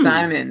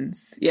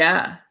 Simons,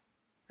 yeah.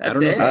 That's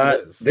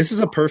it. This is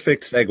a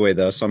perfect segue,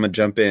 though, so I'm going to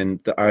jump in.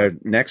 Our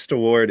next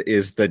award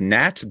is the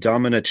Nat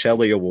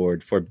Dominicelli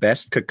Award for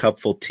Best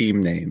Cupful Team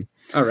Name.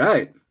 All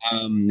right.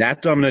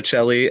 Nat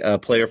Dominicelli, a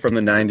player from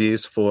the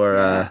 90s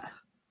for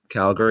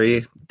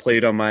Calgary,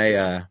 played on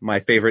my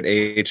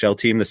favorite AHL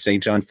team, the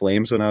St. John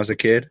Flames, when I was a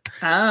kid.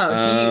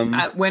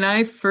 When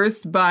I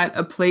first bought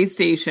a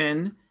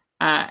PlayStation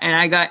and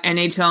I got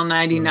NHL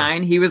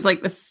 99, he was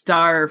like the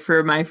star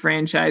for my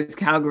franchise,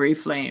 Calgary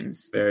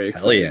Flames. Very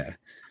exciting. Hell yeah.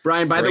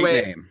 Brian, by the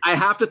way, name. I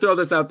have to throw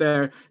this out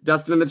there.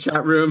 Dustin in the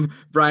chat room,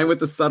 Brian with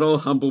the subtle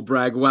humble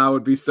brag. Wow, it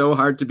would be so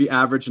hard to be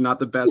average and not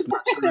the best.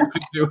 Not sure you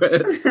could do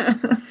it.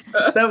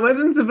 That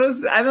wasn't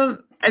supposed to,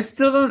 I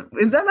still don't,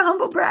 is that a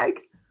humble brag?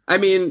 I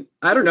mean,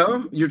 I don't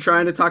know. You're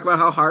trying to talk about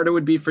how hard it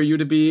would be for you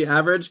to be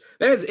average.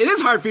 It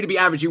is hard for you to be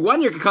average. You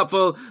won your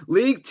Cupful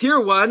League Tier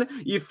 1.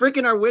 You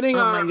freaking are winning.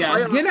 Oh my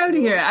gosh, get out of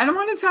here. I don't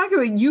want to talk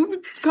about it.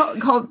 You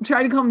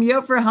try to call me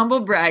out for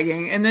humble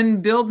bragging and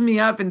then build me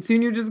up, and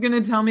soon you're just going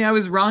to tell me I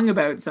was wrong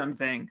about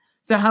something.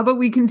 So how about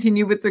we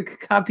continue with the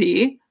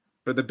Cuppy?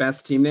 For the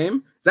best team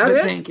name? Is that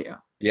it? Thank you.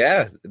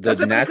 Yeah, the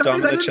Nat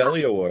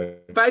Dominicelli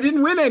Award. But I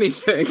didn't win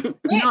anything.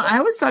 No, I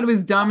always thought it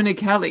was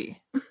Dominicelli.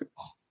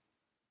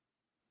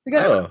 We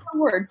got 2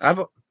 words.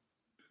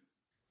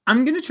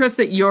 I'm going to trust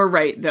that you're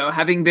right, though,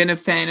 having been a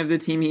fan of the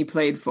team he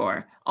played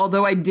for.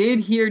 Although I did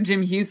hear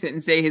Jim Houston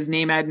say his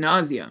name ad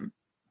nauseum.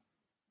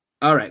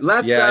 All right,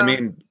 let's... Yeah, I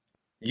mean,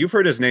 you've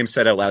heard his name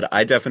said out loud.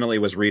 I definitely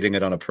was reading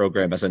it on a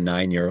program as a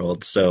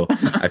 9-year-old, so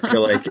I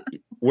feel like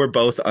we're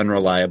both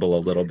unreliable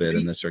a little bit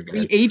in this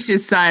regard. The H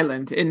is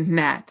silent in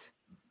Nat.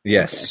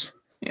 Yes.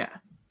 Okay. Yeah.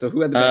 So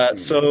who had the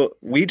best so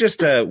we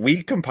just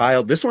we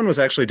compiled, this one was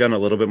actually done a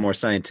little bit more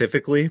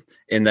scientifically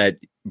in that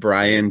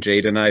Brian,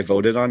 Jade, and I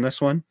voted on this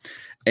one.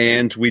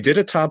 And we did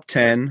a top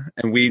 10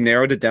 and we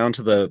narrowed it down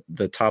to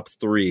the top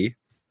 3.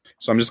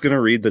 So I'm just going to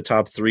read the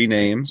top 3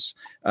 names.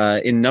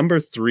 In number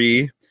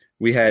 3,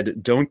 we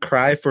had Don't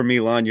Cry for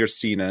Milan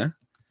Ursina.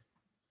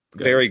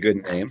 Very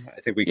good name. I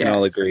think we can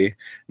all agree.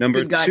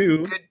 Number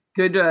 2.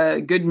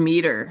 Good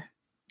meter.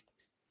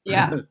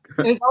 Yeah,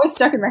 it was always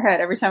stuck in my head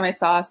every time I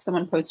saw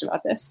someone post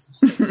about this.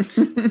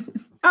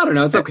 I don't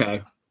know. It's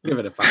okay. Give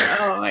it a 5.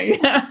 Oh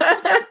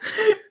my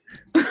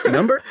god.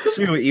 Number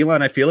 2,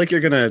 Elon. I feel like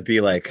you're gonna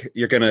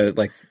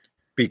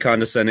be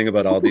condescending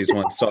about all these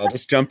ones. So I'll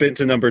just jump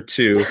into number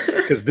 2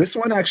 because this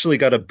one actually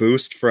got a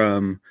boost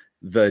from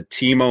the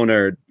team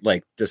owner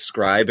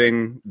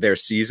describing their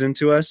season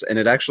to us, and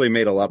it actually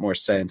made a lot more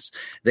sense.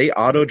 They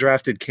auto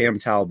drafted Cam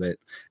Talbot.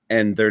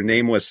 And their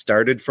name was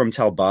Started from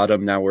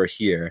Talbottom, Now We're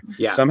Here.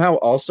 Yeah. Somehow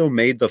also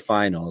made the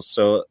finals.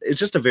 So it's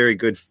just a very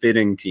good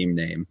fitting team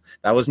name.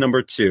 That was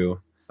number 2.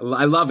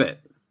 I love it.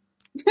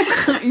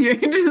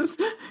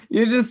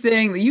 You're just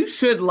saying that you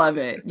should love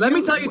it. Let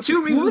me tell you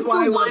 2 reasons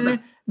why I love it.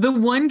 The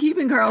one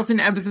Keeping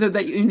Karlsson episode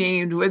that you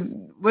named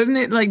wasn't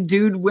it like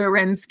Dude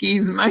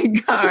Werenski's My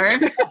Car?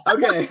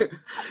 Okay.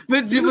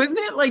 But wasn't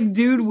it like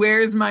Dude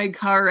Where's My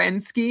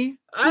Karensky?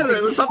 I don't know.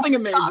 It was something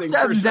amazing.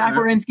 Zach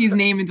Werenski's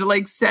name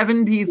into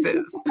 7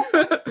 pieces.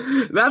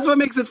 That's what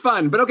makes it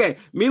fun. But okay,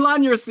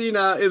 Milan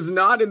Ursina is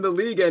not in the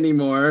league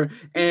anymore.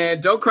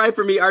 And Don't Cry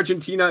for Me,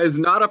 Argentina is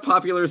not a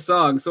popular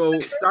song. So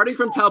Starting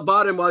from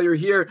Talbottom While You're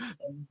Here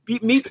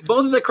meets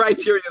both of the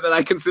criteria that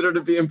I consider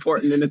to be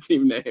important in a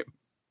team name.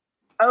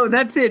 Oh,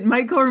 that's it.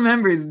 Michael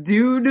remembers.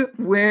 Dude,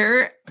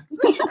 where?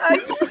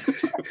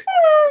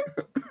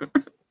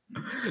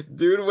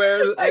 Dude,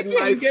 where's I and my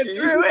can't get skis?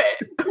 through it.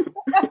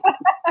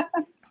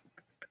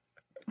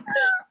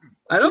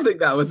 I don't think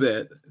that was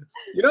it.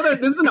 You know, this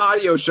is an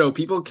audio show.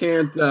 People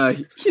can't.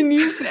 Can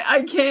you say?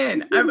 I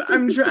can't.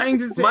 I'm trying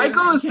to say.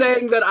 Michael is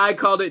saying that I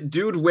called it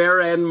 "Dude, where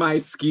and my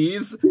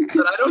skis,"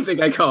 but I don't think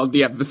I called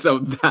the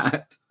episode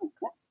that.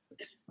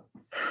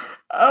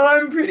 Oh,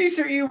 I'm pretty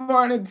sure you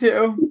wanted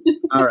to.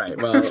 All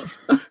right. Well,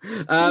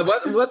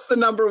 what's the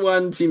number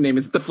one team name?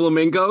 Is it the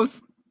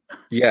Flamingos?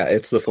 Yeah,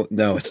 it's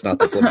no, it's not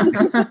the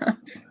Flamingo.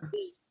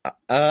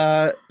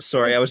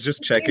 Sorry, I was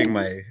just checking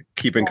my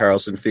Keeping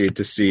Karlsson feed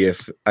to see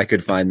if I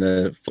could find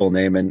the full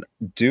name, and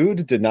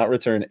dude did not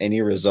return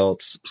any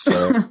results.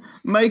 So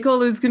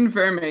Michael is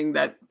confirming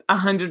that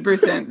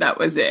 100% that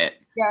was it.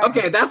 Yeah.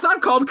 Okay, that's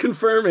not called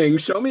confirming.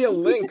 Show me a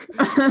link.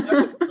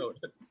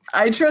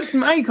 I trust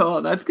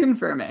Michael. That's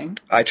confirming.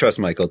 I trust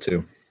Michael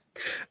too.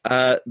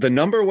 The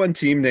number one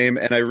team name,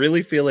 and I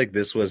really feel like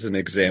this was an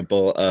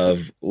example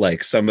of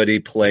like somebody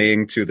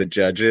playing to the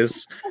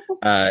judges.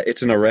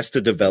 It's an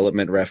Arrested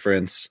Development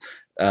reference.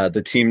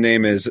 The team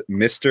name is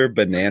Mr.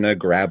 Banana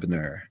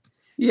Grabner.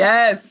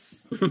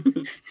 Yes.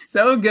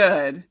 So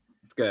good.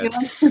 Good.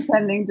 Elon's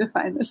pretending to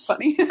find this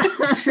funny.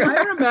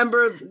 I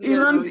remember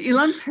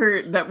Elon's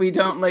hurt that we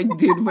don't like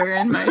Dude, where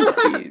in my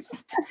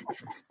skis.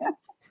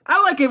 I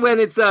like it when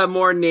it's a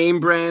more name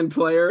brand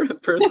player,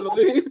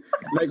 personally.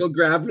 Michael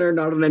Grabner,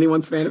 not on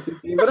anyone's fantasy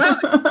team, but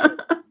I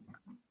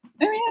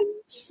mean,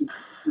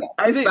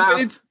 I think,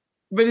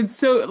 but it's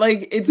so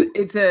like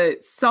it's a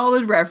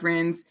solid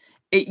reference.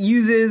 It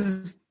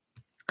uses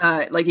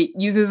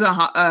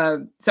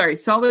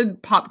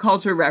solid pop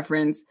culture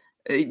reference.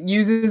 It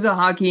uses a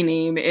hockey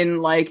name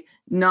in like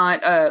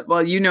not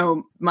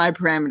my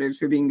parameters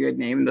for being good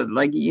name.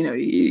 Like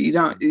you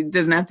don't, it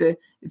doesn't have to.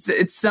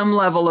 It's some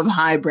level of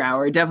highbrow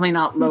or definitely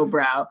not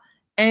lowbrow.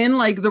 And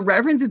like the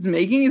reference it's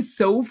making is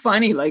so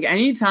funny. Like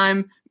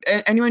anytime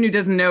anyone who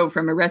doesn't know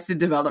from Arrested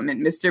Development,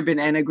 Mr.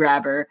 Banana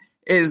Grabber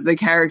is the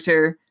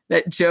character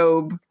that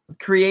Job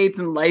creates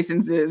and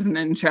licenses and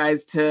then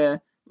tries to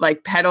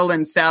like peddle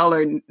and sell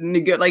or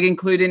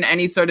include in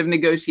any sort of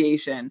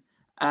negotiation.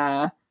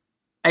 I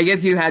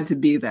guess you had to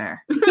be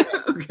there.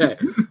 Okay.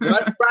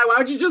 Brian, why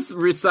don't you just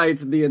recite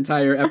the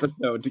entire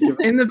episode to give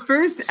in the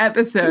first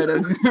episode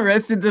of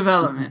Arrested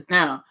Development?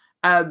 Now,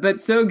 but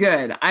so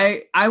good.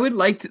 I would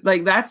like to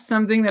that's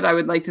something that I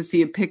would like to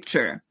see a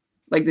picture,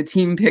 like the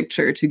team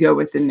picture to go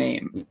with the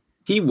name.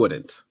 He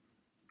wouldn't.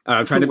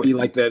 I'm trying to be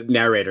like the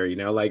narrator,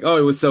 like, oh,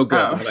 it was so good.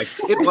 Oh. I'm like,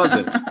 it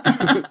wasn't.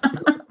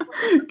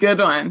 Good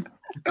one.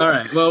 All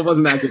right. Well, it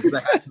wasn't that good because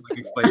I had to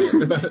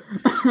explain it.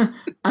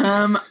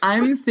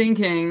 I'm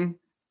thinking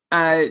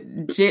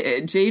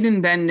Jade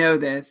and Ben know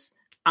this.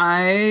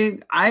 I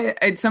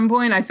at some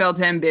point I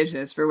felt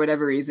ambitious for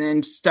whatever reason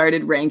and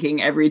started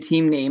ranking every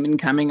team name and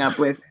coming up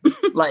with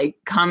like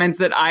comments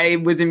that I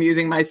was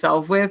amusing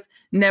myself with.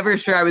 Never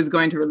sure I was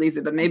going to release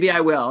it, but maybe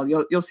I will.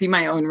 You'll see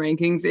my own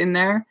rankings in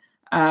there.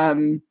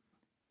 So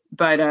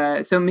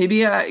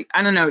maybe I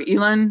don't know,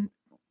 Elon,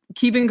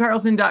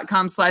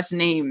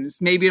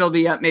 keepingkarlsson.com/names. Maybe it'll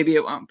be up, maybe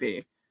it won't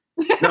be.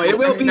 No, it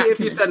will be if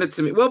you send it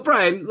to me. Well,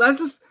 Brian,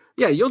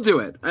 you'll do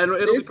it. And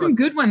There's some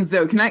good ones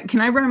though. Can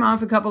I rhyme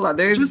off a couple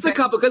others? Just a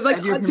couple, because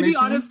to be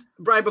honest,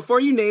 Brian, before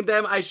you name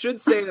them, I should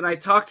say that I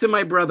talked to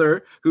my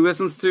brother who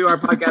listens to our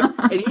podcast,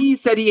 and he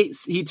said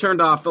he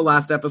turned off the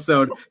last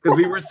episode because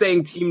we were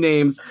saying team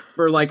names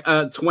for like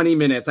 20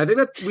 minutes. I think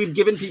that we've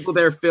given people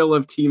their fill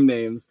of team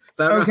names,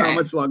 so I don't know how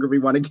much longer we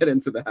want to get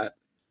into that.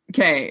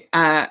 Okay,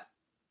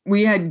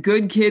 we had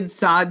Good Kid,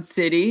 Sod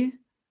City.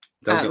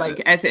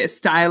 As it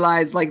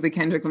stylized like the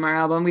Kendrick Lamar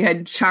album. We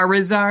had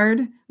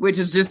Charizard, which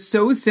is just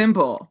so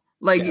simple.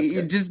 Like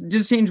you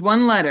just change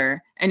one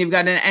letter and you've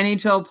got an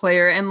NHL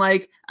player, and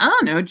like, I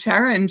don't know,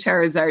 Chara and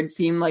Charizard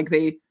seem like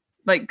they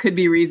like could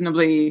be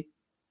reasonably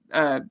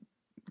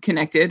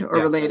connected or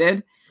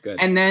related. Good.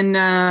 And then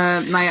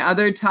my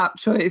other top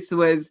choice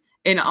was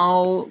in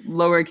all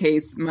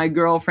lowercase, My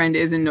Girlfriend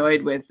Is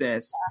Annoyed With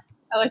This.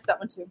 I liked that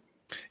one too.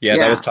 Yeah,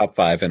 that was top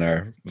 5 in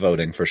our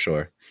voting for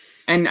sure.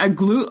 And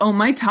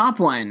my top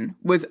one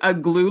was a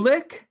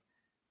Glulik,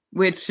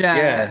 which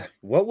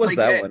what was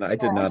that one? I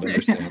did not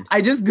understand. I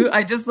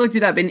just looked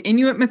it up. In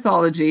Inuit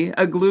mythology,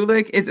 a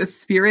Glulik is a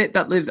spirit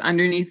that lives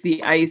underneath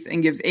the ice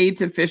and gives aid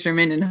to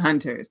fishermen and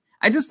hunters.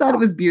 I just thought it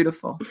was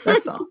beautiful.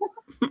 That's all.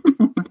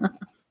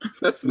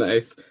 That's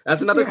nice.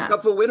 That's another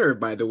couple winner,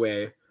 by the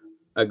way.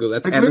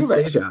 That's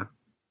Anastasia.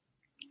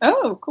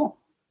 Oh, cool.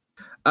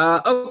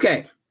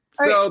 Okay.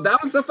 So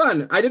that was so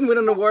fun. I didn't win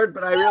an award,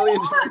 but I really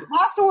enjoyed it.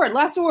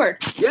 Last award.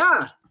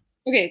 Yeah.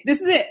 Okay,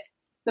 this is it.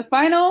 The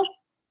final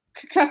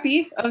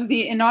cuppy of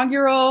the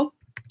inaugural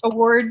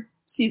award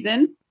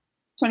season,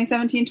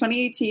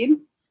 2017-2018,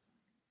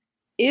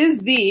 is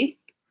the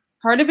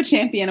Heart of a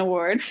Champion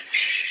Award.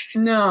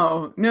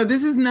 No,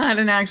 this is not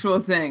an actual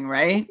thing,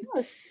 right?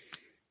 Yes.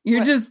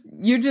 You're just,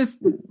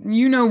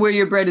 you know where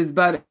your bread is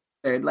buttered.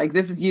 Like,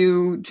 this is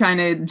you trying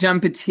to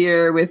jump a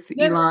tier with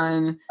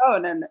Elon. Oh,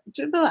 no.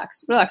 Just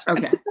relax.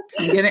 Friend.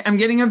 Okay. I'm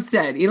getting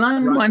upset.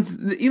 Elon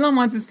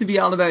wants this to be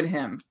all about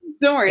him.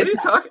 Don't worry. What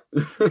are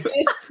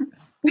you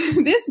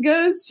talking? This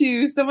goes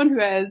to someone who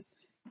has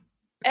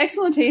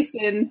excellent taste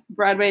in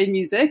Broadway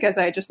music, as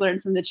I just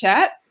learned from the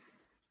chat.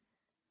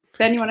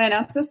 Ben, you want to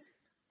announce this?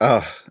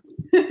 Oh.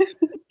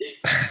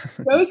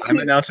 I'm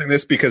announcing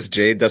this because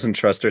Jade doesn't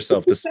trust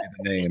herself to say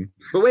the name.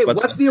 But wait,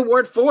 what's the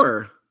award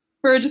for?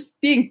 For just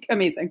being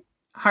amazing.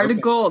 Heart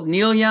of Gold,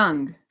 Neil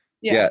Young.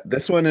 Yeah,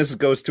 this one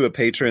goes to a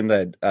patron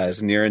that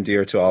is near and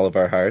dear to all of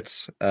our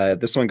hearts.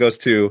 This one goes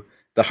to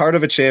the Heart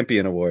of a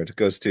Champion Award.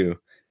 Goes to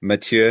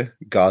Mathieu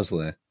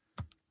Gosselin.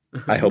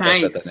 I hope I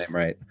said that name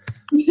right.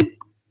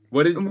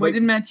 What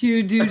did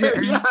Mathieu do to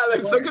earn? Yeah,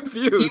 I'm so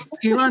confused.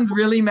 Elon's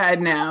really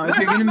mad now. If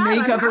you're going to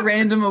make up a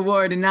random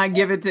award and not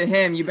give it to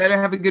him, you better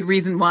have a good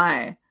reason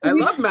why. I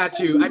love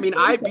Mathieu. I mean,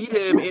 I beat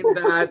him in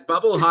that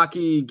bubble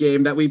hockey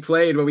game that we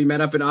played when we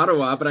met up in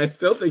Ottawa, but I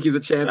still think he's a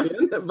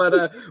champion.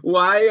 But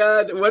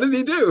why? What did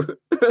he do?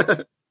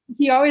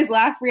 He always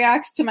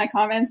reacts to my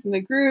comments in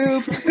the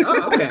group.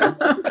 Oh, okay.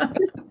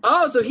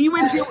 Oh, so he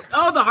wins the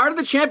Heart of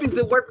the Champions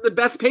Award for the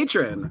best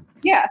patron.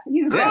 Yeah,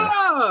 he's the best.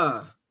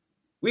 Ah!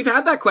 We've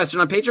had that question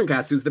on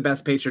PatronCast. Who's the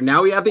best patron?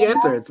 Now we have the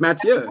answer. It's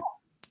Mathieu.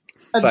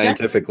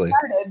 Scientifically.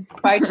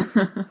 By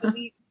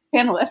elite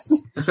panelists.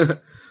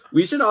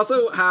 We should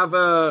also have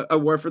a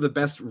award for the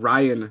best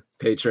Ryan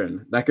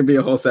patron. That could be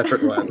a whole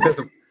separate one.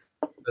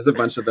 There's a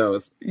bunch of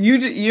those.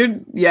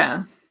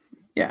 Yeah.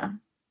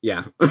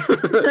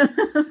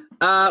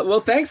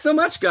 Well, thanks so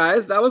much,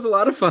 guys. That was a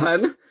lot of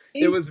fun.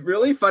 It was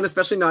really fun,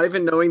 especially not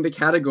even knowing the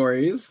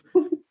categories.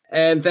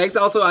 And thanks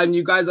also,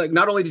 you guys, like,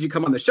 not only did you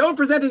come on the show and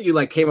present it, you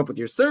like came up with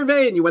your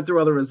survey and you went through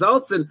all the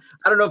results. And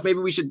I don't know if maybe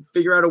we should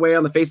figure out a way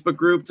on the Facebook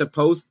group to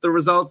post the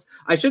results.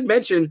 I should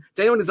mention,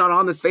 to anyone who's not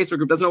on this Facebook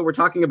group, doesn't know what we're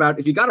talking about,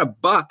 if you got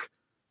 $1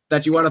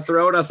 that you want to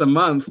throw at us a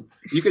month,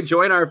 you could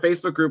join our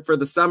Facebook group for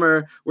the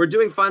summer. We're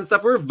doing fun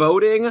stuff. We're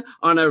voting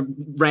on a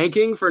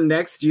ranking for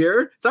next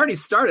year. It's already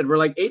started. We're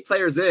like 8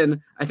 players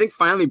in. I think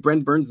finally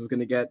Brent Burns is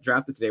going to get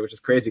drafted today, which is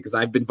crazy because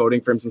I've been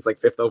voting for him since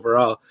like 5th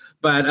overall.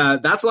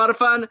 But that's a lot of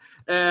fun.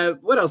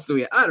 What else do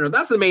we? I don't know.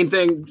 That's the main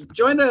thing. You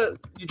join the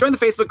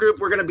Facebook group.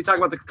 We're going to be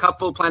talking about the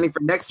couple planning for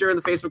next year in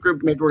the Facebook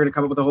group. Maybe we're going to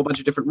come up with a whole bunch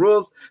of different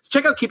rules. So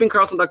check out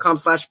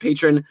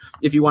keepingkarlsson.com/patron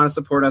if you want to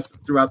support us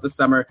throughout the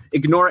summer.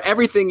 Ignore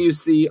everything you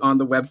see on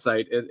the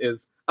website. It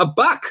is $1,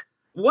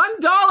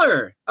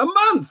 $1 a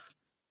month.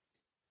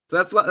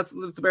 So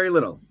that's very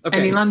little. Okay.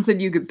 And Elon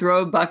said you could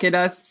throw $1 at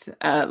us.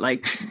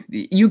 Like,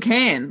 you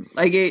can.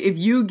 Like, if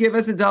you give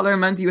us $1 a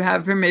month, you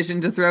have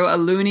permission to throw a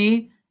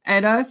loony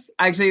at us.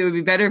 Actually, it would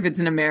be better if it's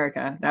in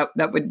America.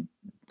 That would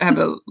have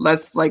a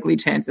less likely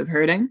chance of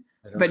hurting.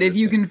 But if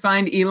you can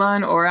find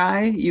Elon or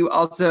I, you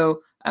also,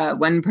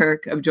 one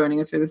perk of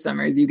joining us for the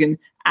summer is you can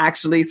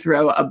actually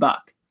throw $1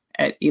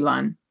 at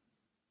Elon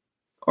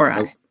or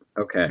I.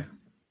 Okay.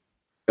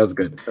 That was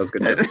good.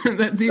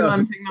 That's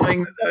Elon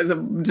signaling that was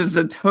just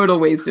a total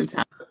waste of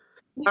time.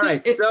 All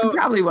right. It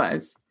probably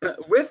was.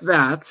 With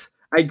that,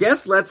 I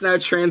guess let's now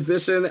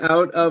transition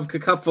out of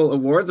Cupful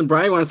Awards. And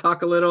Brian, you want to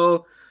talk a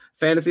little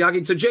fantasy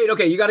hockey? So Jade,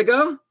 okay, you got to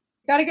go?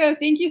 Gotta go.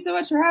 Thank you so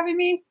much for having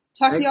me.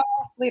 Talk to y'all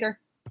later.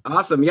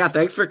 Awesome. Yeah,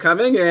 thanks for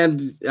coming.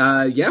 And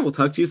we'll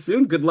talk to you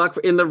soon. Good luck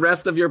in the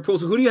rest of your pool.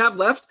 So who do you have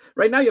left?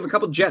 Right now you have a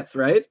couple Jets,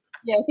 right?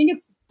 Yeah, I think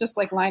it's just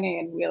like Line A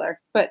and Wheeler.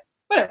 But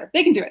whatever.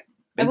 They can do it.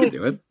 They can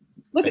do it.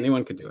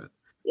 Anyone can do it.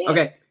 Yeah.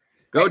 Okay.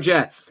 Go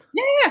Jets.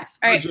 Yeah.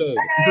 All right. Jade.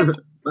 Bye, guys.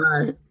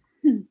 Bye.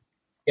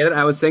 Get it?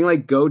 I was saying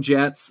like go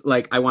Jets,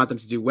 like I want them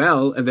to do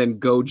well, and then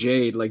go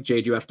Jade, like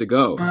Jade, you have to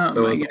go. Oh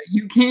so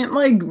you can't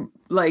like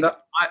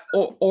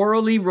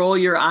orally roll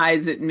your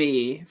eyes at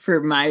me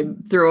for my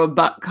throw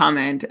 $1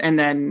 comment and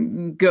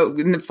then go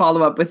and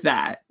follow up with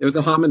that. It was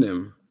a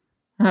homonym.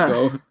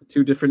 Go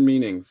 2 different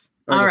meanings.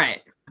 All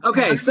right.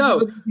 Okay,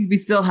 so we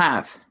still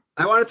have.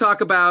 I want to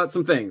talk about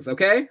some things,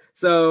 okay?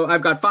 So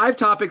I've got 5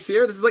 topics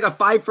here. This is like a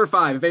 5 for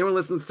 5. If anyone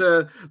listens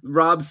to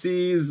Rob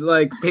C's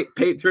like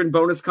patron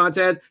bonus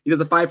content, he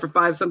does a 5 for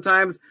 5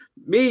 sometimes.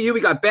 Me, you,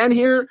 we got Ben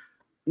here.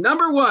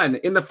 Number 1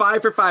 in the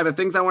 5 for 5 of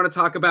things I want to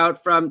talk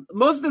about from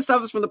most of the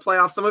stuff is from the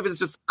playoffs. Some of it is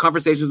just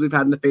conversations we've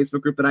had in the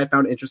Facebook group that I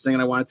found interesting,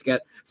 and I wanted to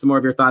get some more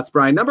of your thoughts.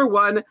 Brian, number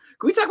 1, can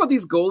we talk about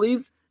these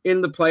goalies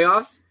in the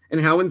playoffs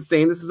and how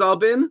insane this has all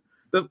been?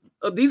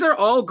 These are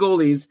all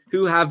goalies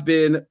who have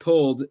been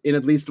pulled in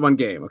at least one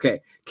game.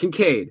 Okay,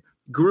 Kincaid,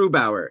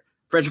 Grubauer,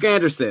 Frederik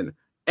Andersen,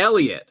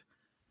 Elliott,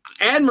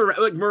 and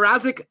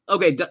Mrazek.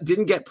 Okay,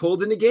 didn't get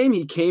pulled in a game.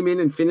 He came in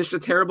and finished a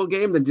terrible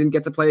game, then didn't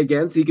get to play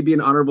again, so he could be an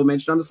honorable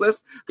mention on this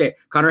list. Okay,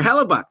 Connor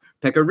Hellebuck,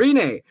 Pekka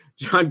Rinne,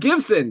 John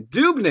Gibson,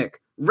 Dubnyk,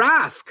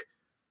 Rask.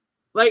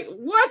 Like,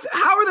 what?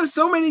 How are there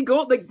so many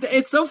goals? Like,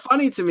 it's so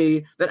funny to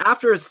me that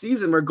after a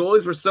season where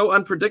goalies were so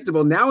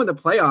unpredictable, now in the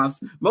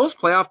playoffs, most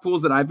playoff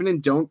pools that I've been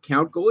in don't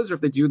count goalies, or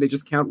if they do, they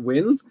just count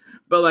wins.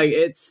 But, like,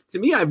 it's, to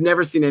me, I've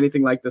never seen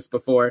anything like this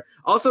before.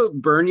 Also,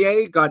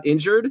 Bernier got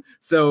injured,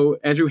 so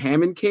Andrew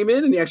Hammond came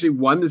in, and he actually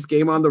won this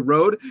game on the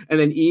road. And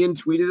then Ian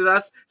tweeted at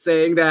us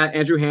saying that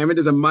Andrew Hammond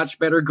is a much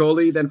better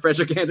goalie than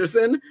Frederik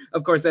Andersen.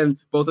 Of course, then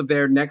both of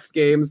their next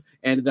games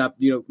ended up,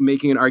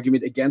 making an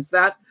argument against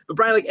that. But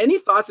Brian, like, any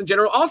thoughts in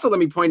general? Also, let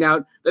me point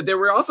out that there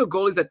were also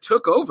goalies that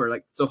took over.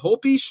 Like, so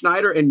Holtby,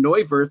 Schneider, and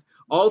Neuwirth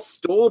all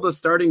stole the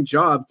starting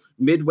job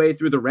midway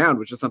through the round,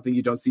 which is something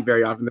you don't see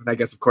very often. And I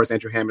guess, of course,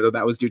 Andrew Hammond, though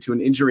that was due to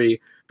an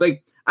injury.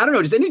 Like, I don't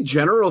know, just any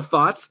general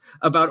thoughts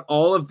about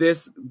all of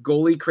this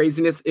goalie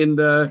craziness in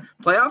the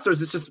playoffs? Or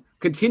is this just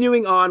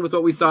continuing on with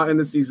what we saw in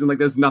the season? Like,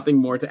 there's nothing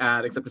more to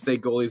add except to say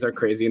goalies are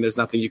crazy and there's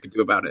nothing you can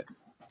do about it.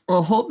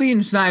 Well, Holtby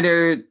and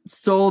Schneider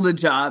stole the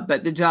job,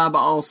 but the job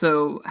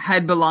also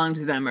had belonged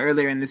to them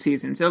earlier in the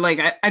season. So, like,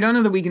 I don't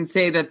know that we can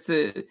say that's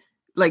a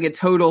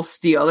total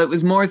steal. It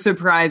was more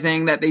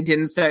surprising that they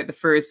didn't start the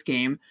first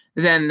game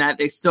than that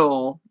they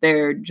stole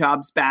their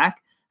jobs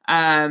back.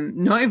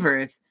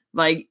 Neuwirth,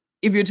 like,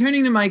 if you're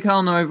turning to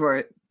Michael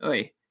Neuwirth,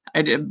 I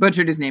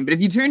butchered his name, but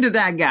if you turn to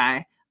that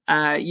guy,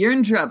 you're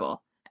in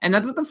trouble. And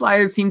that's what the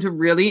Flyers seem to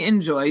really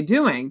enjoy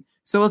doing.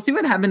 So we'll see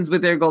what happens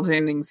with their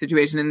goaltending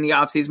situation in the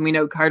offseason. We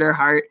know Carter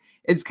Hart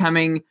is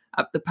coming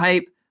up the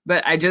pipe,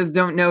 but I just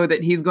don't know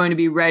that he's going to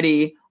be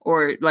ready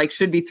or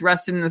should be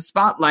thrust in the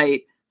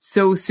spotlight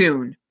so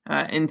soon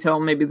until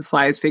maybe the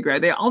Flyers figure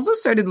out. They also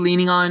started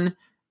leaning on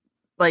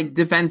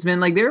defensemen.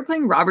 Like, they were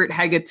playing Robert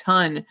Hagg a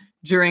ton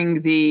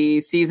during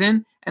the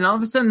season, and all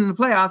of a sudden in the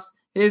playoffs,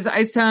 his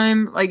ice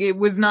time, it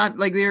was not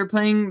like they were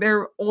playing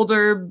their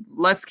older,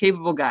 less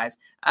capable guys.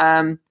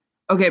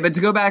 Okay, but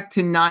to go back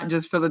to not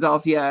just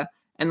Philadelphia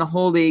and the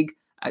whole league,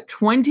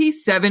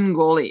 27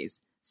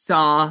 goalies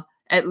saw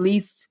at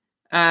least,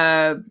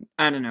 1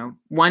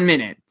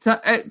 minute. So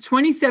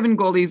 27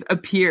 goalies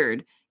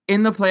appeared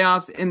in the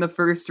playoffs in the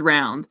first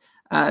round.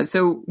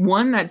 So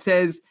one that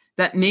says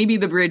that maybe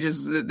the bridge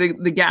is,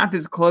 the gap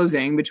is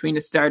closing between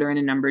a starter and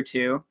a number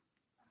two.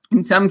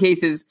 In some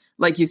cases,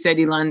 like you said,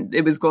 Elon,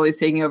 it was goalies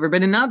taking over.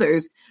 But in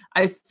others,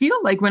 I feel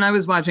like when I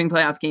was watching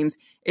playoff games,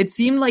 it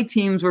seemed like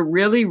teams were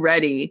really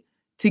ready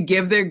to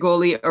give their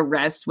goalie a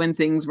rest when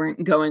things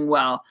weren't going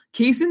well.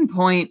 Case in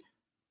point,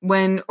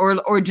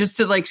 or just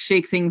to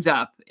shake things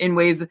up in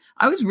ways.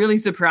 I was really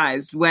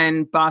surprised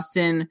when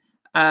Boston,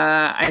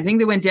 I think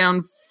they went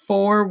down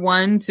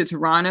 4-1 to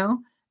Toronto,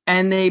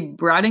 and they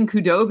brought in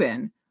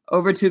Khudobin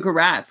over Tuukka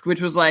Rask, which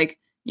was it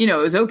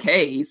was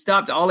okay. He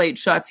stopped all 8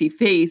 shots he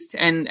faced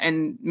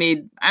and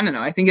made,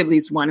 I think at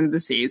least one of the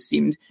saves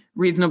seemed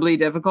reasonably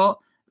difficult,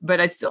 but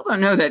I still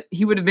don't know that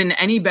he would have been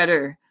any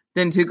better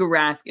than Tuukka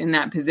Rask in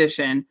that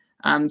position.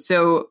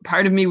 So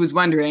part of me was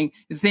wondering,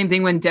 the same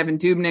thing when Devin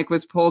Dubnyk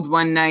was pulled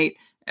one night.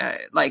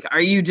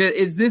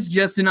 Is this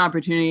just an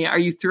opportunity? Are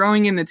you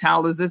throwing in the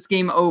towel? Is this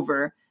game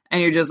over?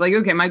 And you're just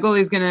okay, my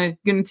goalie's gonna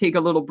take a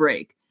little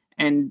break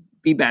and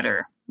be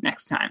better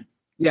next time.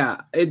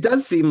 Yeah, it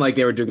does seem like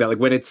they were doing that. Like,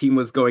 when a team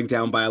was going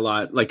down by a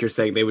lot, like you're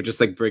saying, they would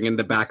just bring in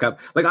the backup.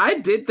 Like, I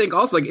did think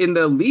also, in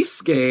the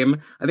Leafs game,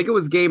 I think it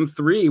was game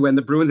 3 when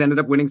the Bruins ended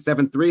up winning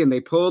 7-3 and they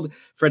pulled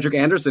Frederik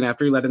Andersen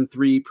after he let in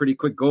 3 pretty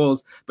quick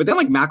goals. But then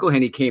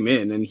McElhinney came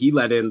in and he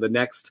let in the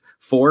next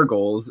 4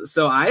 goals.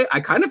 So I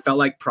kind of felt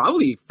like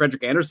probably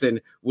Frederik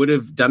Andersen would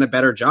have done a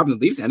better job. And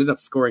the Leafs ended up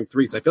scoring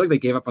 3. So I feel like they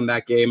gave up on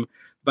that game.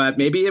 But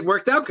maybe it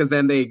worked out because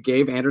then they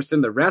gave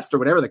Andersen the rest or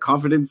whatever, the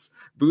confidence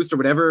boost or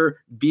whatever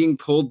being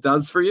pulled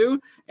does for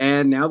you.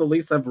 And now the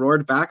Leafs have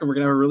roared back and we're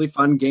going to have a really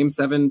fun Game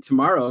 7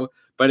 tomorrow.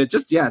 But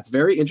it's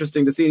very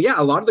interesting to see. And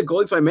a lot of the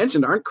goalies who I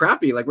mentioned aren't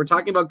crappy. We're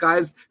talking about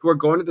guys who are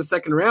going to the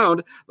second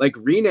round, like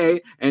Rinne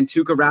and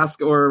Tuukka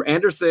Rask or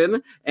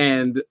Andersen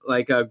and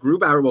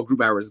Grubauer. Well,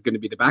 Grubauer is going to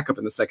be the backup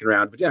in the second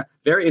round. But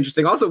very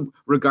interesting. Also,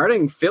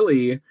 regarding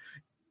Philly,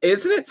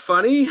 isn't it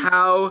funny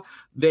how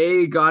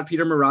they got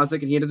Peter Mrazek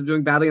and he ended up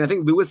doing badly? And I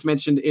think Lewis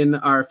mentioned in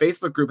our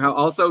Facebook group how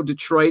also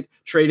Detroit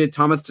traded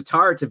Thomas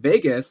Tatar to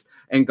Vegas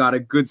and got a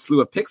good slew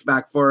of picks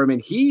back for him,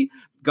 and he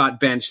got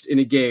benched in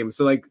a game.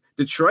 So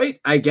Detroit,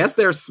 I guess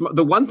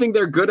the one thing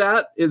they're good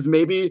at is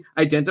maybe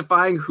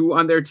identifying who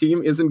on their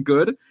team isn't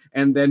good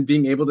and then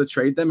being able to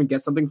trade them and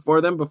get something for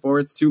them before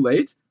it's too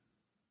late.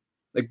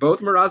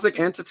 Both Mrazek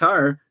and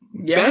Tatar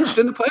benched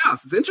in the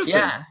playoffs. It's interesting.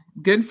 Yeah,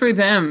 good for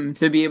them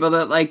to be able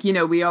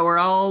to, we were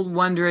all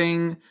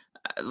wondering,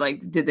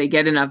 did they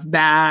get enough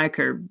back,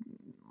 or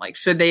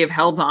should they have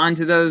held on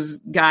to those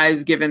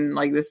guys given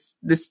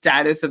the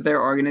status of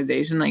their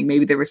organization?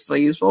 Maybe they were still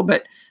useful,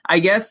 but I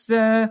guess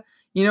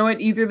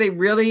either they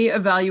really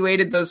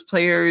evaluated those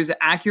players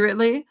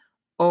accurately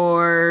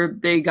or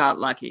they got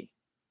lucky.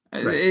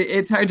 Right.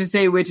 It's hard to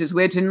say which is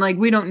which, and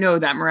we don't know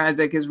that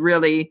Mrazek is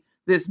really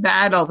this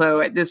bad, although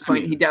at this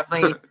point he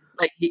definitely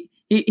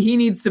he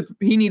needs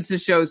to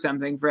show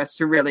something for us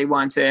to really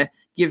want to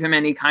give him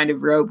any kind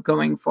of rope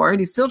going forward.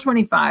 He's still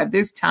 25.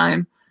 There's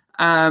time.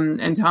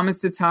 And Thomas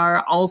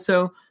Tatar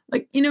also,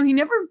 like, he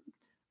never,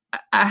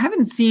 I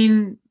haven't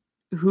seen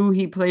who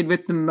he played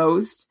with the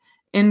most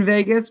in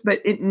Vegas, but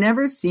it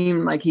never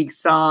seemed like he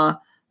saw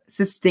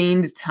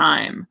sustained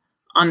time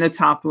on the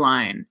top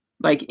line,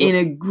 like in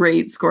a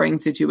great scoring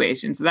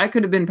situation. So that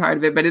could have been part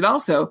of it. But it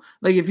also,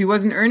 like, if he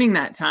wasn't earning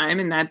that time,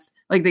 and that's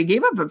like, they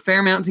gave up a fair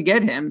amount to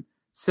get him.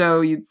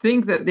 So you'd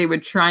think that they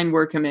would try and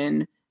work him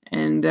in,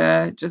 and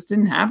just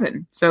didn't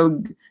happen.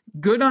 So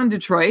good on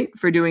Detroit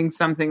for doing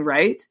something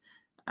right.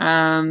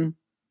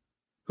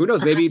 Who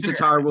knows? Maybe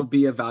Tatar will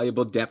be a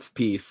valuable depth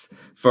piece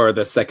for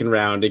the second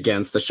round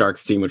against the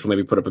Sharks team, which will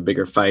maybe put up a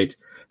bigger fight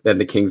than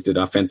the Kings did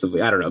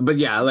offensively. I don't know. But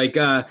yeah, like,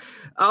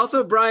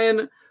 also,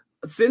 Brian,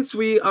 since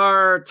we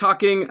are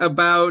talking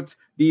about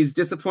these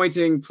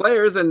disappointing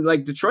players, and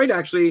like Detroit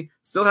actually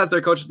still has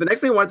their coach, the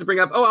next thing I wanted to bring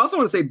up, I also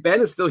want to say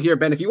Ben is still here.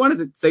 Ben, if you wanted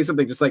to say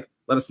something, just like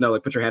let us know,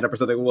 like put your hand up or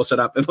something, we'll shut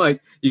up and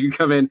like you can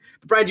come in.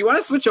 But Brian, do you want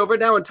to switch over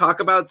now and talk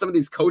about some of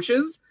these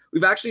coaches?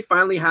 We've actually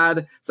finally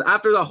had, so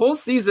after the whole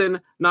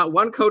season, not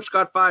one coach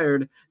got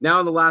fired. Now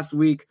in the last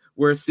week,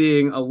 we're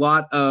seeing a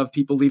lot of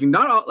people leaving.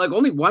 Not all, like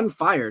only one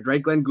fired,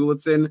 right? Glenn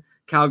Gulitson,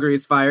 Calgary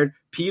is fired.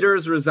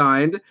 Peters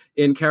resigned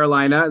in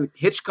Carolina.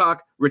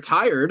 Hitchcock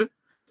retired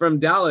from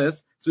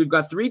Dallas. So we've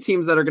got 3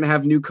 teams that are going to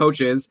have new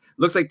coaches.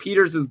 Looks like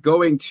Peters is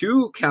going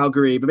to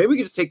Calgary, but maybe we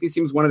can just take these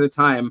teams one at a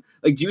time.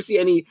 Like, do you see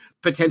any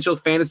potential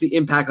fantasy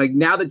impact? Like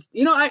now that,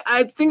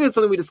 I think that's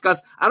something we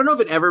discussed. I don't know if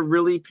it ever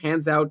really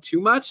pans out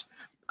too much.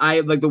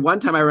 The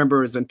one time I remember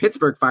was when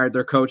Pittsburgh fired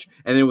their coach,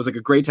 and it was like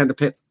a great time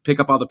to pick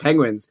up all the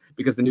Penguins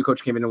because the new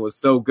coach came in and was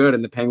so good,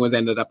 and the Penguins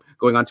ended up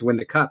going on to win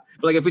the cup.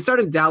 But like, if we start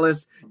in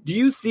Dallas, do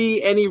you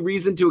see any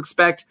reason to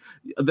expect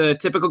the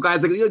typical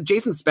guys like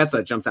Jason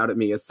Spezza jumps out at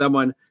me as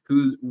someone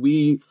who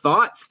we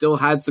thought still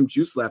had some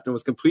juice left and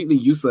was completely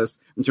useless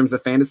in terms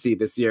of fantasy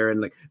this year,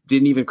 and like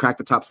didn't even crack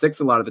the top 6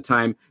 a lot of the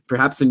time.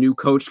 Perhaps a new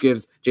coach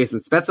gives Jason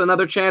Spezza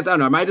another chance. I don't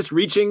know. Am I just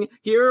reaching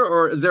here,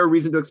 or is there a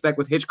reason to expect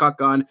with Hitchcock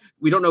gone?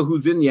 We don't know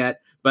who's in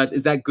yet, but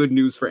is that good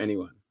news for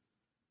anyone?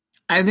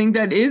 I think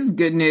that is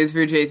good news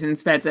for Jason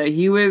Spezza.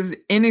 He was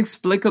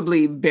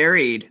inexplicably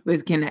buried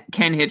with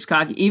Ken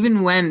Hitchcock,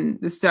 even when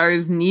the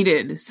Stars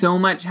needed so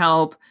much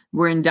help,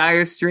 were in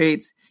dire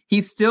straits.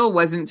 He still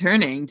wasn't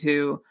turning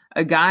to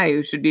a guy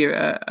who should be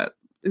a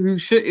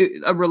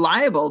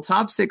reliable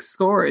top 6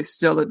 scorer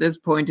still at this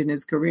point in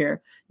his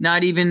career.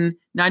 Not even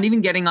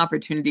getting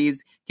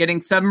opportunities,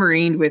 getting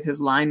submarined with his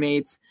line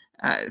mates.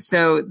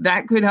 So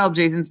that could help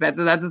Jason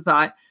Spezza. That's a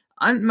thought.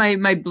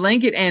 My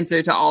blanket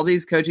answer to all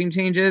these coaching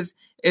changes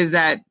is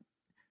that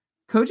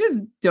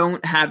coaches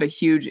don't have a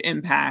huge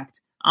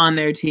impact on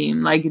their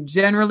team. Like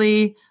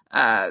generally,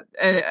 an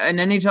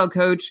NHL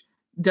coach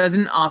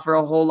doesn't offer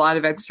a whole lot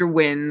of extra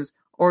wins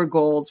or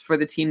goals for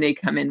the team they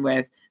come in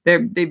with.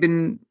 There's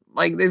been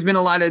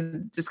a lot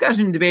of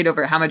discussion and debate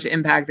over how much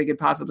impact they could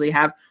possibly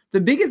have.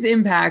 The biggest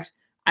impact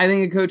I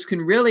think a coach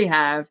can really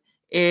have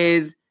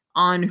is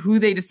on who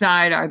they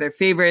decide are their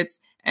favorites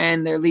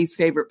and their least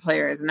favorite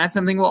players. And that's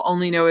something we'll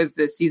only know as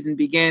the season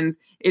begins.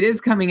 It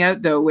is coming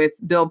out, though, with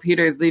Bill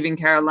Peters leaving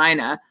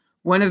Carolina.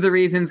 One of the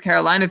reasons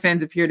Carolina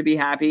fans appear to be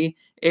happy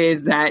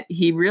is that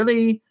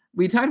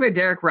we talked about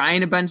Derek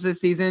Ryan a bunch this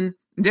season.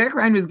 Derek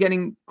Ryan was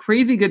getting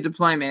crazy good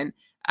deployment,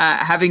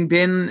 having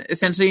been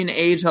essentially an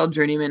AHL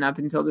journeyman up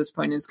until this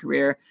point in his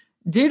career.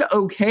 Did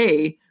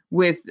okay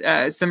with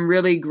some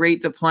really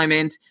great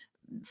deployment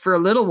for a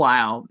little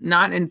while,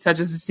 not in such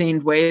a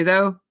sustained way,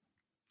 though.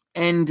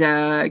 And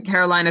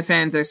Carolina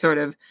fans are sort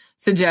of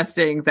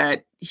suggesting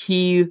that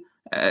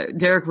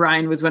Derek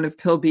Ryan was one of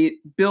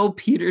Bill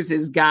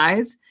Peters'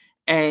 guys,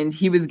 and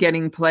he was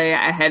getting play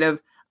ahead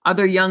of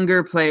other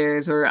younger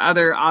players or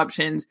other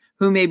options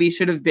who maybe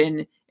should have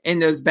been in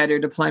those better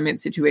deployment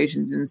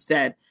situations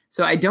instead.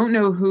 So I don't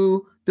know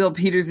who Bill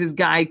Peters'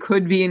 guy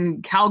could be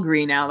in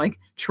Calgary now, like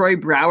Troy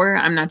Brouwer.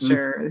 I'm not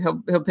sure.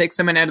 He'll pick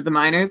someone out of the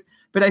minors,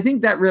 but I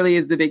think that really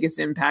is the biggest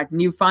impact. And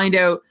you find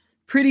out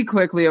pretty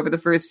quickly over the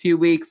first few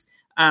weeks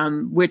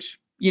which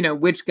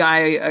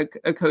guy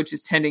a coach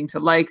is tending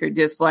to like or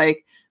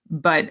dislike.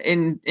 But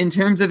in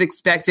terms of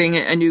expecting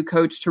a new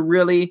coach to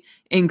really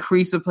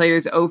increase the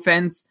player's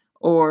offense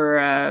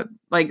or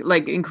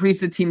like increase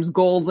the team's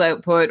goals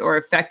output or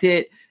affect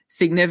it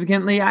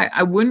significantly,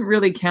 I wouldn't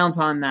really count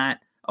on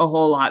that a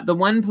whole lot. The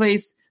one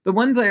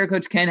player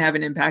coach can have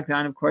an impact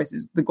on, of course,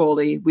 is the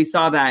goalie. We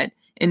saw that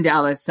in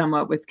Dallas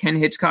somewhat with Ken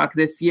Hitchcock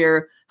this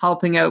year,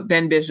 helping out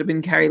Ben Bishop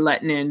and Kari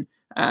Lehtinen,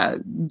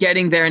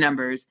 getting their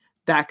numbers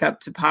back up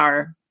to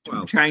par,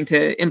 trying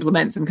to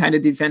implement some kind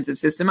of defensive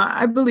system.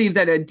 I believe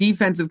that a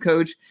defensive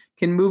coach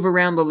can move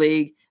around the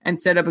league and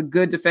set up a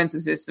good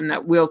defensive system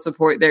that will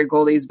support their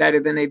goalies better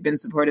than they've been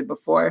supported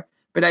before.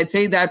 But I'd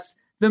say that's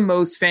the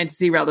most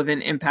fantasy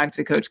relevant impact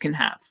a coach can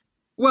have.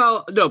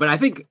 Well, no, but I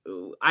think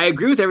I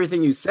agree with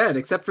everything you said,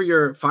 except for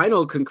your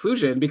final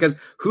conclusion, because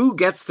who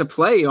gets to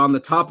play on the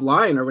top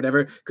line or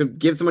whatever could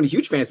give someone a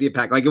huge fantasy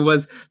impact. Like it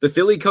was the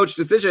Philly coach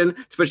decision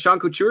to put Sean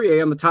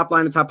Couturier on the top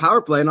line and top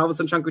power play, and all of a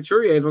sudden Sean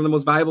Couturier is one of the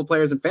most valuable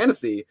players in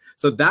fantasy.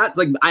 So that's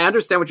like, I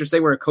understand what you're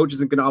saying, where a coach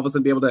isn't going to all of a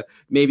sudden be able to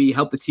maybe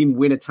help the team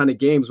win a ton of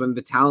games when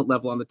the talent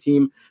level on the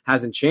team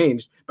hasn't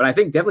changed. But I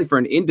think definitely for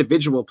an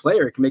individual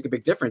player, it can make a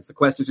big difference. The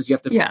question is just you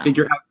have to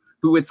figure out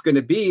who it's going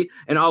to be.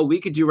 And all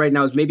we could do right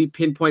now is maybe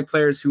pinpoint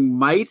players who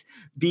might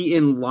be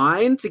in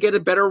line to get a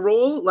better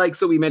role. Like,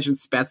 so we mentioned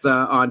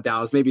Spezza on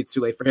Dallas. Maybe it's too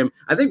late for him.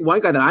 I think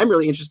one guy that I'm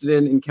really interested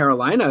in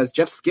Carolina is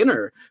Jeff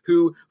Skinner,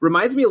 who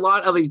reminds me a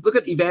lot of, look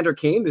at Evander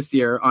Kane this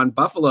year on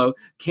Buffalo.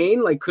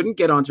 Kane couldn't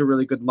get onto a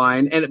really good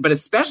line. But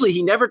especially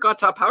he never got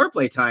top power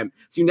play time.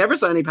 So you never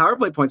saw any power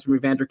play points from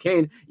Evander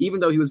Kane,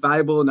 even though he was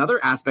valuable in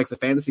other aspects of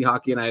fantasy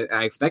hockey. And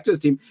I expected his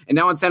team. And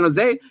now in San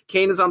Jose,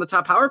 Kane is on the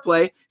top power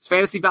play. His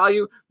fantasy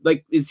value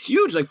is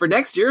huge. For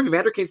next year, if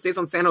Evander Kane stays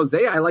on San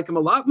Jose, I like him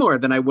a lot more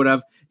than I would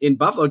have in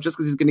Buffalo, just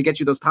because he's going to get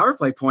you those power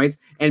play points.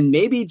 And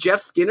maybe Jeff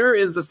Skinner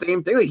is the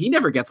same thing. He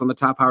never gets on the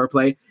top power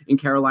play in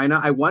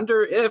Carolina. I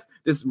wonder if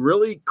this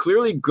really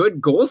clearly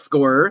good goal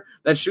scorer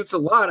that shoots a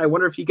lot, I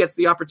wonder if he gets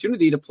the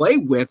opportunity to play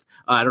with,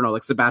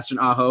 Sebastian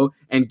Aho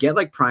and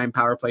get prime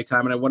power play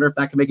time. And I wonder if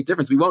that can make a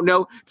difference. We won't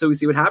know until we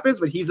see what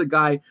happens, but he's a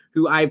guy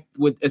who I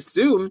would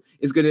assume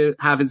is going to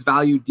have his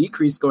value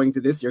decreased going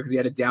to this year because he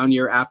had a down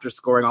year after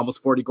scoring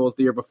almost 40 goals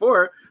the year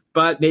before.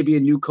 But maybe a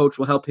new coach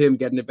will help him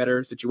get in a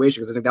better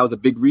situation, because I think that was a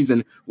big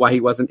reason why he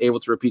wasn't able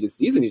to repeat his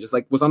season. He just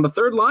was on the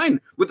third line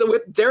with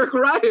Derek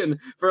Ryan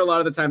for a lot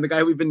of the time, the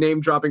guy we've been name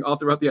dropping all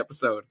throughout the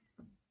episode.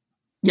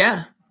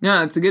 Yeah,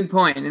 no, it's a good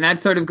point. And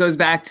that sort of goes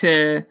back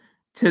to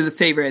the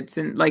favorites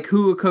and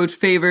who a coach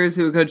favors,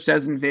 who a coach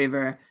doesn't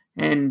favor.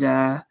 And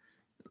a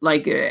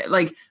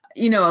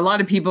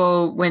lot of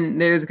people, when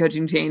there's a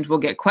coaching change, will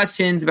get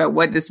questions about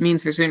what this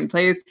means for certain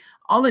players.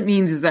 All it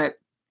means is that,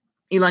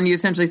 Elon, you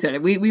essentially said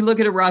it. We look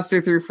at a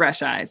roster through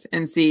fresh eyes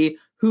and see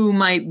who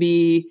might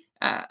be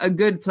a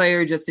good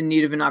player just in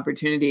need of an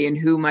opportunity, and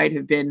who might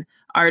have been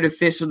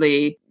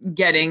artificially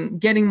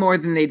getting more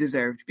than they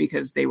deserved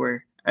because they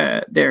were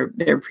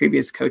their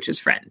previous coach's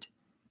friend.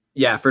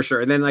 Yeah, for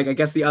sure. And then I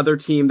guess the other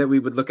team that we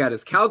would look at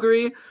is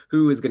Calgary,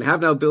 who is going to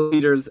have now Bill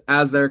Peters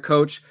as their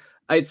coach.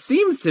 It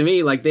seems to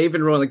me like they've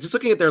been rolling, just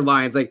looking at their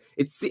lines,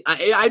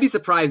 I'd be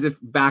surprised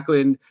if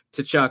Backlund,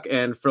 Tkachuk,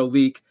 and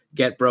Frolik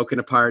get broken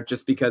apart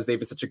just because they've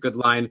been such a good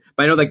line.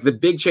 But I know the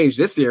big change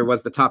this year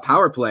was the top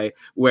power play,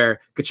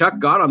 where Tkachuk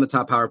got on the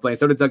top power play, and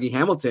so did Dougie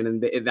Hamilton,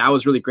 and that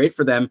was really great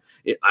for them.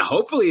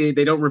 Hopefully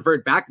they don't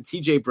revert back to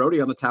TJ Brody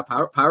on the top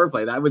power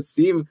play. That would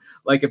seem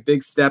like a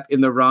big step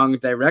in the wrong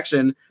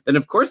direction. Then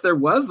of course there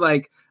was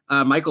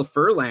Michael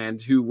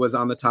Furland, who was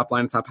on the top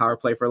line and top power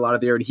play for a lot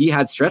of the year, and he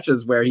had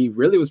stretches where he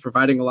really was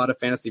providing a lot of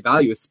fantasy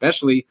value,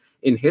 especially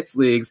in hits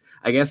leagues.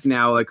 I guess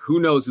now, who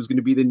knows who's going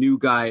to be the new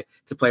guy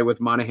to play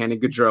with Monahan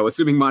and Gaudreau,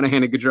 assuming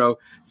Monahan and Gaudreau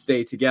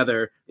stay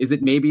together. Is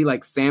it maybe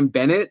Sam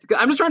Bennett?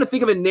 I'm just trying to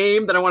think of a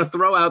name that I want to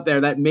throw out there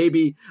that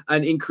maybe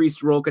an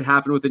increased role could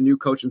happen with a new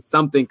coach and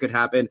something could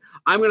happen.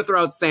 I'm going to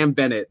throw out Sam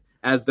Bennett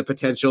as the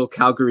potential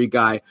Calgary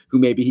guy who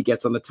maybe he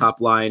gets on the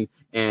top line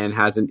and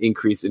has an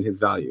increase in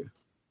his value.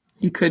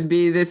 He could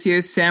be this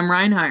year's Sam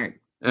Reinhart.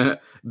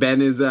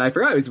 Ben is, I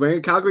forgot, he's wearing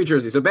a Calgary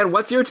jersey. So Ben,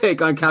 what's your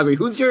take on Calgary?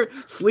 Who's your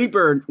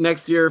sleeper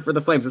next year for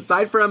the Flames?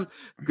 Aside from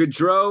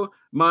Gaudreau,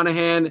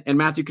 Monahan, and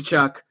Matthew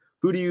Tkachuk,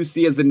 who do you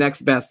see as the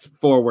next best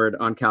forward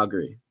on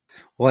Calgary?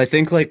 Well, I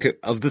think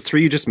of the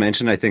three you just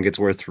mentioned, I think it's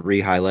worth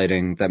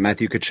re-highlighting that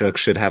Matthew Tkachuk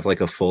should have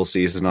a full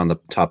season on the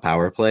top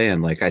power play.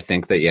 And I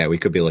think that, we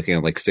could be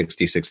looking at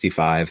 60,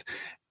 65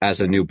 as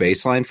a new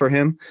baseline for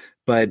him.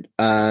 But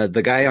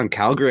the guy on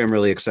Calgary I'm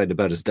really excited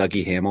about is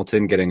Dougie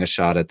Hamilton getting a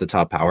shot at the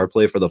top power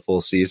play for the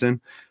full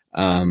season.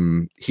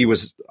 He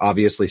was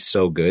obviously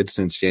so good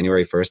since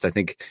January 1st. I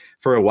think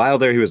for a while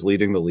there, he was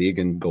leading the league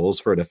in goals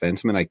for a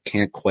defenseman. I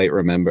can't quite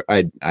remember.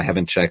 I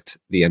haven't checked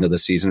the end of the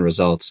season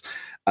results.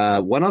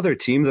 One other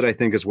team that I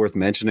think is worth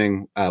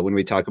mentioning when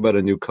we talk about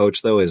a new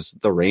coach, though, is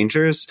the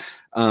Rangers.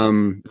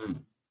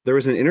 There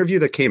was an interview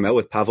that came out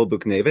with Pavel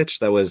Buchnevich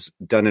that was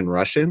done in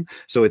Russian.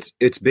 So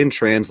it's been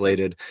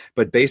translated,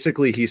 but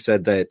basically he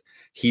said that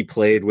he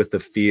played with the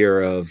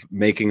fear of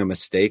making a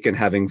mistake and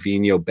having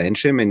Vigneault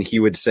bench him. And he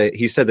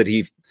said that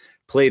he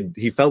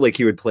felt like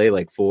he would play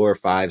 4,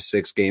 5,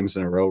 6 games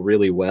in a row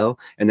really well.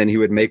 And then he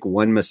would make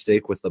one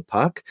mistake with the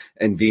puck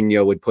and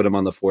Vigneault would put him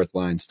on the fourth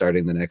line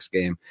starting the next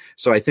game.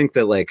 So I think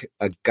that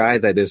a guy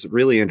that is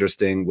really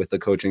interesting with the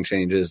coaching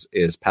changes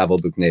is Pavel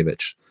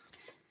Buchnevich.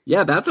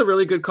 Yeah, that's a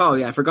really good call.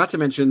 Yeah, I forgot to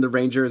mention the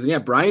Rangers. And yeah,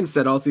 Brian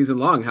said all season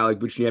long how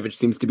Buchnevich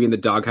seems to be in the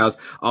doghouse.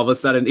 All of a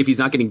sudden, if he's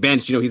not getting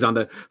benched, he's on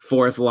the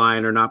fourth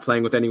line or not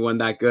playing with anyone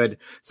that good.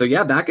 So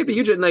yeah, that could be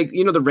huge. And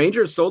the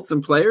Rangers sold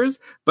some players,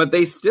 but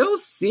they still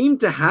seem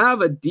to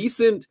have a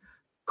decent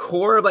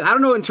core, like I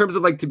don't know in terms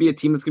of like to be a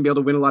team that's gonna be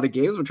able to win a lot of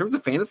games, but in terms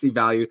of fantasy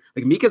value,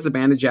 like Mika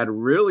Zibanejad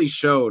really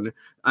shown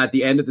at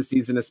the end of the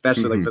season,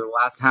 especially like for the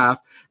last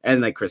half.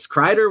 And like Chris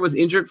Kreider was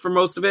injured for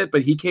most of it,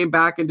 but he came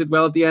back and did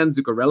well at the end.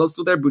 Zuccarello's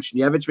still there.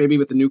 Buchnevich, maybe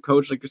with the new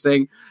coach, like you're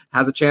saying,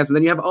 has a chance. And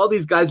then you have all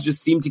these guys who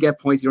just seem to get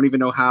points. You don't even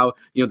know how,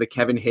 the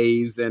Kevin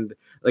Hayes and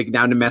like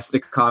now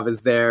Nemesnikov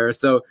is there.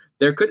 So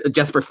there could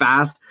Jesper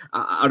Fast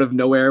out of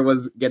nowhere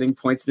was getting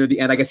points near the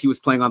end. I guess he was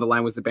playing on the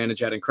line with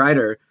Zibanejad and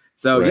Kreider.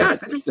 So yeah,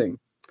 it's interesting.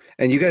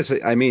 And you guys,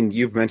 I mean,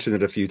 you've mentioned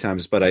it a few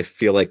times, but I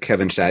feel like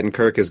Kevin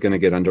Shattenkirk is going to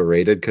get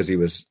underrated because he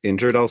was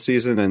injured all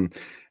season. And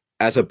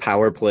as a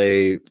power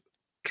play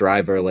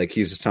driver, like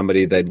he's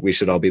somebody that we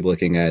should all be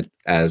looking at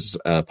as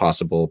a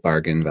possible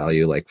bargain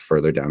value, like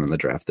further down in the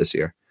draft this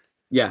year.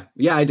 Yeah,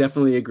 I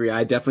definitely agree.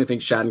 I definitely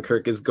think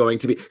Shattenkirk is going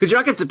to be, because you're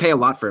not going to have to pay a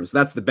lot for him, so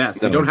that's the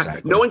best.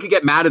 No one can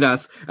get mad at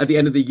us at the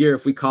end of the year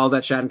if we call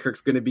that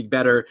Shattenkirk's going to be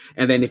better,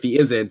 and then if he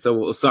isn't,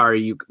 so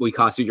sorry, we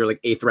cost you your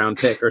like 8th round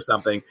pick or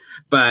something.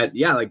 But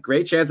yeah, like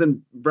great chance.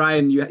 And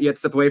Brian, you had to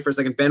step away for a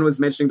second. Ben was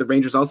mentioning the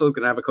Rangers also is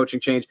going to have a coaching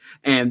change,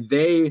 and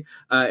he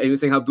was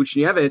saying how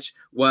Buchnevich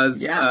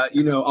was,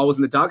 always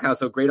in the doghouse.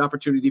 So great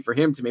opportunity for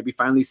him to maybe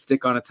finally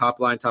stick on a top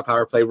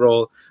power play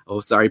role. Oh,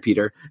 sorry,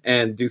 Peter,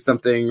 and do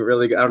something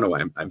really good. I don't know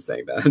why I'm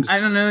saying that. I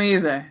don't know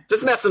either.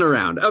 Just messing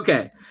around.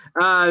 Okay.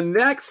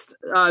 Next,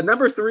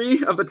 number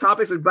 3 of the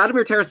topics is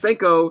Vladimir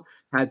Tarasenko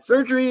had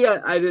surgery.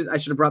 I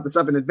should have brought this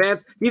up in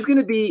advance. He's going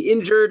to be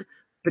injured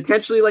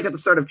potentially like at the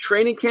start of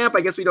training camp.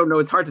 I guess we don't know.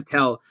 It's hard to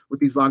tell with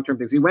these long-term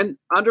things. He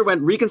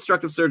underwent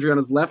reconstructive surgery on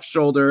his left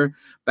shoulder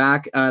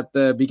back at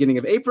the beginning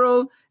of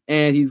April,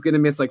 and he's going to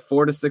miss like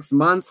 4 to 6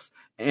 months,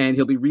 and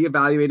he'll be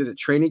reevaluated at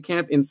training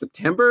camp in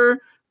September.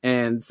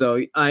 And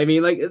so, I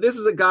mean, like, this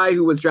is a guy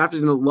who was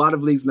drafted in a lot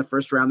of leagues in the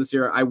first round this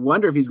year. I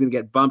wonder if he's going to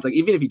get bumped. Like,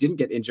 even if he didn't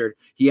get injured,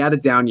 he had a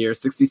down year,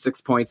 66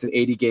 points in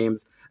 80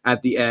 games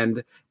at the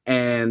end.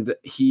 And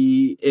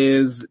he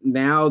is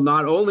now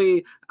not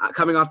only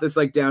coming off this,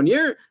 like, down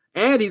year,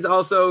 and he's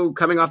also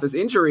coming off this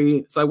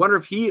injury. So I wonder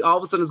if he all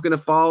of a sudden is going to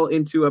fall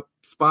into a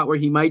spot where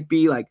he might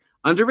be, like,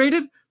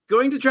 underrated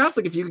going to drafts.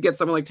 Like if you could get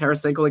someone like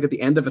Tarasenko, like at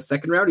the end of a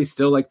second round, he's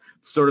still like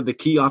sort of the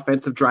key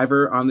offensive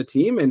driver on the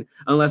team. And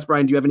unless,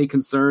 Brian, do you have any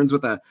concerns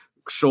with a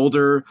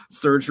shoulder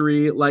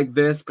surgery like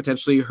this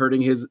potentially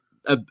hurting his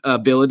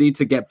ability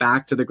to get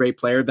back to the great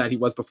player that he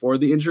was before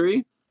the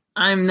injury?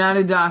 I'm not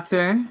a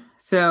doctor,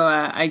 so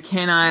I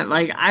cannot,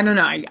 I don't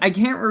know. I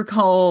can't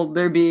recall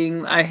there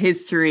being a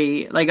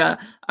history, like a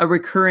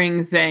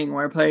recurring thing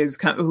where players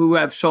who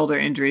have shoulder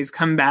injuries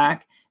come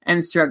back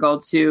and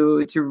struggle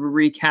to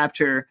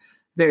recapture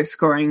their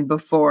scoring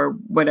before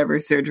whatever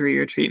surgery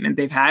or treatment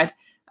they've had.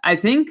 I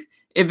think,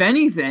 if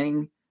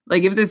anything,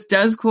 like if this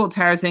does cool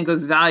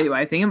Tarasenko's value,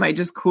 I think it might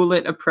just cool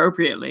it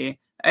appropriately.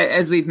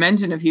 As we've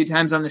mentioned a few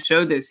times on the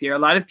show this year, a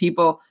lot of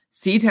people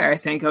see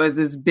Tarasenko as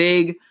this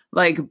big,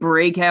 like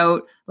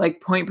breakout, like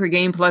point per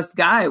game plus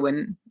guy,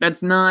 when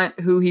that's not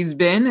who he's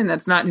been and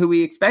that's not who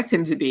we expect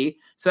him to be.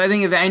 So I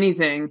think if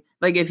anything,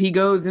 like if he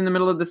goes in the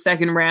middle of the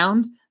second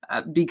round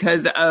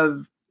because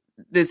of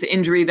this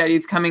injury that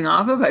he's coming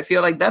off of, I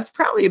feel like that's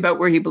probably about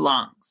where he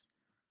belongs.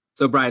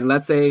 So, Brian,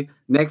 let's say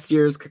next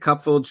year's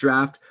Cupful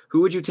draft,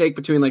 who would you take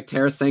between like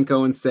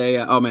Tarasenko and say,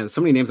 oh man,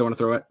 so many names I want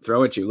to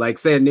throw at you. Like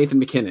say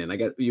Nathan McKinnon. I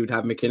guess you would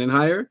have McKinnon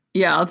higher.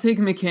 Yeah, I'll take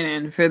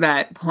McKinnon for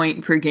that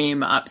point per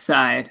game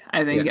upside.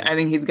 I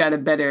think he's got a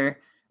better,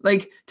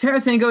 like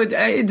Tarasenko.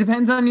 It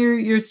depends on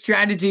your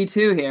strategy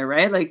too here,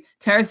 right? Like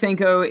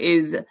Tarasenko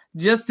is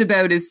just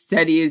about as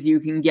steady as you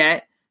can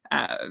get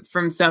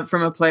from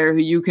a player who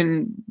you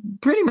can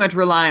pretty much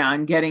rely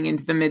on getting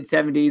into the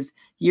mid-70s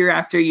year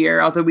after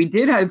year. Although we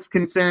did have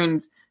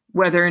concerns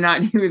whether or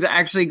not he was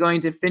actually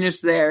going to finish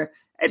there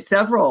at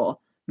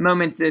several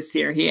moments this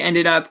year. He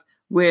ended up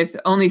with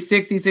only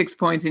 66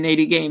 points in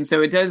 80 games.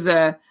 So it does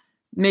that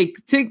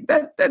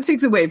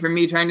takes away from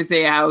me trying to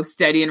say how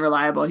steady and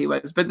reliable he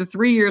was. But the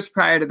 3 years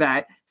prior to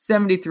that,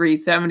 73,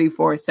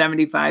 74,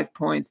 75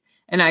 points.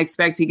 And I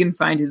expect he can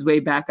find his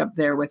way back up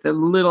there with a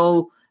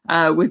little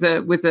with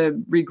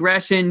a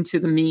regression to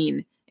the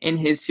mean in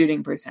his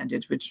shooting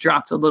percentage, which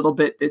dropped a little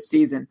bit this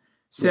season.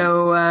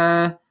 So,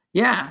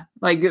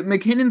 like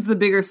McKinnon's the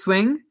bigger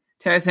swing.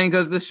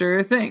 Tarasenko's the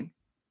sure thing.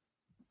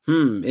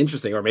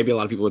 Interesting. Or maybe a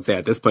lot of people would say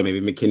at this point, maybe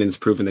McKinnon's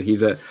proven that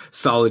he's a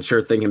solid,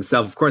 sure thing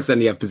himself. Of course,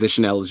 then you have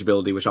position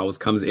eligibility, which always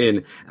comes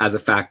in as a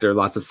factor.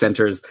 Lots of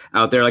centers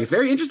out there. Like, it's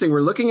very interesting.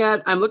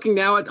 I'm looking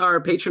now at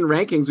our patron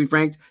rankings. We've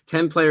ranked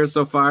 10 players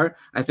so far.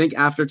 I think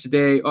after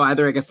today,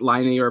 either I guess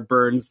Laine or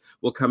Burns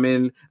will come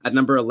in at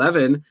number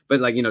 11.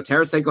 But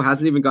Tarasenko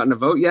hasn't even gotten a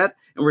vote yet.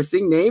 And we're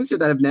seeing names here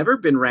that have never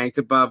been ranked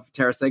above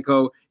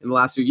Tarasenko in the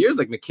last few years,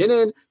 like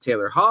McKinnon,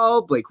 Taylor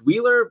Hall, Blake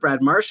Wheeler,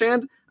 Brad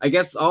Marchand. I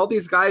guess all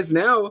these guys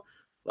now.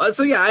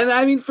 So yeah, and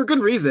I mean for good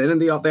reason,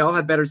 and they all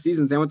had better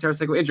seasons. And with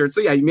Tarasenko injured, so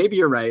yeah, maybe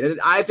you're right.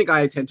 And I think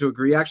I tend to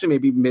agree. Actually,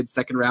 maybe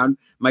mid-second round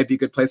might be a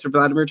good place for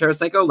Vladimir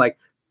Tarasenko. Like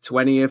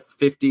 20th,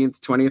 15th,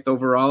 20th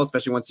overall,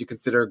 especially once you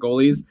consider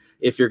goalies,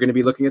 if you're going to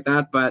be looking at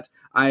that. But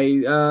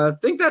I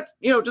think that,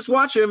 just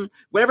watch him.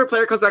 Whenever a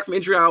player comes back from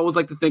injury, I always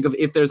like to think of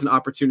if there's an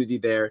opportunity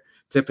there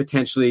to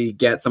potentially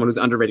get someone who's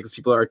underrated because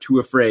people are too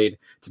afraid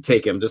to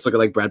take him. Just look at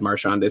like Brad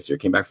Marchand this year,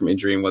 came back from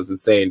injury and was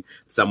insane.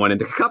 Someone in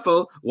the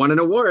couple won an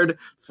award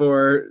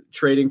for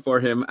trading for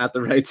him at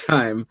the right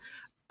time.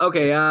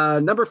 Okay,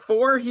 number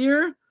 4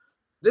 here.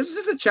 This was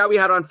just a chat we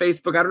had on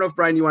Facebook. I don't know if,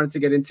 Brian, you wanted to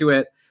get into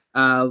it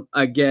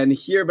again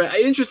here, but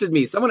it interested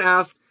me. Someone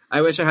asked,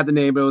 I wish I had the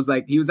name, but it was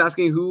like, he was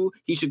asking who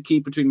he should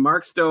keep between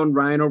Mark Stone,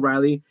 Ryan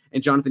O'Reilly,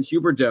 and Jonathan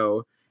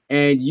Huberdeau.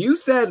 And you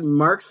said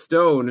Mark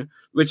Stone,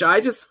 which I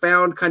just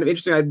found kind of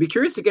interesting. I'd be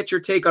curious to get your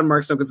take on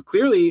Mark Stone, because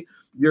clearly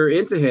you're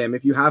into him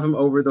if you have him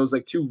over those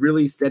like 2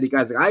 really steady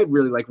guys. Like, I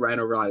really like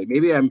Ryan O'Reilly.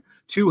 Maybe I'm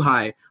too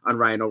high on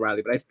Ryan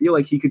O'Reilly, but I feel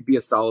like he could be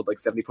a solid like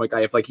 70-point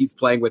guy if like he's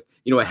playing with,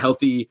 a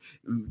healthy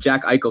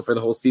Jack Eichel for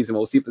the whole season.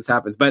 We'll see if this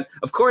happens. But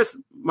of course,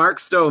 Mark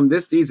Stone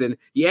this season,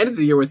 he ended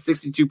the year with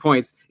 62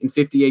 points in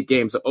 58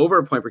 games, so over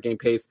a point per game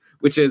pace,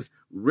 which is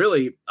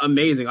really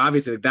amazing.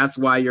 Obviously, that's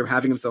why you're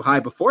having him so high.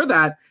 Before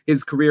that,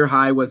 his career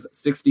high was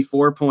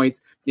 64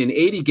 points in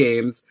 80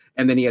 games,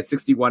 and then he had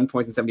 61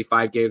 points in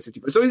 75 games.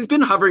 54. So he's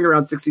been hovering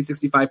around 60,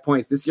 65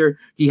 points. This year,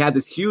 he had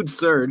this huge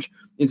surge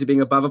into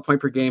being above a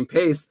point per game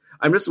pace.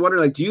 I'm just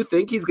wondering, like, do you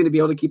think he's going to be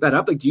able to keep that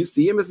up? Like, do you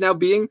see him as now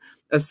being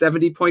a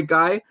 70-point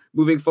guy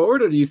moving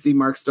forward, or do you see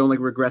Mark Stone like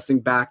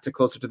regressing back to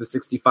closer to the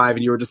 65,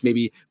 and you were just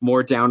maybe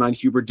more down on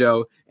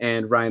Huberdeau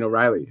and Ryan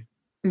O'Reilly?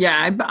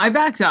 Yeah, I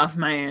backed off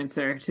my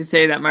answer to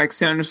say that Mark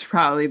Stone was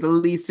probably the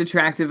least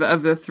attractive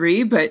of the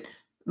 3, but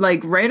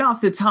like right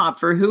off the top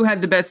for who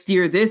had the best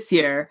year this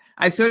year,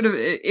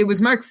 it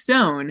was Mark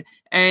Stone,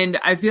 and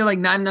I feel like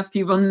not enough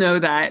people know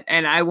that,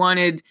 and I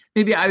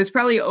was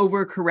probably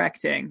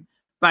overcorrecting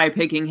by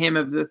picking him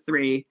of the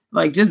 3,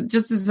 like just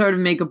to sort of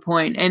make a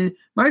point. And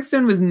Mark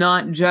Stone was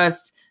not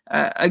just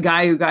a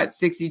guy who got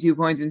 62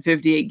 points in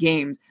 58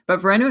 games, but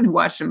for anyone who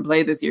watched him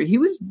play this year, he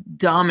was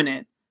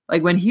dominant.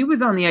 Like when he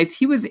was on the ice,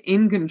 he was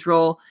in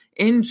control,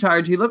 in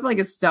charge. He looked like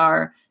a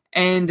star.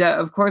 And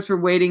of course, we're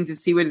waiting to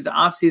see what his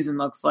offseason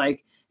looks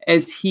like,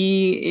 as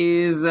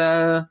he is,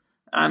 I'm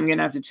going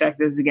to have to check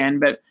this again,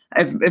 but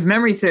if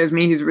memory serves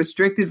me, he's a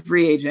restricted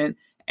free agent.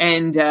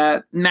 And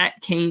Matt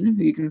Kane,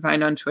 who you can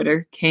find on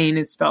Twitter, Kane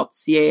is spelled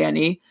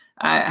C-A-N-E,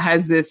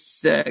 has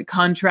this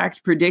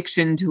contract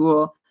prediction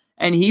tool.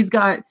 And he's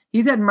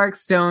had Mark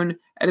Stone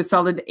at a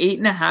solid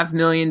 $8.5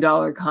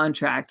 million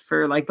contract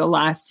for like the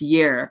last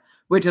year,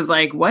 which is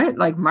like, what?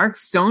 Like Mark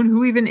Stone?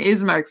 Who even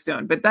is Mark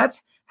Stone? But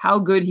that's how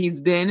good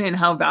he's been and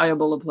how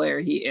valuable a player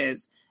he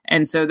is.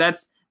 And so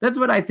that's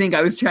what I think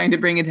I was trying to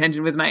bring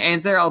attention with my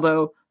answer.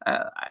 Although,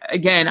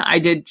 again, I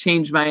did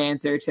change my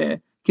answer to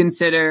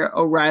consider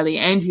O'Reilly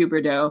and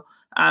Huberdeau,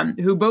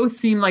 who both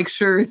seem like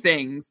sure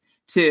things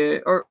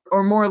or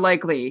more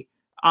likely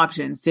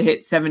options to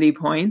hit 70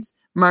 points.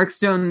 Mark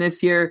Stone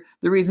this year,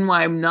 the reason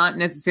why I'm not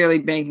necessarily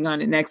banking on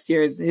it next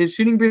year is his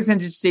shooting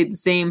percentage stayed the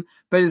same,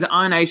 but his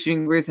on-ice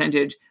shooting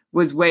percentage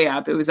was way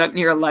up. It was up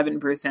near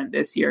 11%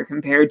 this year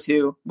compared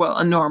to,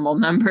 a normal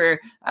number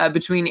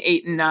between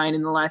 8 and 9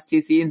 in the last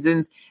 2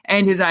 seasons.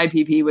 And his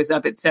IPP was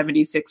up at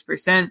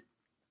 76%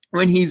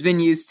 when he's been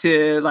used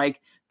to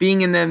like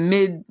being in the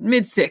mid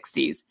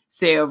 60s,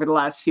 say, over the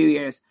last few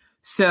years.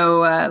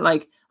 So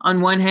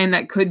on one hand,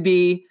 that could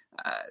be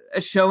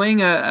a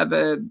showing of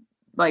a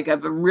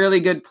really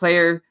good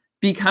player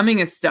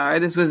becoming a star.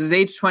 This was his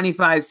age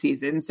 25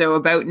 season. So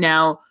about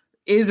now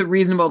is a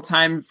reasonable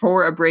time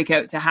for a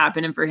breakout to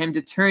happen and for him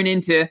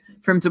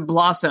to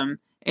blossom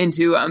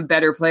into a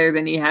better player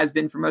than he has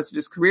been for most of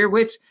his career,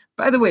 which,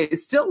 by the way,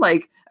 is still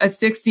like a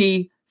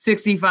 60,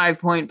 65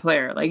 point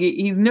player. Like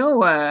he's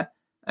no, I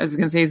was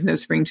going to say he's no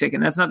spring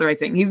chicken. That's not the right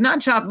thing. He's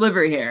not chopped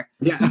liver here.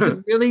 Yeah. He's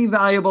a really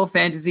valuable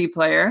fantasy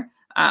player,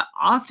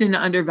 often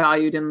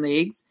undervalued in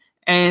leagues.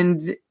 And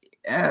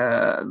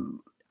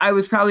I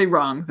was probably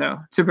wrong, though,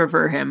 to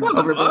prefer him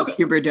over both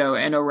Huberdeau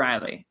and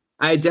O'Reilly.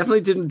 I definitely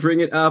didn't bring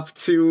it up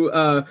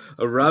to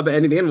rub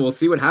anything in. We'll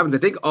see what happens. I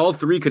think all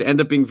 3 could end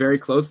up being very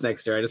close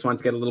next year. I just wanted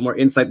to get a little more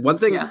insight. One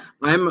thing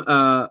I'm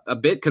a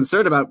bit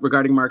concerned about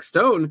regarding Mark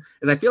Stone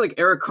is I feel like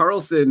Erik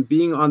Karlsson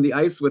being on the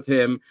ice with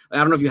him. I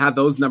don't know if you have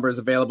those numbers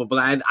available, but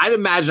I'd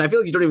imagine, I feel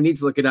like you don't even need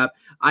to look it up.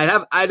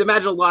 I'd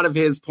imagine a lot of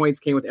his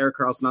points came with Erik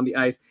Karlsson on the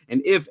ice.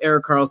 And if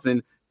Erik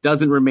Karlsson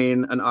doesn't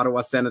remain an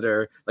Ottawa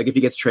Senator, like if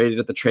he gets traded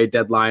at the trade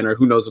deadline or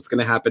who knows what's going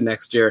to happen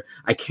next year,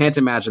 I can't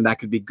imagine that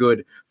could be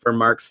good for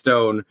Mark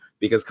Stone,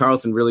 because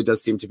Karlsson really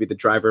does seem to be the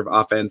driver of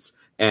offense.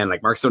 And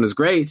like Mark Stone is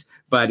great,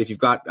 but if you've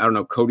got, I don't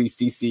know, Cody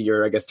Ceci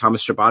or I guess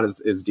Thomas Chabot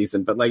is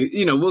decent, but like,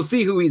 we'll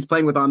see who he's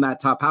playing with on that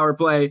top power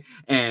play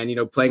and,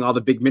 playing all the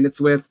big minutes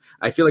with.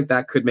 I feel like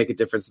that could make a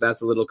difference. So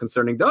that's a little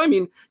concerning, though. I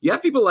mean, you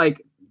have people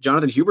like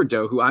Jonathan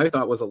Huberdeau, who I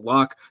thought was a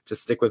lock to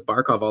stick with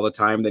Barkov all the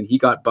time. Then he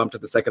got bumped to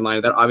the second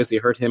line. That obviously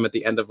hurt him at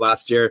the end of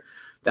last year.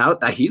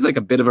 That he's like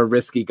a bit of a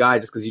risky guy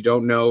just because you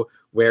don't know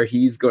where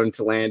he's going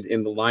to land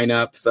in the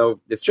lineup. So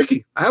it's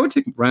tricky. I would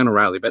take Ryan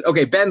O'Reilly, but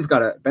okay, Ben's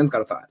got a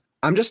thought.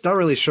 I'm just not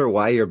really sure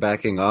why you're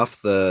backing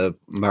off the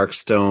Mark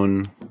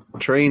Stone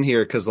train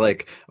here, because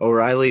like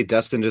O'Reilly,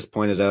 Dustin just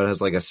pointed out,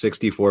 has like a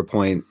 64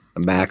 point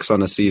max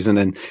on a season,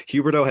 and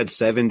Huberdeau had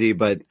 70,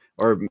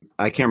 or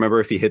I can't remember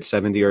if he hit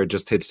 70 or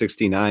just hit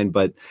 69,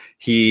 but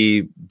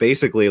he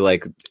basically,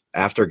 like,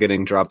 after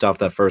getting dropped off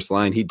that first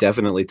line, he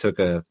definitely took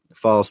a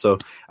fall. So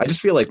I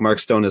just feel like Mark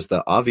Stone is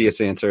the obvious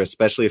answer,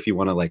 especially if you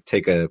want to like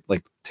take a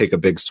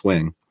big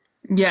swing.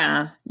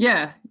 Yeah,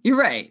 you're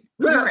right.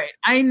 You're right.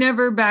 I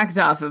never backed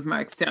off of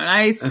Mark Stone.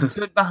 I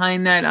stood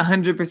behind that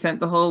 100%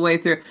 the whole way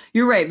through.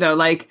 You're right, though.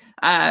 Like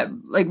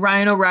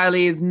Ryan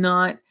O'Reilly is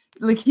not,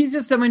 like, he's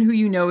just someone who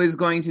you know is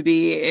going to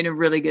be in a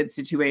really good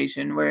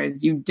situation,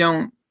 whereas you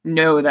don't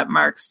know that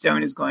Mark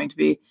Stone is going to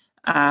be.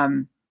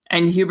 And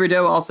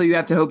Huberdeau, also, you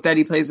have to hope that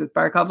he plays with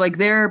Barkov. Like,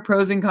 there are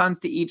pros and cons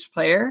to each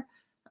player.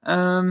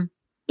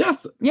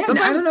 Yes. Yeah,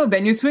 I don't know,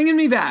 Ben. You're swinging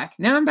me back.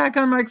 Now I'm back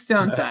on Mark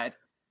Stone's side.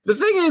 The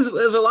thing is,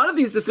 with a lot of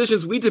these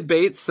decisions, we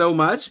debate so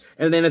much,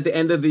 and then at the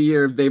end of the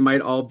year, they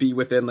might all be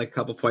within like a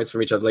couple points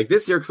from each other. Like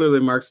this year, clearly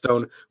Mark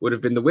Stone would have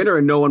been the winner,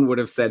 and no one would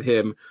have said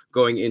him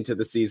going into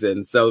the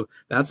season. So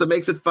that's what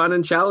makes it fun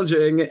and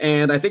challenging.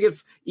 And I think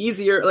it's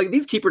easier. Like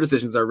these keeper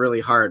decisions are really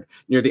hard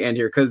near the end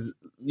here because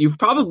you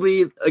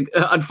probably,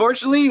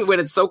 unfortunately, when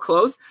it's so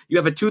close, you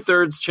have a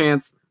 2/3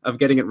 chance of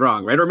getting it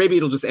wrong, right? Or maybe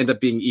it'll just end up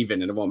being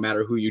even, and it won't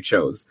matter who you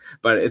chose.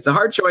 But it's a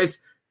hard choice.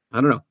 I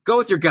don't know. Go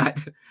with your gut.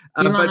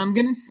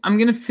 Elon, I'm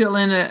gonna fill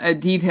in a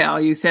detail.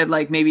 You said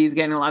like maybe he's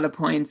getting a lot of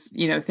points,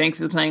 thanks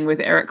to playing with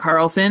Erik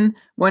Karlsson.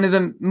 One of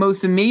the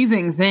most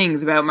amazing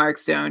things about Mark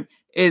Stone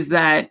is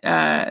that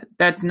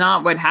that's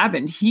not what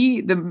happened.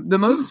 He the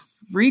most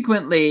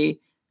frequently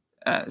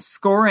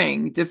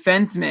scoring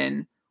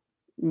defenseman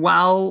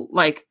I'm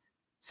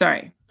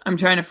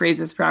trying to phrase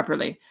this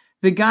properly.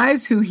 The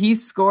guys who he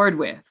scored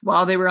with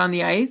while they were on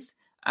the ice,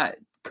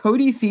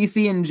 Cody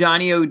Ceci and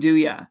Johnny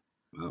Oduya.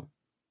 Wow.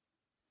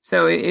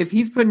 So if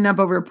he's putting up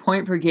over a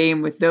point per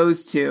game with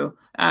those two,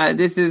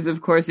 this is,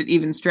 of course, at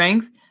even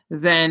strength,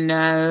 then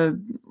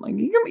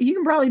he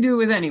can probably do it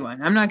with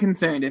anyone. I'm not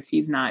concerned if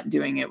he's not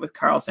doing it with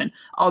Karlsson,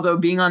 although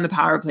being on the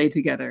power play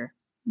together,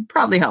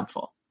 probably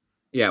helpful.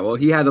 Yeah, well,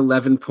 he had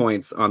 11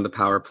 points on the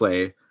power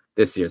play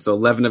this year. So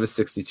 11 of his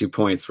 62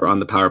 points were on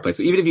the power play.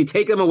 So even if you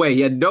take him away,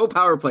 he had no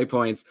power play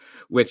points,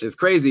 which is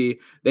crazy,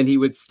 then he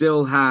would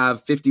still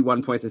have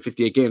 51 points in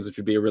 58 games, which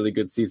would be a really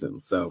good season.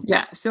 So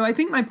yeah, so I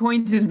think my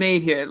point is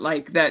made here,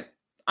 like that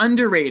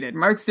underrated,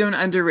 Mark Stone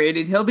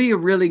underrated. He'll be a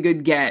really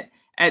good get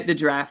at the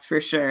draft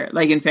for sure,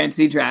 like in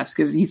fantasy drafts,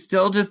 because he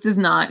still just does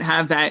not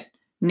have that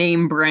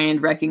name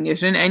brand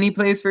recognition, and he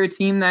plays for a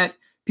team that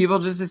people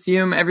just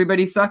assume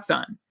everybody sucks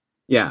on.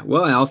 Yeah,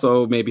 well, and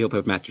also maybe he'll play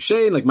with Matt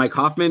Duchene. Like Mike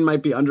Hoffman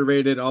might be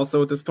underrated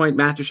also at this point.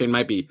 Matt Duchene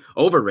might be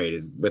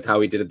overrated with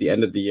how he did at the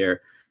end of the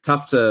year.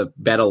 Tough to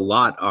bet a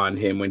lot on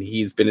him when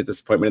he's been a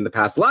disappointment in the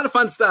past. A lot of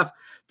fun stuff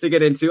to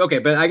get into. Okay,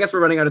 but I guess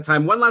we're running out of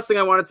time. One last thing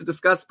I wanted to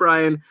discuss,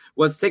 Brian,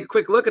 was take a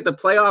quick look at the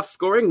playoff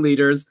scoring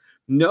leaders.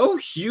 No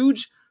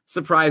huge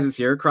surprises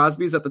here.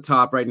 Crosby's at the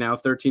top right now,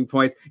 13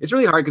 points. It's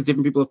really hard because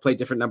different people have played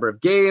different number of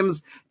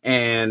games,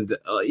 and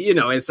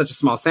it's such a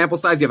small sample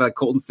size. You have like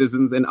Colton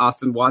Sissons and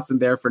Austin Watson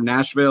there for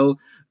Nashville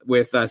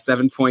with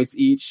 7 points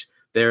each.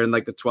 They're in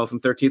like the 12th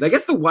and 13th. I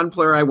guess the one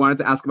player I wanted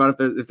to ask about,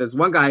 if there's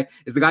one guy,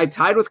 is the guy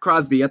tied with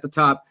Crosby at the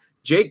top,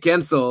 Jake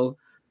Gensel.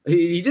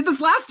 He did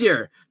this last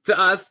year to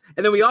us,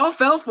 and then we all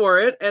fell for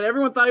it, and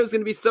everyone thought he was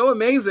going to be so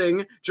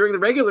amazing during the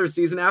regular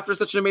season after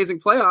such an amazing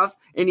playoffs,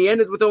 and he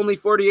ended with only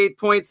 48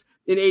 points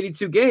in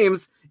 82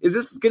 games. Is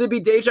this going to be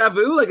deja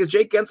vu? Like, is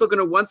Jake Gensel going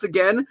to once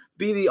again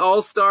be the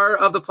all-star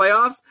of the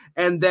playoffs,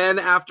 and then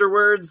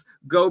afterwards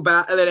go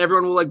back, and then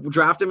everyone will like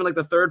draft him in like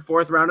the 3rd,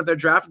 4th round of their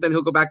draft, and then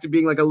he'll go back to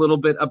being like a little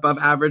bit above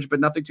average, but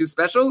nothing too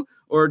special?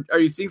 Or are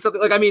you seeing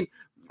something like, I mean,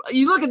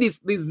 you look at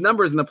these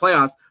numbers in the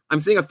playoffs, I'm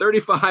seeing a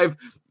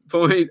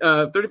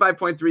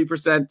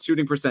 35.3%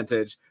 shooting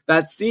percentage.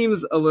 That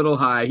seems a little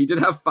high. He did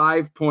have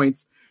 5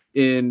 points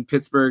in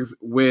Pittsburgh's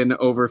win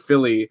over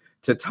Philly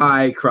to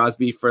tie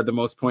Crosby for the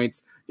most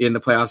points in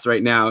the playoffs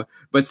right now.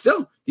 But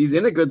still, he's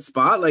in a good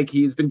spot. Like,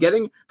 he's been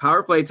getting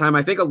power play time.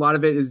 I think a lot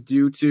of it is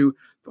due to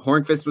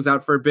Hornqvist was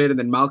out for a bit, and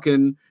then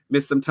Malkin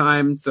missed some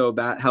time, so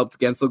that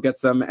helped Gensel get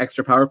some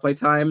extra power play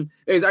time.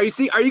 Are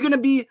you going to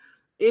be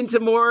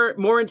into more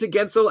into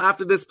Gensel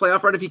after this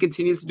playoff run if he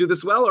continues to do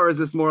this well, or is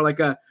this more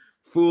like a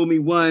fool me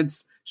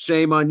once,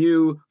 shame on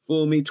you,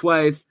 fool me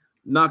twice,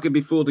 not going to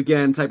be fooled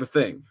again type of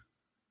thing?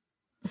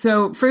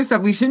 So first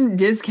off, we shouldn't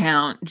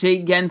discount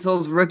Jake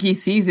Gensel's rookie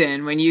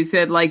season when you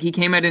said like he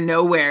came out of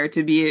nowhere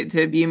to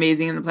be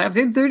amazing in the playoffs.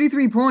 He had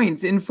 33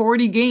 points in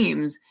 40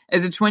 games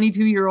as a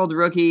 22-year-old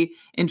rookie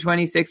in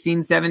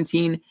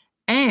 2016-17.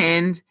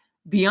 And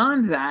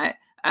beyond that,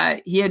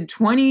 he had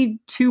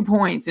 22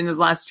 points in his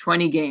last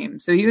 20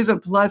 games. So he was a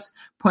plus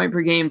point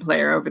per game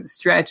player over the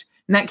stretch,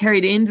 and that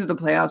carried into the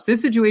playoffs.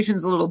 This situation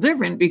is a little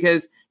different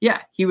because, yeah,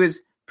 he was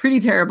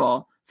pretty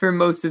terrible for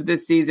most of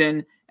this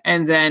season.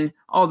 And then,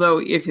 although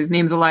if his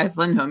name's Elias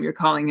Lindholm, you're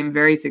calling him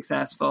very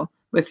successful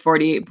with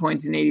 48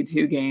 points in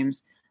 82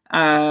 games.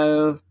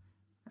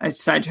 I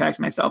sidetracked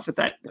myself with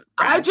that.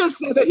 I just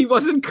said that he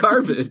wasn't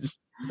garbage.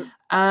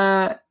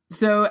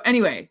 So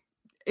anyway,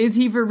 is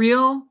he for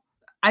real?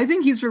 I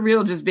think he's for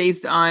real just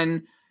based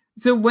on,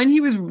 so when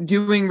he was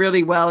doing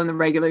really well in the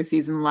regular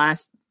season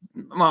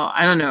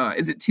I don't know,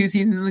 is it 2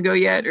 seasons ago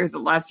yet? Or is it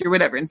last year?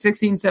 Whatever. In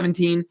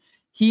 16-17,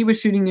 he was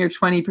shooting near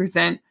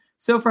 20%.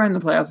 So far in the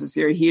playoffs this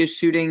year, he is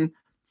shooting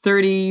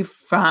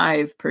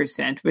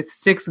 35% with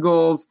 6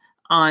 goals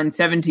on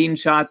 17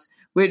 shots,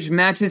 which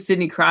matches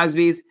Sidney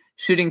Crosby's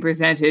shooting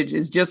percentage,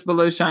 is just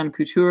below Sean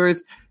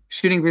Couture's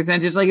shooting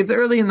percentage. Like, it's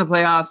early in the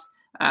playoffs.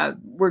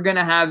 We're going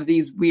to have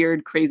these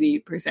weird, crazy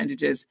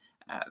percentages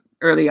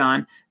early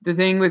on. The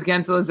thing with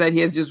Guentzel is that he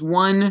has just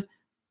one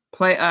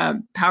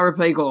power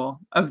play goal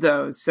of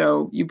those.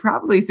 So you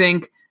probably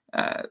think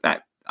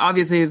that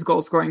obviously his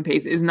goal scoring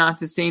pace is not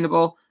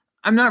sustainable.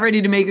 I'm not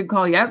ready to make a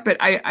call yet, but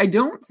I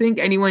don't think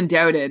anyone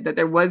doubted that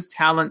there was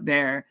talent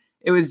there.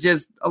 It was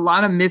just a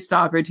lot of missed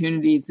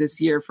opportunities this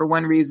year for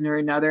one reason or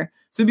another.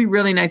 So it'd be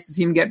really nice to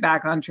see him get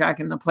back on track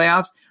in the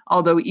playoffs.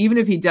 Although even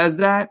if he does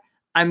that,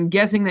 I'm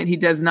guessing that he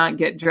does not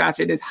get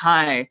drafted as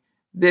high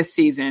this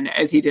season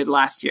as he did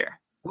last year.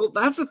 Well,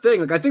 that's the thing.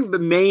 Like, I think the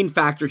main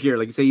factor here,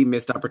 like you say, he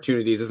missed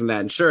opportunities, isn't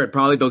that? And sure,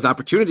 probably those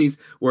opportunities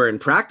were in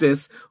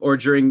practice or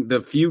during the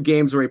few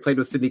games where he played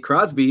with Sidney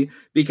Crosby.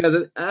 Because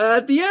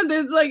at the end,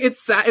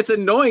 it's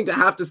annoying to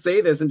have to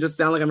say this and just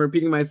sound like I'm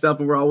repeating myself,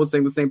 and we're always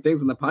saying the same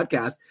things in the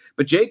podcast.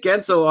 But Jake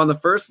Guentzel on the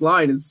first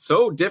line is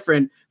so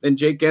different than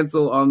Jake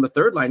Guentzel on the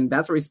third line.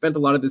 That's where he spent a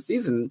lot of the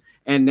season.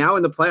 And now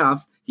in the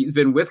playoffs, he's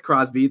been with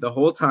Crosby the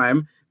whole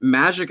time.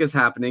 Magic is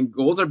happening.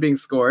 Goals are being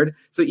scored.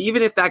 So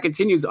even if that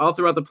continues all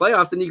throughout the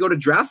playoffs, then you go to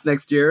drafts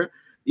next year.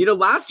 You know,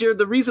 last year,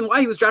 the reason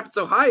why he was drafted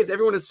so high is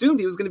everyone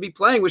assumed he was going to be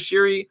playing with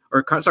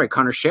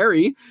Connor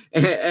Sherry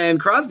and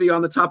Crosby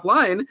on the top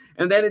line.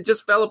 And then it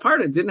just fell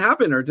apart. It didn't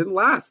happen or didn't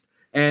last.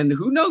 And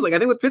who knows? Like, I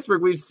think with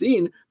Pittsburgh, we've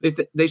seen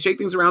they shake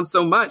things around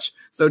so much.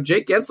 So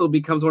Jake Guentzel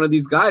becomes one of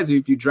these guys who,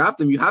 if you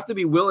draft him, you have to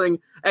be willing.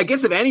 I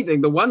guess, if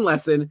anything, the one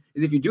lesson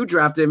is if you do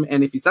draft him,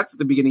 and if he sucks at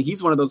the beginning,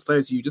 he's one of those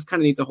players you just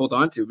kind of need to hold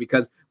on to,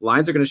 because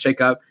lines are going to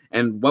shake up.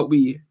 And what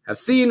we have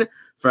seen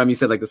from, you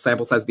said, like, the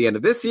sample size at the end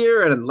of this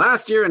year and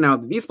last year and now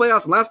these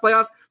playoffs and last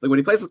playoffs, like, when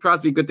he plays with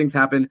Crosby, good things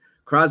happen.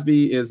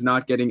 Crosby is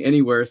not getting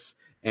any worse.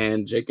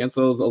 And Jake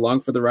Guentzel's along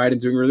for the ride and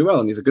doing really well.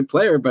 And he's a good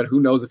player, but who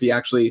knows if he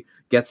actually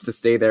gets to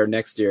stay there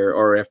next year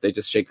or if they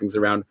just shake things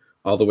around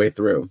all the way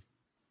through.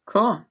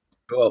 Cool.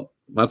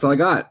 That's all I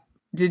got.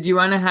 Did you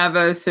want to have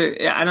I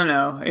don't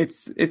know.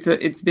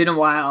 It's been a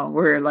while.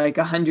 We're like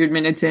 100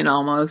 minutes in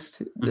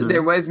almost. Mm-hmm.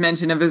 There was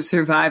mention of a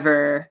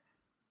Survivor.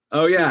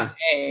 Oh, yeah.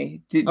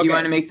 Do you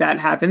want to make that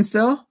happen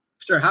still?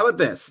 Sure. How about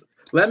this?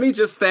 Let me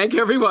just thank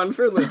everyone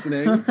for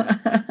listening.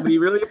 We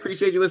really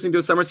appreciate you listening to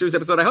a Summer Series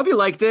episode. I hope you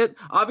liked it.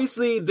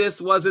 Obviously,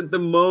 this wasn't the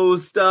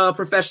most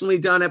professionally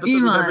done episode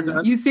we've ever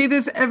done. You say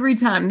this every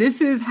time. This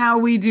is how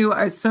we do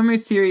our Summer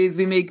Series.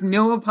 We make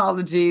no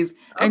apologies.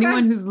 Okay.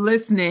 Anyone who's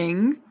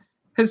listening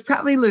has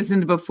probably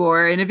listened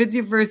before. And if it's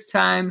your first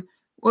time,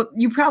 well,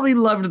 you probably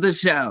loved the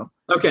show.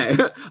 Okay.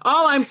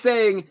 All I'm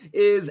saying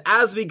is,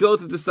 as we go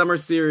through the Summer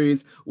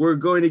Series, we're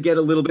going to get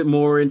a little bit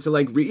more into,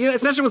 like,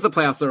 especially once the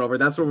playoffs are over.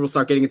 That's when we'll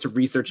start getting into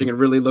researching and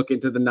really look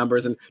into the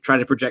numbers and trying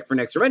to project for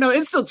next year. Right now,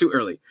 it's still too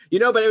early,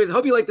 but anyways, I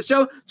hope you like the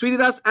show. Tweet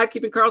at us at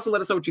Keeping Karlsson. Let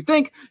us know what you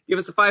think. Give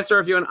us a 5-star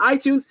review on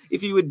iTunes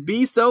if you would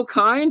be so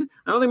kind.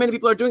 I don't think many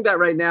people are doing that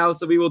right now,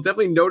 so we will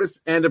definitely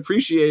notice and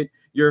appreciate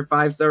your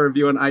 5-star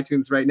review on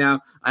iTunes right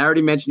now. I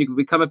already mentioned you can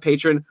become a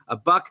patron.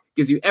 $1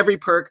 gives you every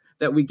perk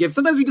that we give.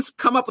 Sometimes we just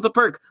come up with a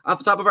perk off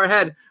the top of our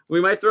head.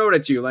 We might throw it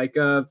at you, like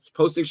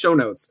posting show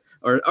notes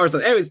or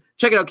something. Anyways,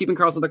 check it out,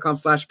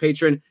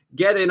 keepingkarlsson.com/patron.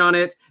 Get in on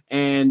it,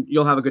 and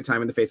you'll have a good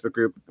time in the Facebook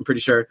group, I'm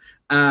pretty sure.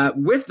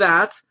 With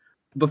that,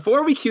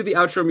 before we cue the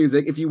outro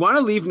music, if you want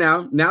to leave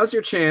now, now's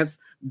your chance.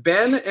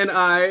 Ben and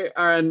I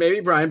are, and maybe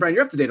Brian. Brian,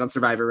 you're up to date on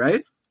Survivor,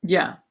 right?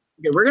 Yeah.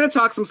 Okay, we're going to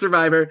talk some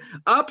Survivor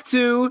up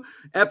to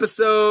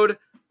episode,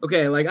 I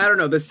don't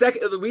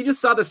know, we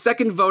just saw the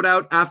second vote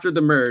out after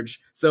the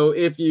merge. So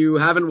if you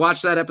haven't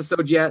watched that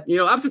episode yet,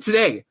 up to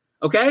today,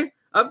 okay?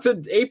 Up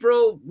to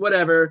April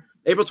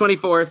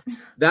 24th.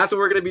 That's what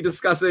we're going to be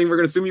discussing. We're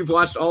going to assume you've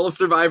watched all of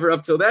Survivor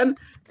up till then.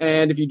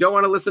 And if you don't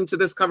want to listen to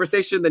this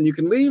conversation, then you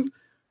can leave.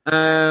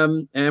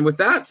 And with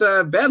that,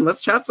 Ben,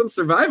 let's chat some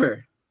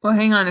Survivor. Well,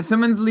 hang on. If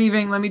someone's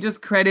leaving, let me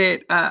just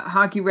credit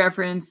Hockey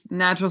Reference,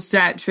 Natural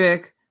Stat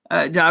Trick,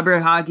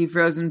 Dabra Hockey,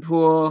 Frozen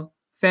Pool,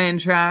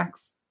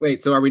 Fantrax.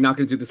 Wait, so are we not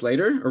going to do this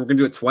later? Or we're going to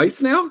do it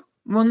twice now?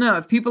 Well, no.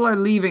 If people are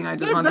leaving, I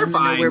just want them to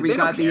know where we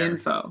got the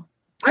info.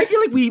 I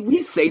feel like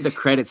we say the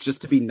credits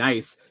just to be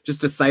nice,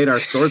 just to cite our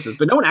sources,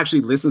 but no one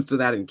actually listens to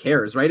that and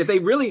cares, right? If they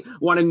really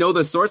want to know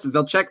the sources,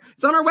 they'll check.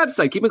 It's on our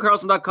website,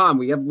 keepingkarlsson.com.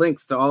 We have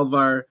links to all of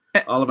our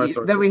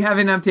sources. That we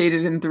haven't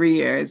updated in 3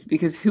 years,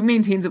 because who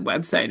maintains a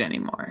website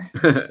anymore?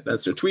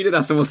 That's true. Tweet at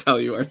us and we'll tell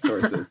you our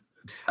sources.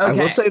 Okay. I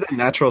will say the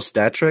Natural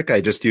Stat Trick,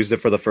 I just used it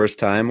for the first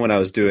time when I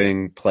was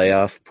doing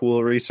playoff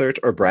pool research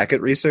or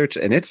bracket research,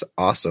 and it's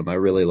awesome. I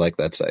really like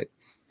that site.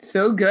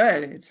 So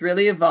good. It's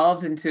really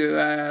evolved into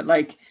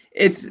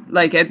it's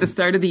like at the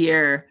start of the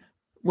year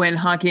when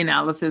Hockey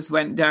Analysis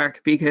went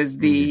dark because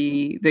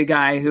the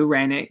guy who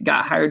ran it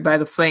got hired by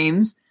the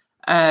Flames.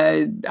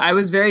 I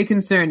was very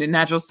concerned, and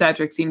Natural Stat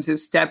Trick seems to have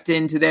stepped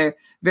into their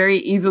very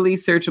easily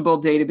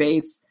searchable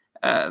database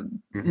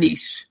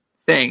niche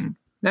thing.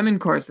 Them in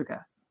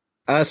Corsica.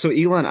 So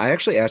Elon, I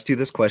actually asked you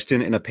this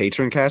question in a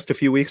patron cast a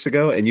few weeks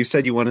ago, and you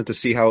said you wanted to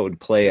see how it would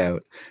play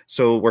out.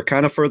 So we're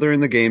kind of further in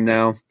the game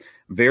now.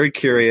 Very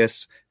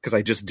curious because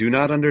I just do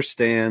not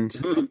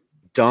understand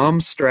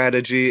Dom's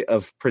strategy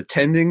of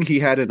pretending he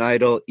had an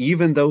idol,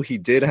 even though he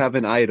did have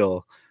an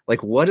idol.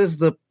 Like, what is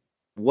the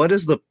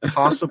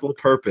possible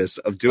purpose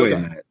of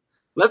doing that?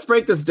 Let's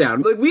break this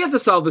down. Like, we have to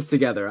solve this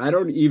together. I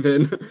don't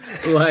even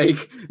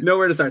know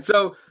where to start.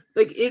 So,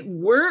 like, it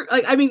worked.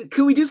 Like, I mean,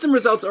 can we do some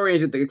results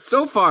oriented things?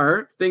 So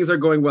far, things are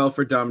going well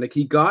for Dominic.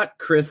 He got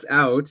Chris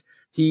out.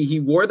 He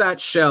wore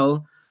that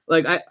shell.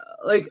 I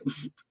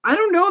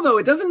don't know though.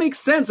 It doesn't make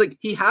sense. Like,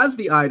 he has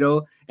the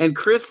idol, and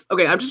Chris.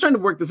 Okay, I'm just trying to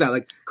work this out.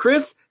 Like,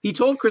 Chris, he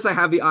told Chris I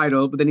have the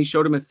idol, but then he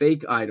showed him a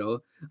fake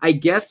idol. I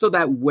guess so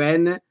that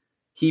when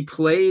he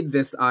played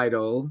this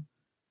idol,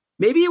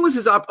 maybe it was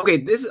his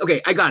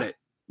okay, I got it.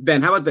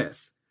 Ben, how about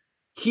this?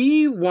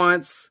 He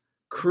wants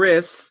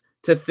Chris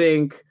to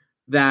think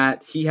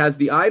that he has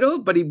the idol,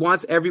 but he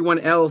wants everyone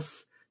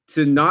else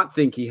to not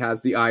think he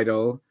has the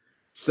idol.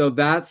 So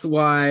that's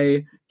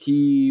why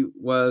he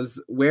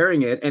was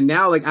wearing it. And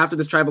now, like, after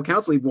this tribal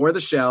council, he wore the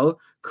shell.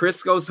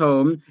 Chris goes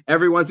home.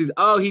 Everyone sees,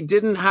 oh, he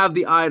didn't have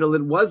the idol.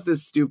 It was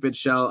this stupid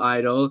shell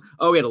idol.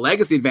 Oh, he had a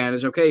legacy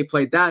advantage. Okay, he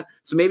played that.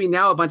 So maybe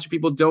now a bunch of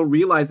people don't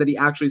realize that he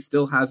actually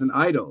still has an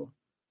idol.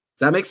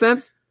 Does that make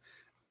sense?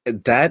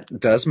 That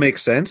does make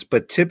sense,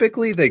 but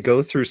typically they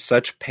go through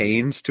such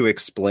pains to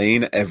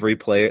explain every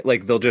player.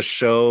 Like, they'll just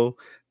show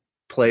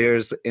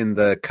players in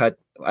the cut.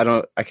 I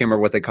can't remember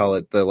what they call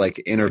it. The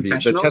like interview,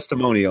 the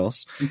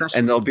testimonials,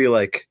 and they'll be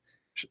like,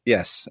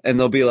 yes. And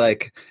they'll be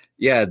like,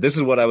 yeah, this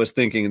is what I was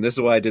thinking. And this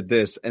is why I did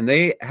this. And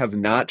they have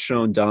not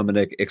shown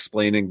Dominic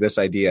explaining this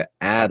idea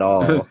at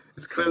all.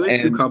 It's clearly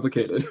too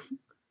complicated.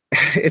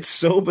 It's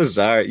so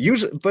bizarre.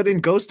 Usually, but in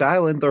Ghost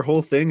Island, their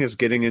whole thing is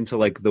getting into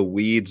like the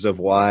weeds of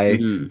why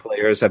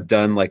players have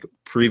done like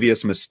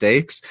previous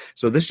mistakes.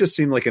 So this just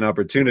seemed like an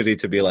opportunity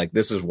to be like,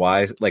 this is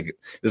why, like,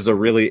 this is a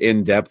really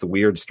in-depth,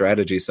 weird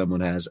strategy someone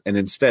has. And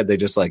instead they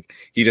just like,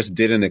 he just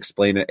didn't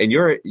explain it. And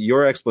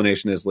your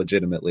explanation is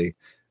legitimately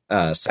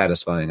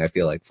satisfying, I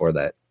feel like, for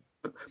that.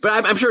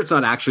 But I'm sure it's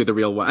not actually the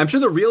real one. I'm sure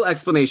the real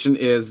explanation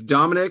is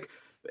Dominic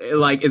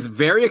is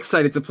very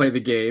excited to play the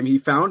game. He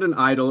found an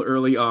idol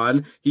early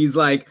on. He's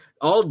like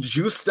all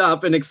juiced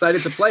up and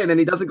excited to play, and then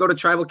he doesn't go to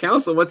tribal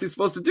council. What's he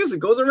supposed to do? So he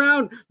goes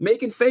around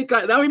making fake.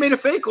 Now he made a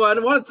fake one.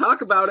 I want to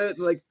talk about it.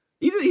 Like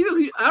he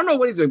I don't know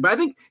what he's doing, but I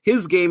think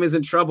his game is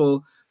in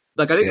trouble.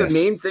 Like, I think the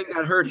main thing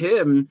that hurt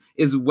him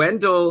is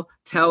Wendell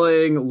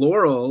telling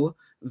Laurel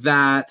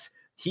that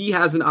he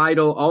has an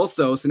idol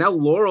also. So now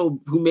Laurel,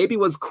 who maybe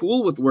was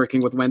cool with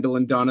working with Wendell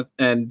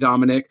and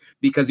Dominic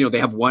because, they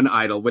have one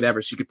idol,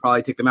 whatever, she could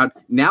probably take them out.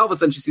 Now, all of a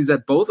sudden, she sees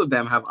that both of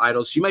them have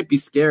idols. She might be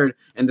scared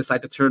and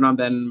decide to turn on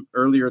them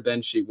earlier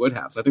than she would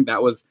have. So I think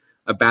that was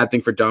a bad thing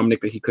for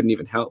Dominic that he couldn't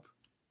even help.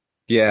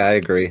 Yeah, I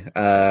agree.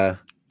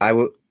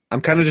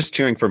 I'm kind of just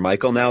cheering for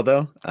Michael now,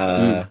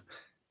 though.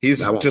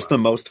 He's just the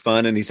most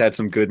fun, and he's had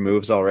some good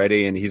moves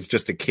already, and he's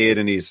just a kid,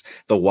 and he's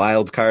the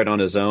wild card on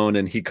his own,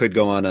 and he could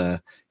go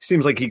on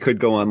seems like he could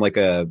go on like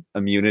a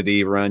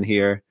immunity run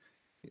here.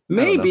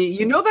 Maybe.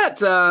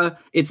 That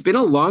it's been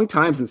a long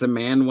time since a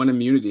man won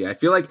immunity. I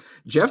feel like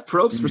Jeff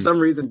Probst, for some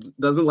reason,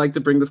 doesn't like to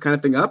bring this kind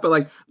of thing up, but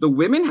like the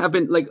women have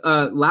been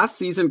last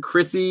season,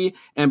 Chrissy,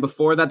 and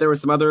before that there were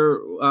some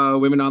other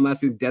women on last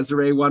season.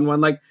 Desiree won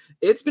one. Like,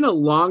 it's been a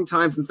long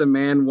time since a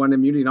man won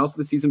immunity, and also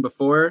the season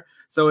before.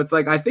 So it's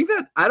like, I think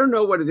that, I don't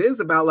know what it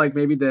is about, like,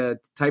 maybe the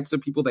types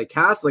of people they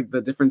cast, like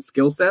the different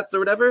skill sets or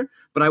whatever,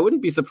 but I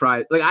wouldn't be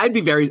surprised. Like, I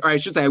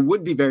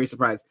would be very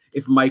surprised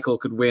if Michael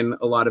could win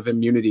a lot of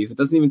immunities. It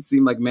doesn't even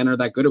seem like men are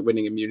that good at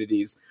winning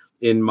immunities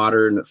in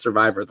modern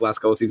Survivor the last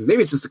couple of seasons.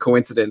 Maybe it's just a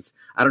coincidence.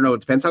 I don't know.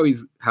 It depends how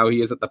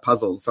he is at the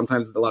puzzles.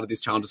 Sometimes a lot of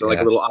these challenges are like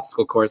a little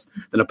obstacle course,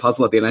 then a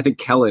puzzle at the end. I think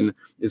Kellen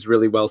is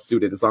really well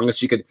suited as long as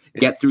she could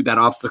get through that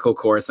obstacle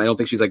course. I don't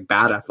think she's like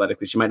bad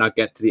athletically. She might not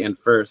get to the end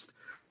first,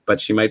 but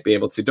she might be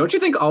able to. Don't you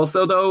think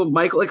also, though,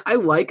 Michael, like, I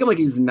like him, like,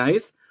 he's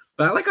nice,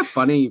 but I like a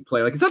funny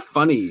player. Like, he's not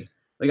funny.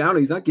 Like, I don't know,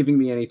 he's not giving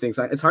me anything.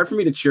 So it's hard for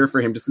me to cheer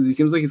for him just because he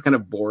seems like he's kind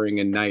of boring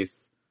and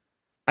nice.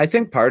 I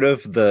think part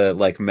of the,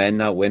 like, men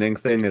not winning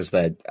thing is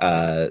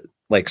that,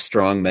 like,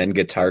 strong men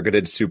get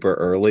targeted super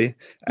early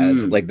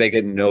as, like, they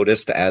get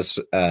noticed as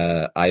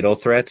idol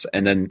threats.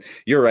 And then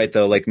you're right,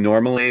 though, like,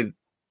 normally,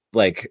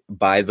 like,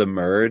 by the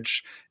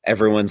merge,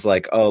 everyone's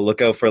like, oh,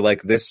 look out for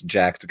like this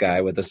jacked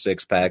guy with a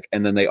six-pack,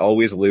 and then they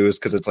always lose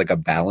because it's like a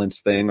balance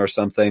thing or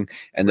something.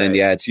 And then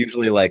it's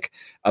usually like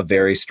a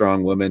very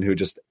strong woman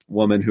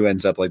who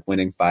ends up like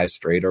winning 5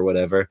 straight or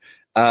whatever.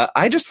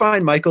 I just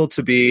find Michael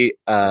to be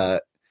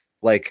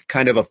like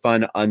kind of a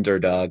fun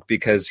underdog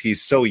because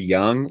he's so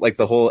young. Like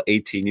the whole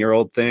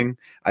 18-year-old thing,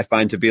 I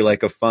find to be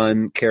like a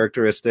fun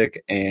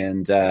characteristic.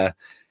 And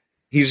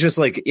he's just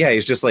like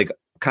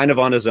kind of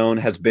on his own,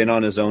 has been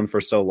on his own for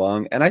so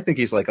long. And I think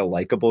he's like a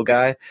likable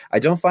guy. I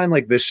don't find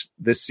like this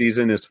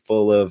season is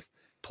full of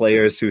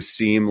players who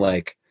seem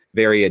like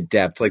very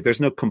adept. Like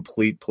there's no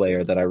complete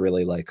player that I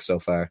really like so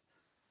far.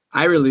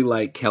 I really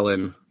like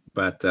Kellen,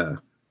 but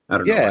I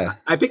don't know. Yeah.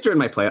 I picked her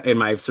in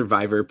my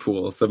survivor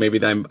pool, so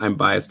maybe I'm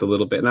biased a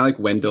little bit. And I like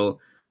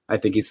Wendell. I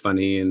think he's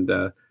funny, and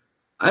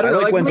I don't know.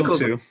 like Wendell Michael's,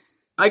 too.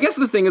 I guess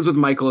the thing is with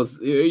Michael is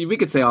we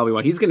could say all we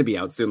want. He's going to be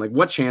out soon. Like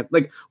what chance?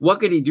 Like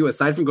what could he do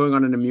aside from going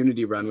on an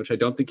immunity run, which I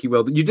don't think he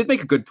will. You did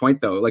make a good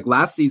point though. Like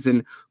last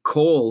season,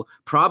 Cole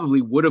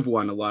probably would have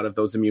won a lot of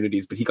those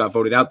immunities, but he got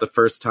voted out the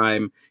first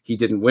time he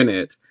didn't win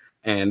it.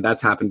 And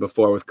that's happened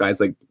before with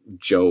guys like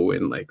Joe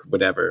and like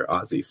whatever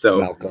Ozzy. So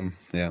Malcolm,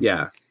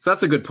 yeah. So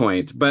that's a good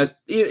point. But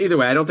either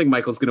way, I don't think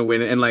Michael's going to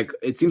win. And like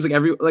it seems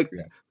like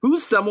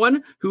who's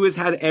someone who has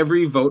had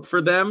every vote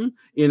for them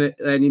in it,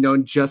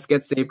 and just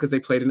get saved because they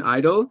played an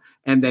idol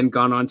and then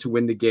gone on to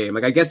win the game.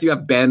 Like I guess you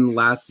have Ben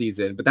last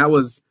season, but that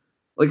was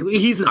like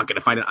he's not going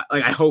to find it.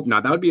 Like I hope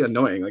not. That would be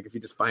annoying. Like if he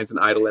just finds an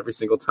idol every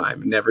single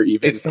time and never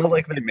even. It felt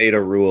like they made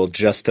a rule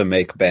just to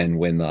make Ben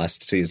win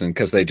last season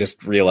because they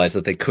just realized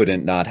that they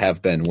couldn't not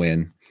have Ben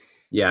win.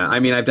 Yeah, I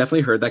mean, I've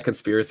definitely heard that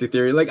conspiracy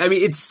theory. Like, I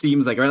mean, it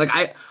seems like, right?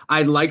 Like,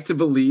 I'd like to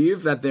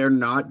believe that they're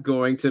not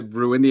going to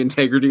ruin the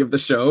integrity of the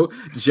show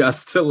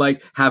just to,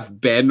 like, have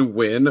Ben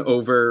win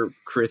over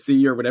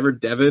Chrissy or whatever,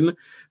 Devin.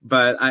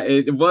 But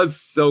it was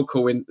so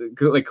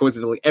coincidental.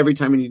 Like, every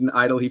time he needed an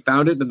idol, he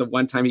found it. Then the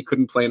one time he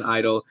couldn't play an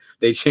idol,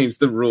 they changed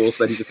the rules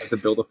so that he just had to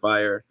build a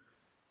fire.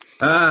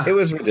 It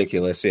was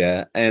ridiculous,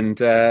 yeah.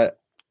 And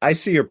I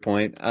see your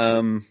point.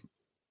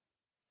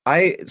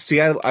 I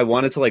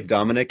wanted to like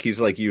Dominic. He's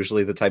like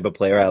usually the type of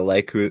player I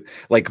like who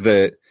like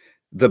the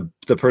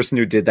person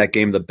who did that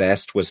game the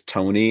best was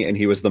Tony, and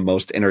he was the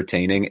most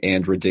entertaining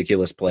and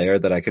ridiculous player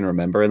that I can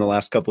remember in the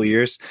last couple of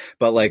years.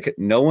 But like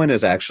no one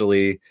is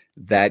actually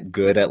that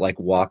good at like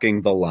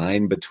walking the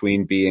line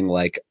between being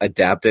like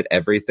adept at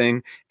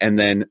everything and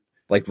then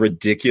like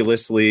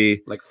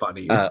ridiculously like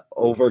funny,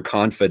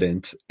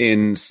 overconfident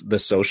in the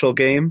social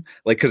game.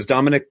 Like, cause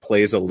Dominic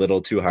plays a little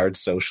too hard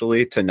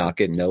socially to not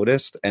get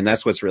noticed. And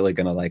that's what's really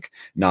going to like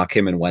knock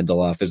him and Wendell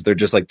off is they're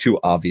just like too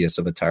obvious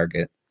of a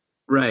target.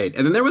 Right.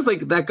 And then there was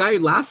like that guy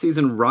last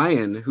season,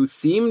 Ryan, who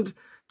seemed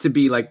to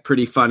be like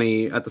pretty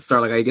funny at the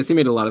start. Like, I guess he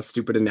made a lot of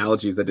stupid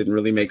analogies that didn't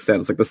really make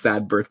sense. Like the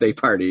sad birthday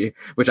party,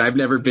 which I've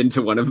never been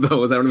to one of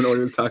those. I don't even know what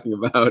he was talking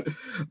about,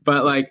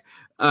 but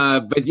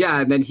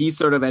yeah, and then he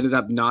sort of ended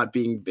up not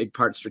being big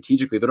part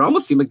strategically. That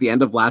almost seemed like the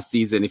end of last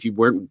season. If you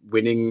weren't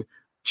winning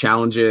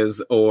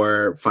challenges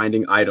or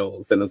finding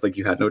idols, then it's like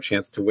you had no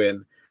chance to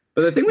win.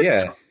 But the thing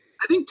with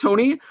I think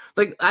Tony,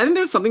 like, I think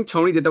there's something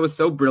Tony did that was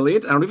so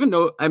brilliant. I don't even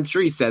know. I'm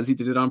sure he says he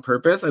did it on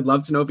purpose. I'd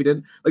love to know if he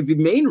didn't. Like, the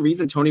main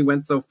reason Tony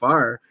went so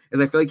far is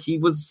I feel like he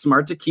was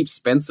smart to keep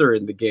Spencer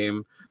in the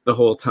game the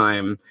whole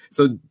time.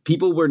 So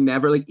people were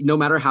never like, no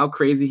matter how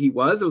crazy he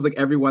was, it was like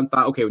everyone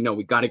thought, okay, no,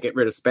 we got to get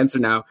rid of Spencer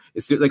now.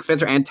 It's like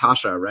Spencer and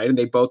Tasha, right? And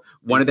they both,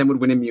 one of them would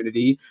win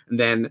immunity. And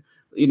then,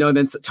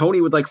 then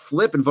Tony would like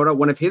flip and vote out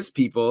one of his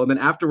people. And then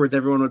afterwards,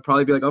 everyone would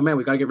probably be like, oh man,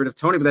 we got to get rid of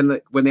Tony. But then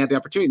like, when they had the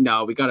opportunity,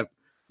 no, we got to,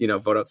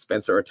 vote out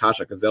Spencer or Tasha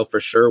because they'll for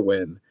sure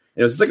win. And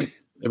it was just like,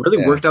 it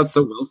really worked out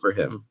so well for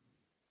him.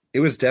 It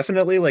was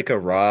definitely like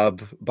a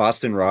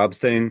Boston Rob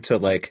thing to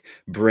like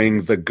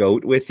bring the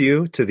GOAT with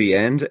you to the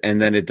end. And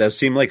then it does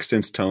seem like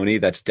since Tony,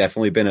 that's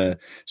definitely been a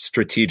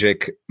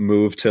strategic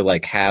move to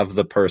like have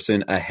the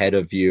person ahead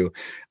of you.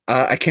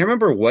 I can't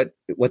remember what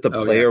the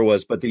player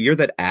was, but the year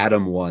that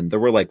Adam won, there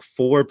were like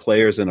 4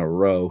 players in a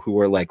row who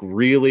were like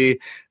really,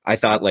 I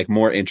thought like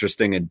more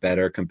interesting and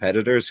better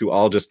competitors who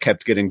all just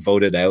kept getting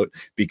voted out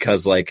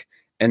because like,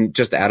 and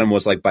just Adam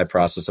was like by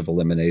process of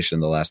elimination,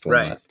 the last one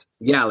left.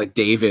 Yeah, like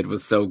David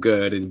was so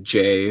good and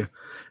Jay.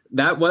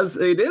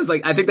 It is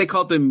like, I think they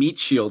call it the meat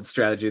shield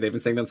strategy. They've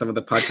been saying that on some of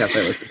the podcasts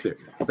I listen to.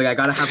 It's like, I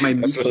got to have my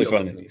meat really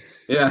shield. Funny.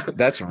 Yeah.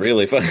 That's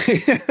really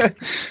funny.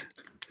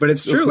 But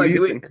it's true.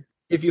 Like,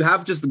 if you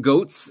have just the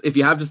GOATs, if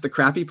you have just the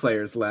crappy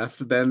players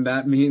left, then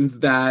that means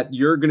that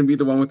you're going to be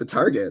the one with the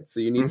target.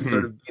 So you need to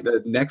sort of be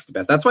the next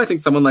best. That's why I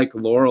think someone like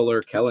Laurel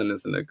or Kellen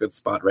is in a good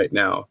spot right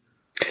now.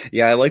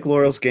 Yeah, I like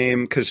Laurel's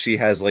game because she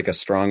has like a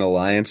strong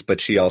alliance,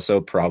 but she also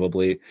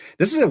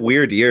this is a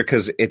weird year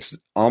because it's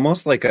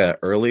almost like a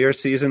earlier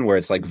season where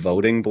it's like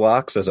voting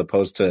blocks as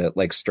opposed to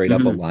like straight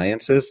up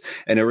alliances.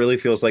 And it really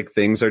feels like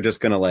things are just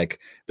going to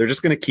they're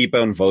just going to keep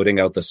on voting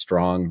out the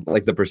strong,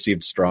 like the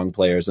perceived strong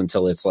players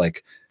until it's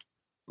like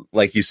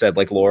you said,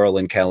 like Laurel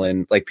and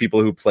Kellen, like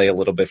people who play a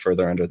little bit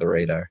further under the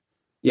radar.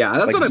 Yeah,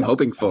 that's what I'm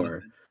hoping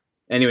for.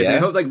 Anyways, I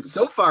hope like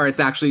so far it's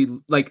actually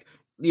like,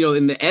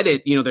 in the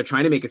edit, they're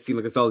trying to make it seem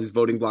like it's all these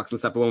voting blocks and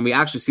stuff. But when we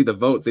actually see the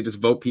votes, they just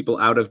vote people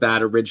out of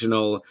that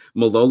original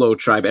Malolo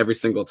tribe every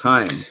single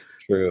time.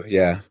 True.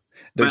 Yeah.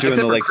 Except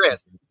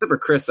for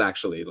Chris,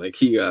 actually. Like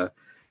he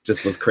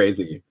just was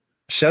crazy.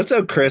 Shouts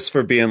out Chris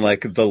for being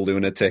like the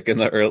lunatic in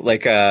the early,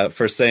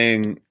 for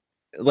saying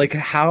like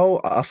how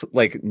off,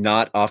 like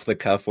not off the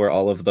cuff were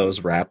all of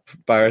those rap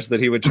bars that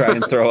he would try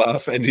and throw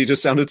off, and he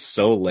just sounded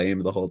so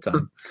lame the whole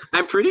time.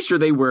 I'm pretty sure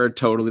they were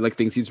totally like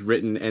things he's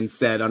written and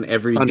said on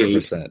every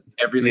 100%. date.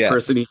 Every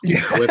person he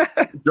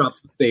with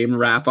drops the same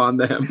rap on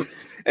them.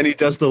 And he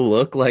does the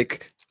look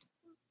like,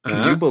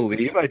 can you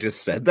believe I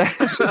just said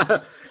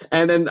that?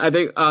 And then I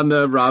think on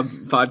the Rob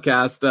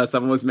podcast,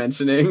 someone was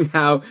mentioning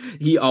how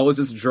he always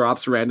just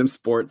drops random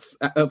sports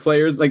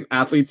players, like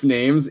athletes'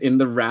 names in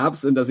the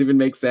raps and doesn't even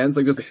make sense.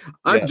 Like, just,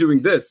 I'm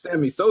doing this,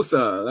 Sammy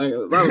Sosa, like,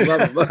 blah,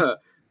 blah, blah, blah.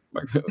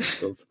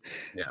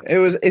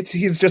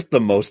 He's just the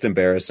most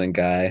embarrassing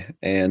guy.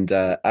 And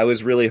I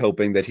was really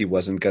hoping that he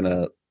wasn't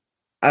going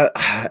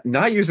to,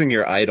 not using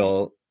your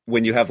idol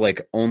when you have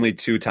like only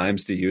 2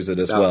 times to use it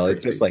as well.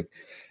 It's just like,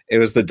 it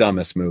was the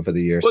dumbest move of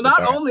the year. Well,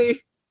 not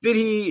only did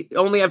he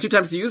only have 2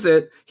 times to use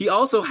it, he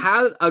also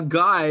had a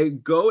guy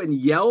go and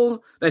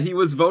yell that he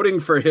was voting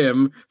for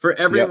him for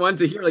everyone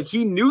to hear. Like,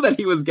 he knew that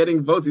he was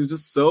getting votes. He was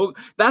just so,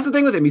 that's the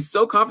thing with him. He's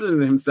so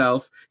confident in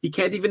himself. He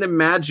can't even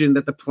imagine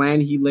that the plan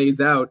he lays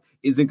out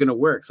isn't going to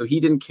work. So he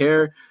didn't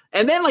care.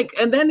 And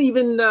then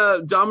even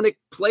Dominic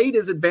played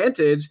his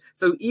advantage.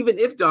 So even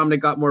if Dominic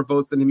got more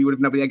votes than him, he would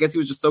have nobody. I guess he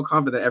was just so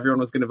confident that everyone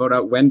was going to vote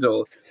out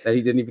Wendell that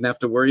he didn't even have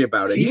to worry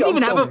about it. He didn't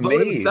even have a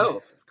vote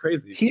himself. It's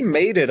crazy. He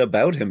made it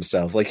about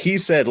himself. Like, he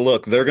said,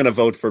 look, they're going to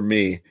vote for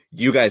me.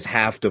 You guys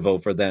have to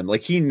vote for them.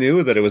 Like, he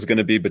knew that it was going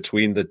to be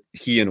between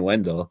he and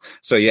Wendell.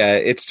 So yeah,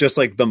 it's just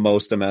like the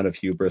most amount of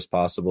hubris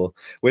possible,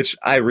 which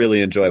I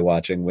really enjoy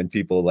watching when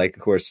people like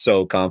who are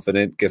so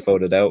confident get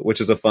voted out,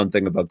 which is a fun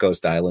thing about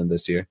Ghost Island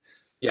this year.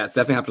 Yeah, it's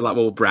definitely happened a lot.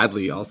 Well,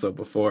 Bradley also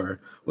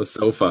before was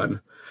so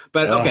fun.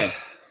 But okay,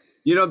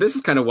 this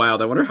is kind of wild.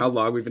 I wonder how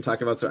long we've been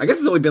talking about. So I guess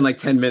it's only been like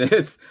 10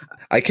 minutes.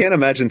 I can't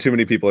imagine too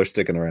many people are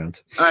sticking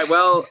around. All right,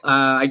 well,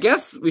 I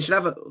guess we should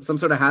have some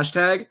sort of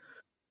hashtag.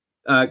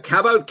 How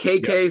about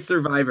KK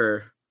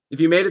Survivor? If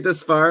you made it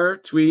this far,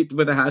 tweet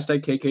with a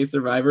hashtag KK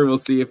Survivor. We'll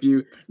see if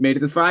you made it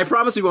this far. I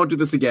promise we won't do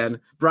this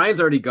again. Brian's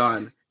already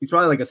gone. He's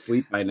probably like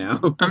asleep by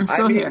now. I'm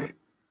still here.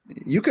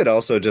 You could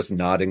also just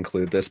not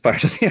include this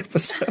part of the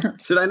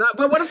episode. Should I not?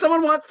 But what if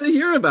someone wants to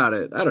hear about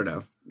it? I don't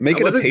know. Make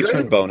it a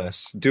patron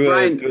bonus. Do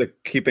a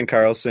Keeping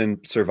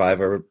Karlsson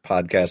Survivor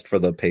podcast for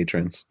the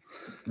patrons.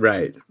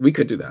 Right. We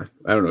could do that.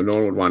 I don't know. No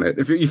one would want it.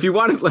 If you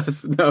want it, let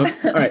us know.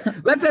 All right.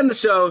 Let's end the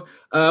show.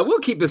 We'll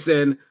keep this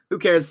in. Who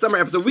cares? Summer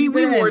episode. We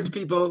warned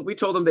people. We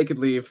told them they could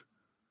leave.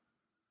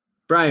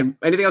 Brian,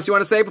 anything else you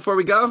want to say before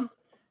we go?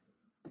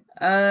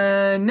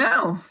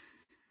 No.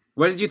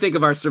 What did you think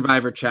of our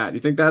Survivor chat? Do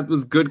you think that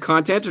was good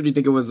content, or do you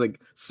think it was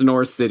like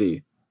Snore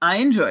City? I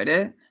enjoyed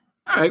it.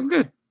 All right,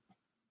 good.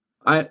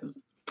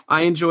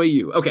 I enjoy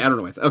you. Okay, I don't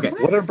know why. Okay.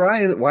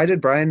 Why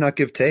did Brian not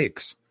give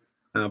takes?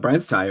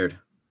 Brian's tired.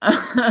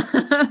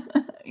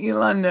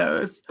 Elon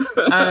knows.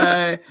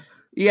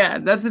 Yeah,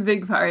 that's a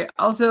big part.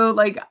 Also,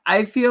 like,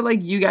 I feel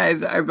like you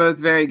guys are both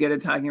very good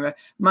at talking about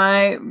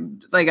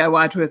I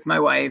watch with my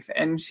wife,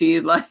 and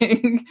she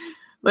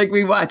like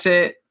we watch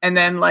it, and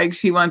then like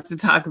she wants to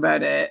talk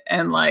about it,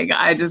 and like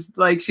I just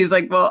like she's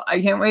like, well,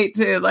 I can't wait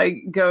to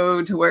like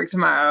go to work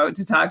tomorrow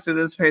to talk to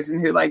this person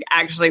who like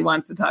actually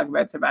wants to talk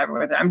about Survivor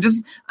with her.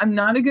 I'm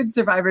not a good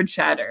Survivor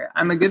chatter.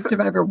 I'm a good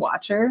Survivor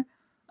watcher,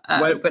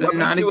 but I'm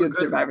not a good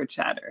Survivor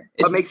chatter.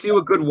 What makes you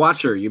a good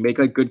watcher? You make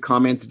like good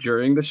comments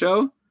during the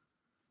show.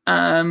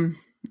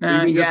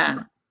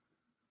 Yeah.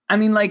 I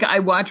mean, like, I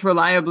watch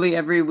reliably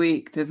every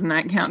week. Doesn't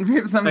that count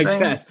for something? I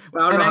guess.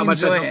 Well, I don't know how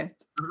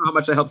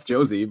much that helps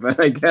Josie, but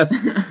I guess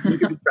you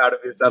can be proud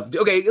of yourself.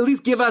 Okay, at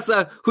least give us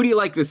who do you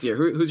like this year?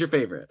 Who's your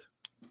favorite?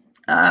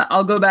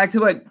 I'll go back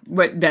to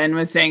what Ben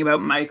was saying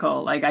about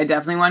Michael. Like, I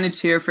definitely want to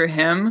cheer for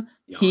him.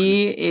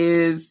 He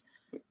is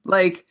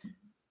like,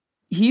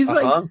 he's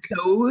like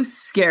so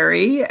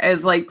scary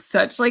as like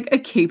such like a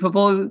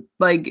capable,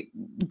 like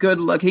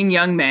good looking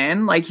young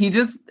man. Like, he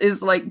just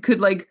is like, could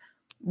like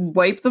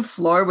wipe the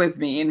floor with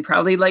me and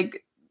probably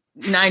like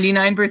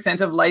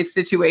 99% of life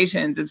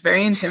situations. It's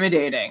very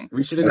intimidating.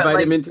 We should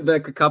invite him into the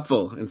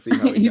cupful and see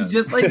how he he's does.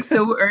 Just like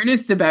so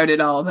earnest about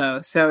it all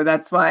though. So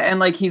that's why, and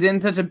like he's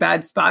in such a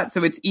bad spot,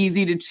 so it's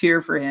easy to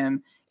cheer for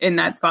him in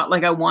that spot.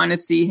 Like, I want to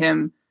see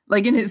him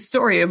like in his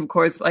story, of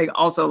course, like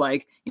also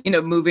like, you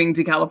know, moving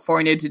to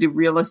California to do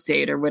real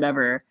estate or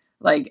whatever,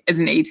 like as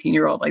an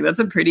 18-year-old, like that's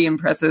a pretty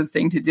impressive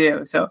thing to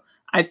do. So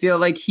I feel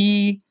like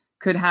he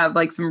could have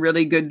like some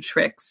really good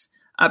tricks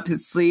up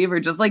his sleeve, or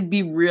just like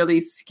be really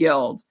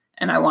skilled.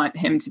 And I want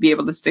him to be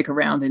able to stick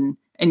around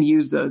and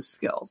use those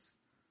skills.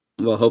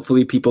 Well,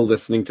 hopefully people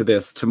listening to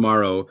this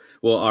tomorrow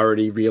will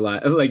already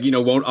realize, like, you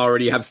know, won't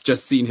already have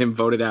just seen him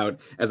voted out,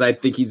 as I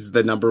think he's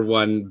the number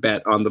one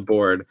bet on the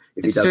board.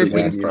 If he doesn't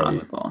win,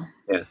 possible.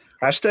 Yeah.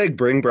 Hashtag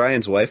bring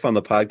Brian's wife on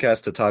the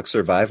podcast to talk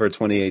Survivor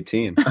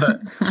 2018.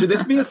 Should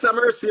this be a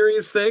summer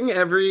series thing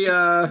every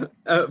for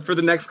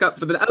the next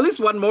cup at least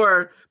one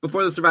more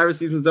before the Survivor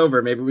season's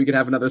over? Maybe we could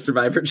have another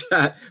Survivor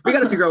chat. We got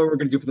to figure out what we're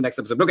going to do for the next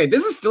episode. Okay,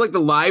 this is still like the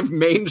live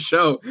main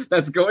show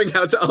that's going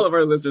out to all of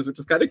our listeners, which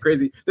is kind of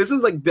crazy. This is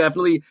like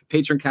definitely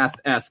Patron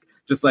Cast-esque,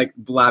 just like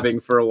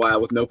blabbing for a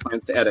while with no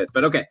plans to edit.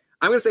 But okay,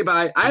 I'm going to say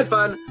bye. I had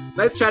fun.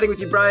 Nice chatting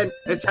with you, Brian.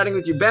 Nice chatting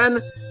with you,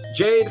 Ben.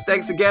 Jade,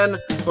 thanks again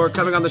for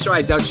coming on the show.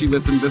 I doubt she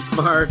listened this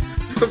far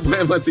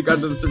once we got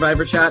into the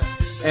Survivor chat.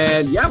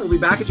 And yeah, we'll be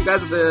back at you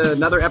guys with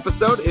another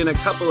episode in a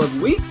couple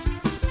of weeks.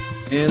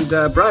 And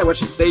Brian, what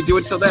should they do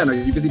until then? Are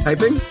you busy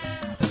typing?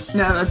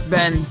 No, that's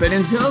Ben. But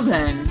until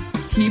then,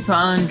 keep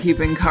on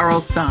keeping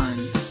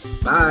Carlson.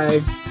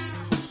 Bye.